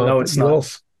as you stop. No, it's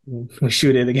not. We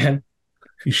shoot it again.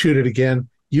 You shoot it again.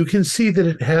 You can see that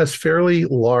it has fairly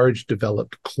large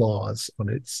developed claws on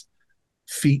its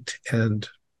feet and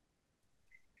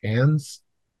hands.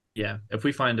 Yeah, if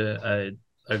we find an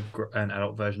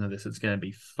adult version of this, it's going to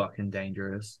be fucking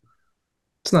dangerous.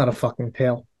 It's not a fucking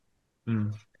tail.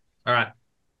 All right,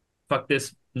 fuck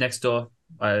this. Next door.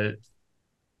 We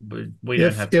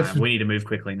don't have time. We need to move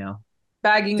quickly now.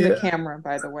 Bagging the camera,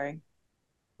 by the way.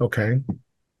 Okay.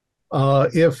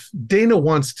 If Dana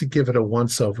wants to give it a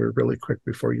once-over really quick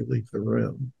before you leave the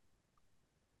room,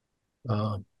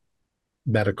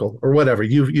 medical or whatever,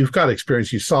 you've got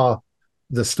experience. You saw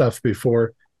the stuff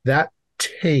before. That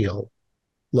tail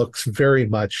looks very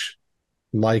much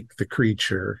like the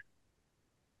creature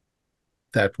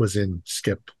that was in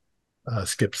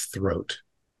Skip's throat.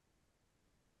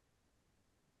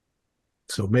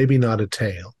 So maybe not a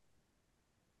tail,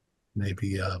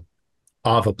 maybe a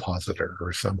ovipositor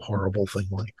or some horrible thing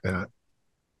like that.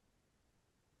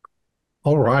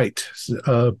 All right,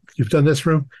 you've done this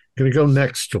room. You're going to go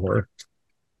next door.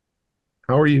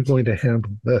 How are you going to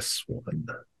handle this one?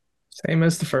 Same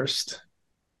as the first.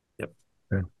 Yep.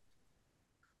 Okay.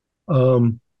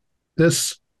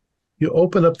 You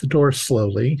open up the door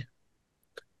slowly.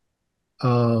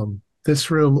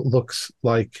 This room looks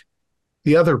like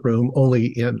the other room, only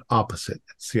in opposite.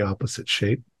 It's the opposite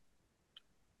shape.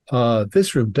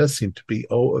 This room does seem to be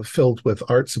filled with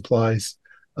art supplies,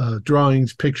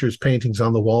 drawings, pictures, paintings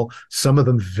on the wall. Some of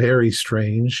them very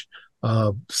strange.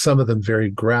 Some of them very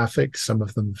graphic. Some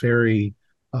of them very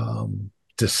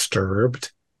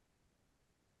disturbed.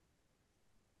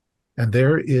 And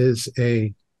there is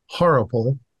a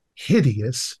horrible,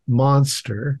 hideous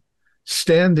monster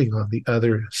standing on the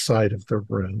other side of the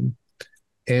room.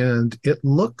 And it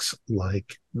looks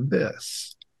like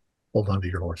this. Hold on to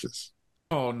your horses.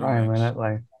 Oh, no. I mean it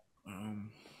like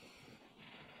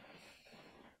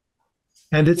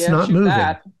And it's not shoot moving.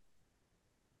 that.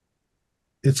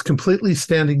 It's completely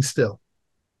standing still.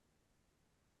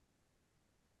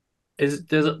 Does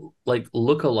it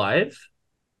look alive?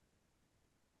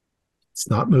 It's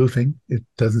not moving. It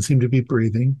doesn't seem to be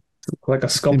breathing. Like a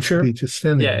sculpture. It seems to be just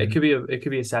standing Yeah, there. it could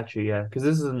be a statue. Yeah, because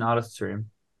this is an artist's room.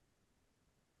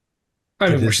 I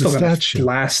mean, It we're is a still going statue. to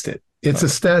blast it. It's a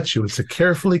statue. It's a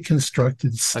carefully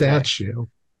constructed statue.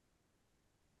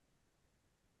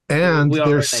 And We are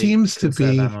there in a seems to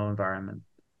conserve be ammo environment.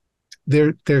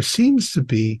 there seems to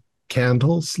be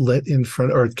candles lit in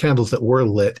front, or candles that were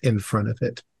lit in front of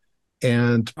it,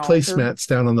 and Altar. placemats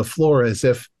down on the floor as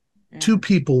if Yeah. two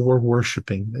people were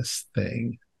worshiping this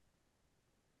thing.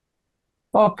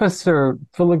 Officer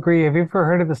Filigree, have you ever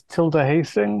heard of this Tilda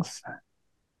Hastings?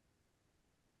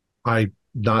 I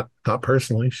not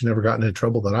personally. She's never gotten in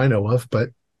trouble that I know of, but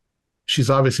she's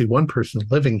obviously one person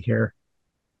living here.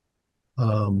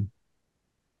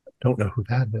 Don't know who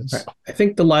that is. Right. I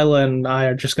think Delilah and I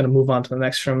are just going to move on to the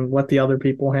next room. Let the other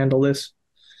people handle this.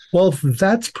 Well,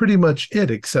 that's pretty much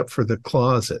it, except for the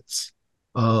closets.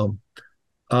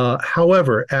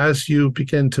 However, as you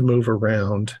begin to move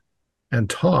around and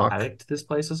talk, Attic to this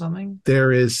place or something?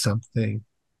 there is something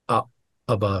up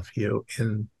above you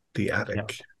in the attic.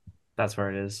 Yep. That's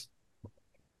where it is.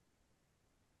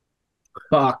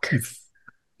 Fuck.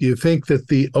 You think that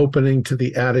the opening to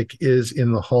the attic is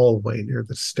in the hallway near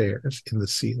the stairs in the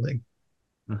ceiling.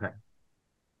 Okay.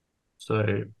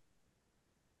 So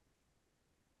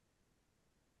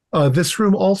This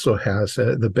room also has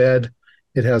the bed.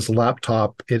 It has a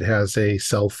laptop. It has a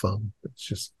cell phone. It's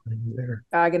just laying there.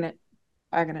 Bagging it.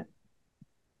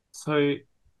 So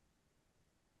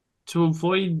to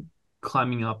avoid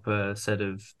climbing up a set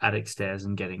of attic stairs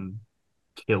and getting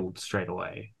killed straight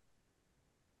away,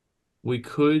 we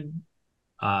could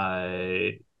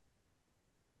so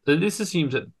this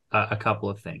assumes that, a couple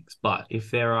of things, but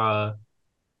if there are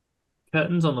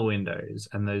curtains on the windows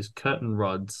and those curtain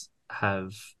rods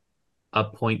have a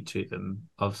point to them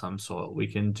of some sort, we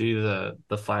can do the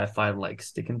firefighter like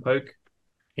stick and poke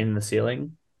in the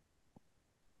ceiling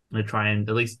and try and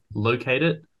at least locate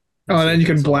it. Oh, and then you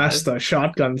can It's blast alive. a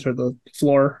shotgun through the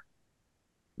floor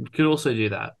You could also do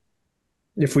that.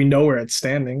 if we know where it's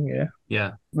standing. Yeah.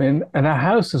 Yeah. I mean, in a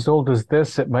house as old as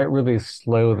this, it might really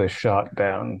slow the shot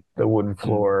down, the wood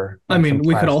floor. I and mean, some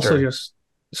we could also plaster. just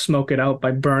smoke it out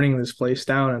by burning this place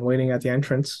down and waiting at the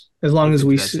entrance. As long We as could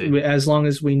we do that too. as long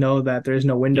as we know that there's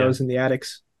no windows in the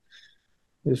attics.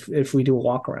 If we do a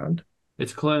walk around.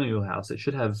 It's a colonial house. It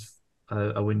should have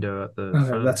a window at the front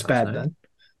Okay, of that's the house, bad no? then.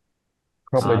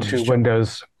 Probably two just-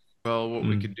 windows. Well, what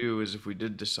we Mm. could do is if we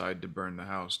did decide to burn the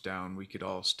house down, we could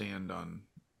all stand on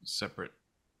separate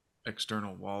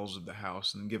external walls of the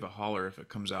house and give a holler if it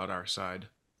comes out our side.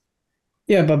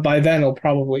 Yeah, but by then it'll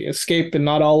probably escape, and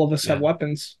not all of us have Yeah.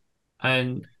 weapons.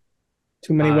 And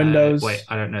Too many windows. wait,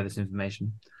 I don't know this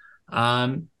information.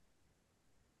 I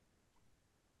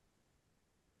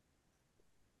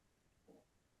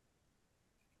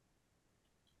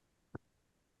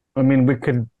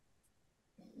mean,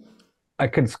 I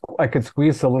could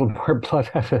squeeze a little more blood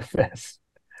out of this.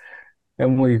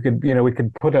 And we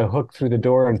could put a hook through the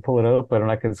door and pull it open,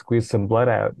 and I could squeeze some blood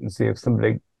out and see if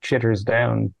somebody chitters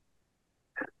down.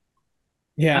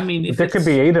 Yeah. I mean, But if there could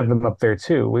be 8 of them up there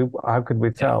too. How could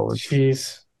we tell?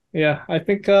 Jeez. Yeah, I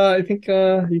think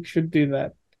you should do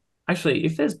that. actually,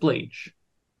 if there's bleach,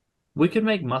 we could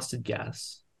make mustard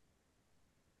gas.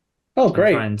 Oh, And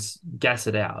great. try and gas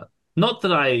it out. Not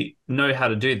that I know how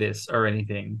to do this or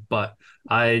anything, but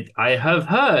I have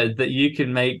heard that you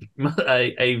can make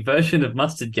a version of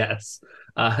mustard gas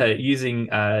using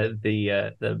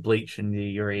the bleach and the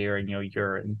urea in your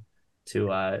urine to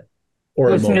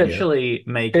Or Isn't it- ammonia. actually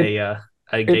make It-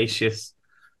 a gaseous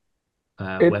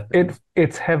weapon.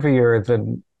 It's heavier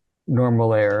than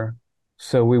normal air,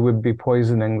 so we would be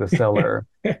poisoning the cellar.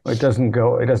 It doesn't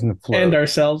float. And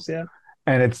ourselves, yeah.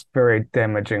 And it's very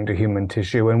damaging to human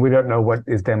tissue, and we don't know what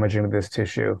is damaging to this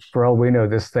tissue. For all we know,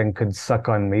 this thing could suck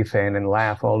on methane and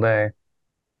laugh all day.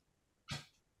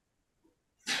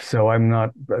 So I'm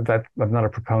not a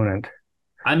proponent.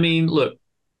 I mean, look,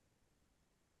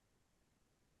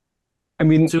 I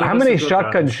mean, Two of how us many have got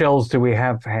shotgun guns. shells do we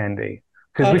have handy?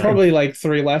 Because we could, Probably like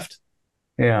 3 left.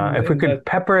 yeah, if we in could the-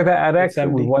 pepper the attic, it's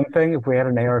empty. would be one thing. If we had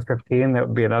an AR-15, that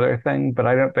would be another thing. But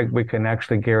I don't think we can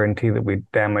actually guarantee that we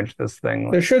damage this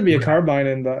thing. There should be a carbine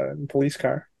in the police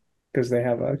car because they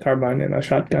have a carbine and a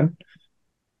shotgun.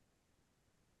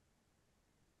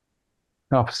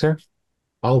 Officer?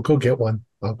 I'll go get one.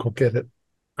 I'll go get it.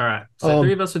 all right. So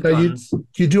 3 of us with now guns.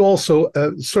 You do also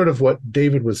sort of what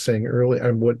David was saying earlier,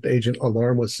 and what Agent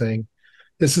Alarm was saying.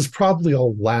 This is probably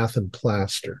all lath and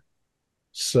plaster.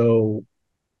 So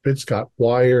it's got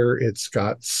wire, it's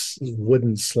got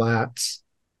wooden slats,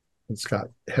 it's got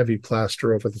heavy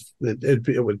plaster over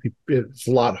it's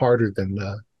a lot harder than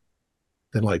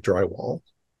like drywall.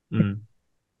 Mm.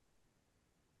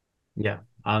 Yeah.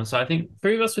 So I think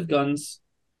 3 of us with guns,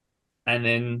 and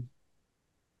then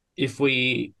if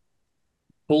we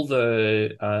pull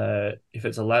if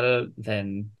it's a ladder,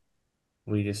 then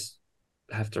we just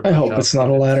have to I rush hope up. it's not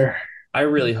a ladder. I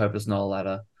really hope it's not a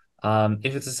ladder.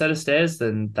 If it's a set of stairs,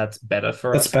 then that's better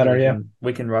for That's us. better, We yeah.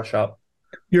 we can rush up.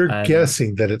 You're And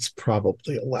guessing that it's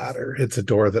probably a ladder. It's a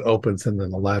door that opens and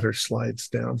then the ladder slides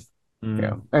down.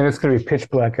 Yeah, and it's going to be pitch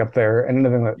black up there, and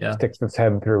anything that Yeah. sticks its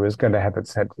head through is going to have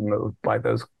its head removed by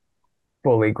those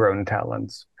fully grown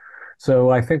talons.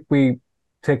 So I think we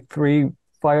take 3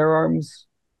 firearms,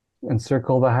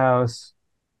 encircle the house,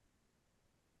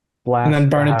 blast And then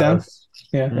burn the it down? house,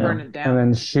 Yeah. Burn it down. and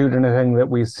then shoot anything that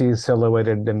we see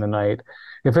silhouetted in the night.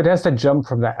 If it has to jump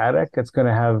from the attic, it's going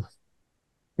to have,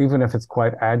 even if it's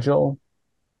quite agile,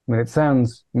 it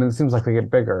seems like they get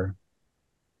bigger.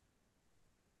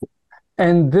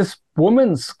 And this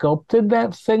woman sculpted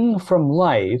that thing from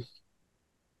life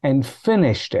and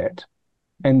finished it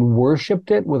and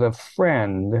worshipped it with a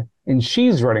friend, and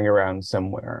she's running around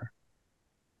somewhere.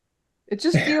 It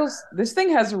just feels this thing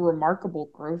has a remarkable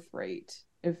growth rate.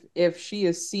 If she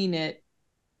has seen it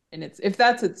and if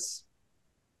that's its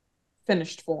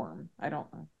finished form, I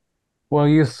don't know. Well,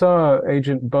 you saw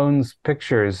Agent Bones'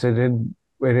 pictures. It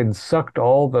had sucked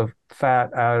all the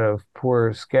fat out of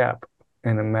poor Skep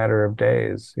in a matter of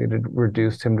days. It had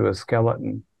reduced him to a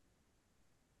skeleton.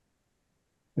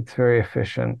 It's very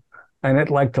efficient. And it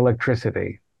liked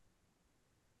electricity.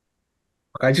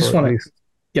 I just Or at want to least,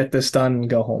 get this done and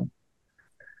go home.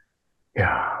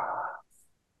 yeah.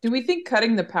 Do we think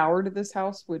cutting the power to this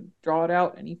house would draw it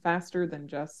out any faster than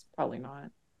just probably not?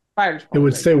 Fire's It probably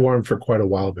would right stay now. warm for quite a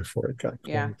while before it got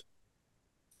Yeah. cold.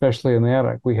 Especially in the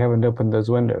attic. We haven't opened those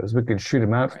windows. We could shoot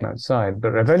them out from Right. outside,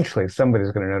 but eventually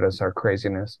somebody's going to notice our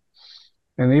craziness.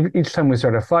 And each time we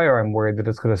start a fire, I'm worried that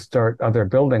it's going to start other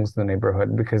buildings in the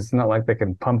neighborhood, because it's not like they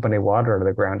can pump any water out of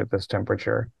the ground at this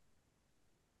temperature.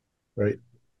 Right.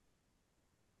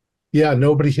 Yeah,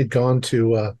 nobody had gone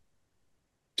to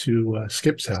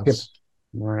Skip's house. Skip.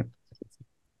 Right.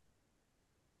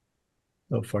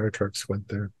 No fire trucks went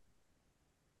there.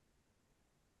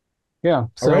 Yeah.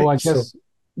 So right, I guess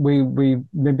we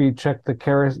maybe check the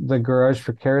garage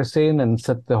for kerosene and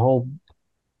set the whole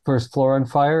first floor on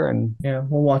fire, and Yeah,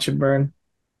 we'll watch it burn.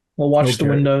 We'll watch the Okay.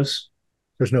 windows.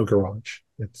 There's no garage.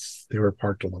 They were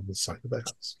parked along the side of the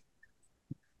house.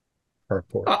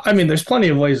 Carport. I mean, there's plenty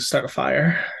of ways to start a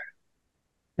fire.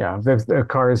 yeah, the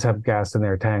cars have gas in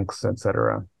their tanks,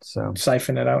 etc. So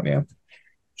Siphon it out, yeah.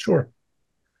 Sure.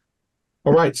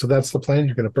 All right, so that's the plan.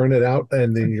 You're going to burn it out,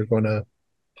 and then you're going to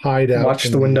hide out. Watch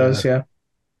in the windows, yeah.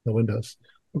 The windows.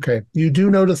 Okay. You do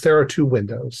notice there are 2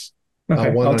 windows. Okay,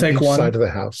 One I'll on take each one. side of the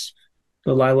house.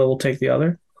 Delilah will take the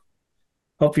other.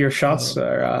 Hope your shots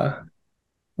are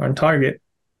on target.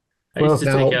 I used to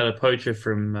Well, take now- out a poacher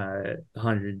from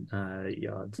 100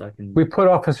 yards. I can. we put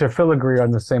Officer Filigree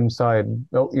on the same side,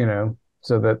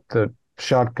 so that the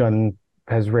shotgun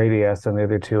has radius and the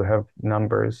other 2 have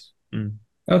numbers.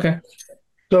 Okay.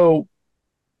 So,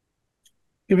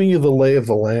 giving you the lay of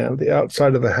the land, the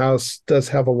outside of the house does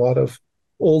have a lot of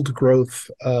old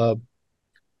growth, what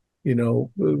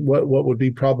would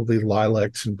be probably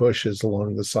lilacs and bushes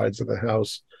along the sides of the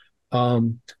house.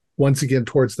 Once again,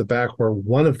 towards the back where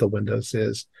one of the windows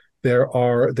is,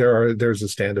 there's a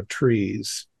stand of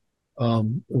trees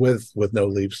with no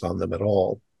leaves on them at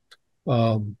all.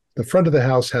 The front of the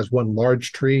house has one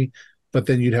large tree, but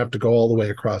then you'd have to go all the way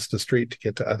across the street to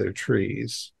get to other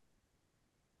trees.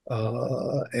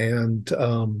 And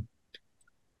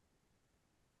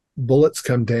bullets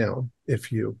come down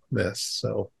if you miss,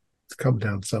 so it's come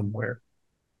down somewhere.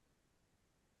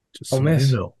 Just I'll so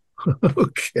miss. you know.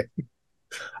 Okay.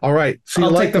 All right. So you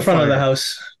I'll like take the front of the fire.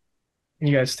 house.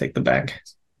 You guys take the back.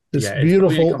 This Yeah, it's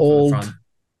probably gonna come from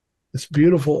the front.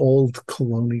 beautiful old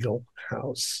colonial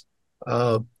house.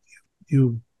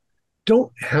 You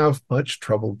don't have much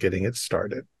trouble getting it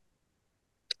started.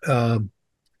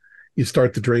 You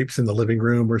start the drapes in the living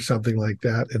room or something like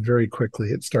that, and very quickly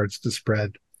it starts to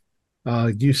spread.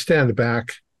 You stand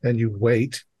back and you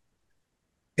wait,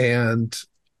 and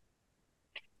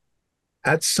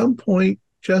at some point,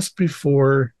 just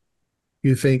before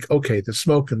you think, okay, the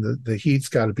smoke and the heat's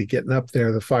got to be getting up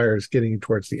there, the fire is getting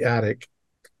towards the attic,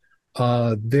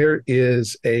 there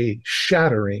is a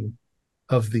shattering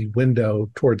of the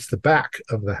window towards the back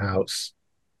of the house.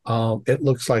 It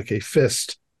looks like a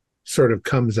fist sort of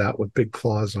comes out with big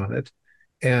claws on it,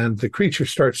 and the creature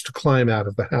starts to climb out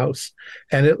of the house,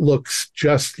 and it looks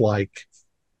just like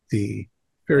the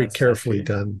very That's carefully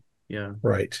actually- done. Yeah.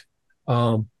 Right.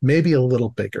 Maybe a little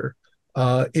bigger.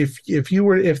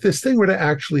 If this thing were to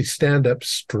actually stand up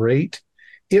straight,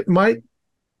 it might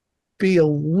be a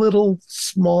little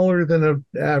smaller than an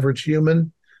average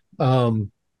human,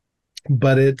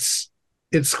 but it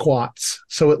squats,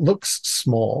 so it looks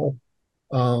small.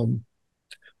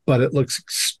 But it looks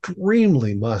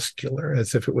extremely muscular,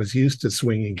 as if it was used to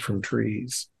swinging from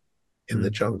trees in the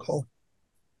jungle.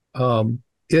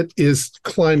 It is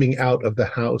climbing out of the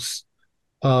house.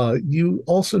 You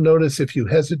also notice, if you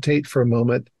hesitate for a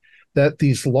moment, that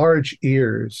these large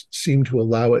ears seem to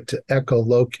allow it to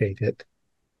echolocate it.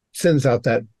 Sends out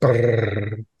that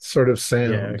brrr sort of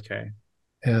sound. Yeah, okay.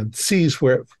 And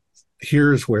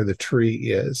hears where the tree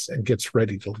is and gets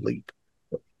ready to leap.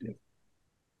 You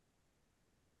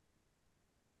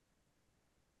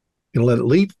can let it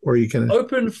leap, or you can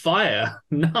Open fire.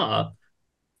 Nah.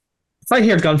 If I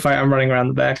hear gunfire, I'm running around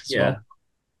the back as well.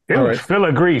 Shoot, right.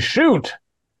 Filigree, shoot!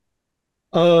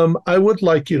 I would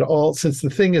like you to all, since the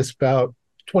thing is about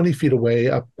 20 feet away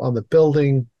up on the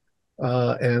building,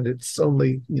 and it's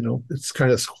only, it's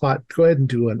kind of squat, go ahead and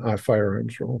do an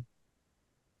firearms roll.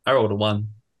 I rolled a 1.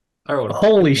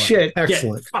 Holy shit.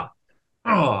 Excellent. Yeah.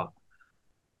 Oh.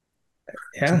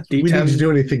 Yeah, We need to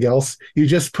do anything else. You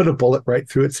just put a bullet right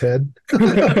through its head.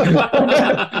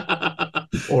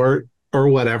 or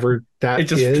whatever that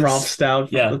is. It just drops down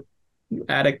from the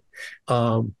attic.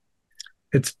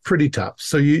 It's pretty tough.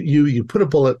 So you put a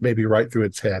bullet maybe right through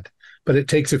its head, but it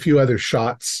takes a few other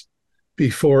shots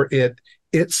before it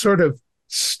sort of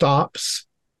stops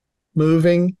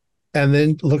moving, and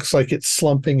then looks like it's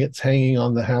slumping, it's hanging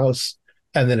on the house,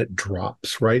 and then it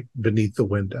drops right beneath the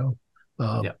window,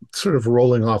 sort of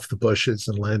rolling off the bushes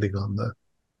and landing on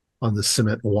the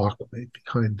cement walkway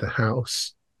behind the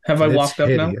house. Have I walked up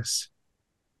now?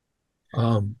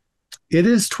 It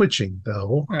is twitching,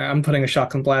 though. I'm putting a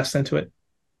shotgun blast into it.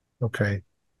 Okay.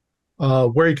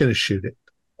 Where are you going to shoot it?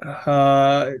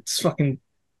 It's fucking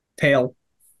tail.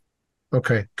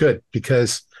 Okay, good,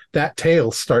 because that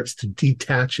tail starts to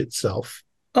detach itself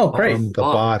great. from the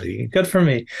body. Good for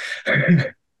me.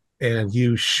 And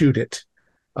you shoot it.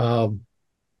 You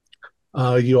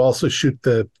also shoot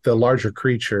the larger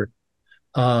creature.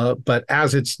 But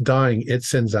as it's dying, it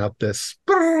sends out this,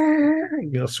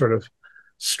 sort of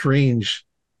strange,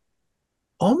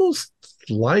 almost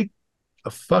like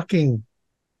a fucking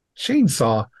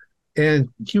chainsaw. And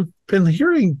you've been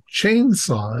hearing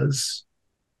chainsaws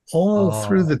all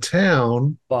through the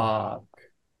town. Fuck.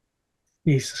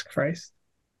 Jesus Christ.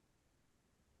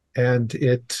 And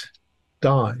it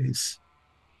dies.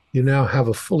 You now have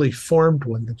a fully formed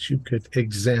one that you could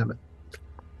examine.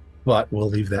 But we'll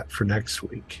leave that for next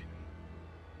week.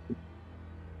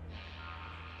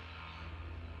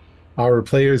 Our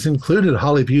players included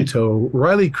Holly Buto,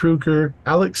 Riley Kruger,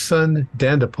 Alex Sun,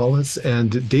 Dandapoulos,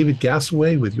 and David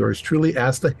Gassaway, with yours truly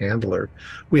as the handler.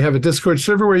 We have a Discord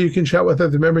server where you can chat with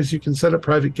other members, you can set up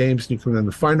private games, and you can learn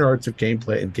the finer arts of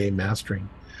gameplay and game mastering.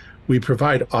 We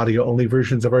provide audio-only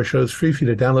versions of our shows free for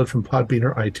you to download from Podbean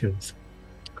or iTunes.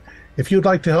 If you'd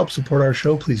like to help support our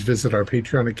show, please visit our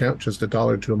Patreon account. Just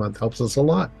 $1 a month helps us a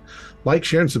lot. Like,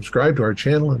 share, and subscribe to our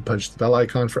channel, and punch the bell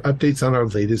icon for updates on our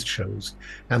latest shows.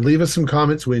 And leave us some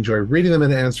comments. We enjoy reading them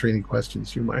and answering any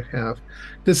questions you might have.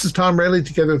 This is Tom Rayleigh,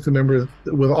 together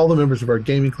with all the members of our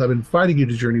gaming club, inviting you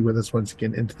to journey with us once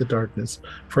again into the darkness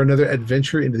for another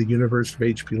adventure into the universe of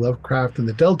H.P. Lovecraft and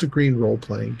the Delta Green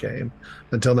role-playing game.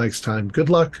 Until next time, good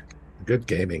luck, good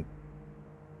gaming.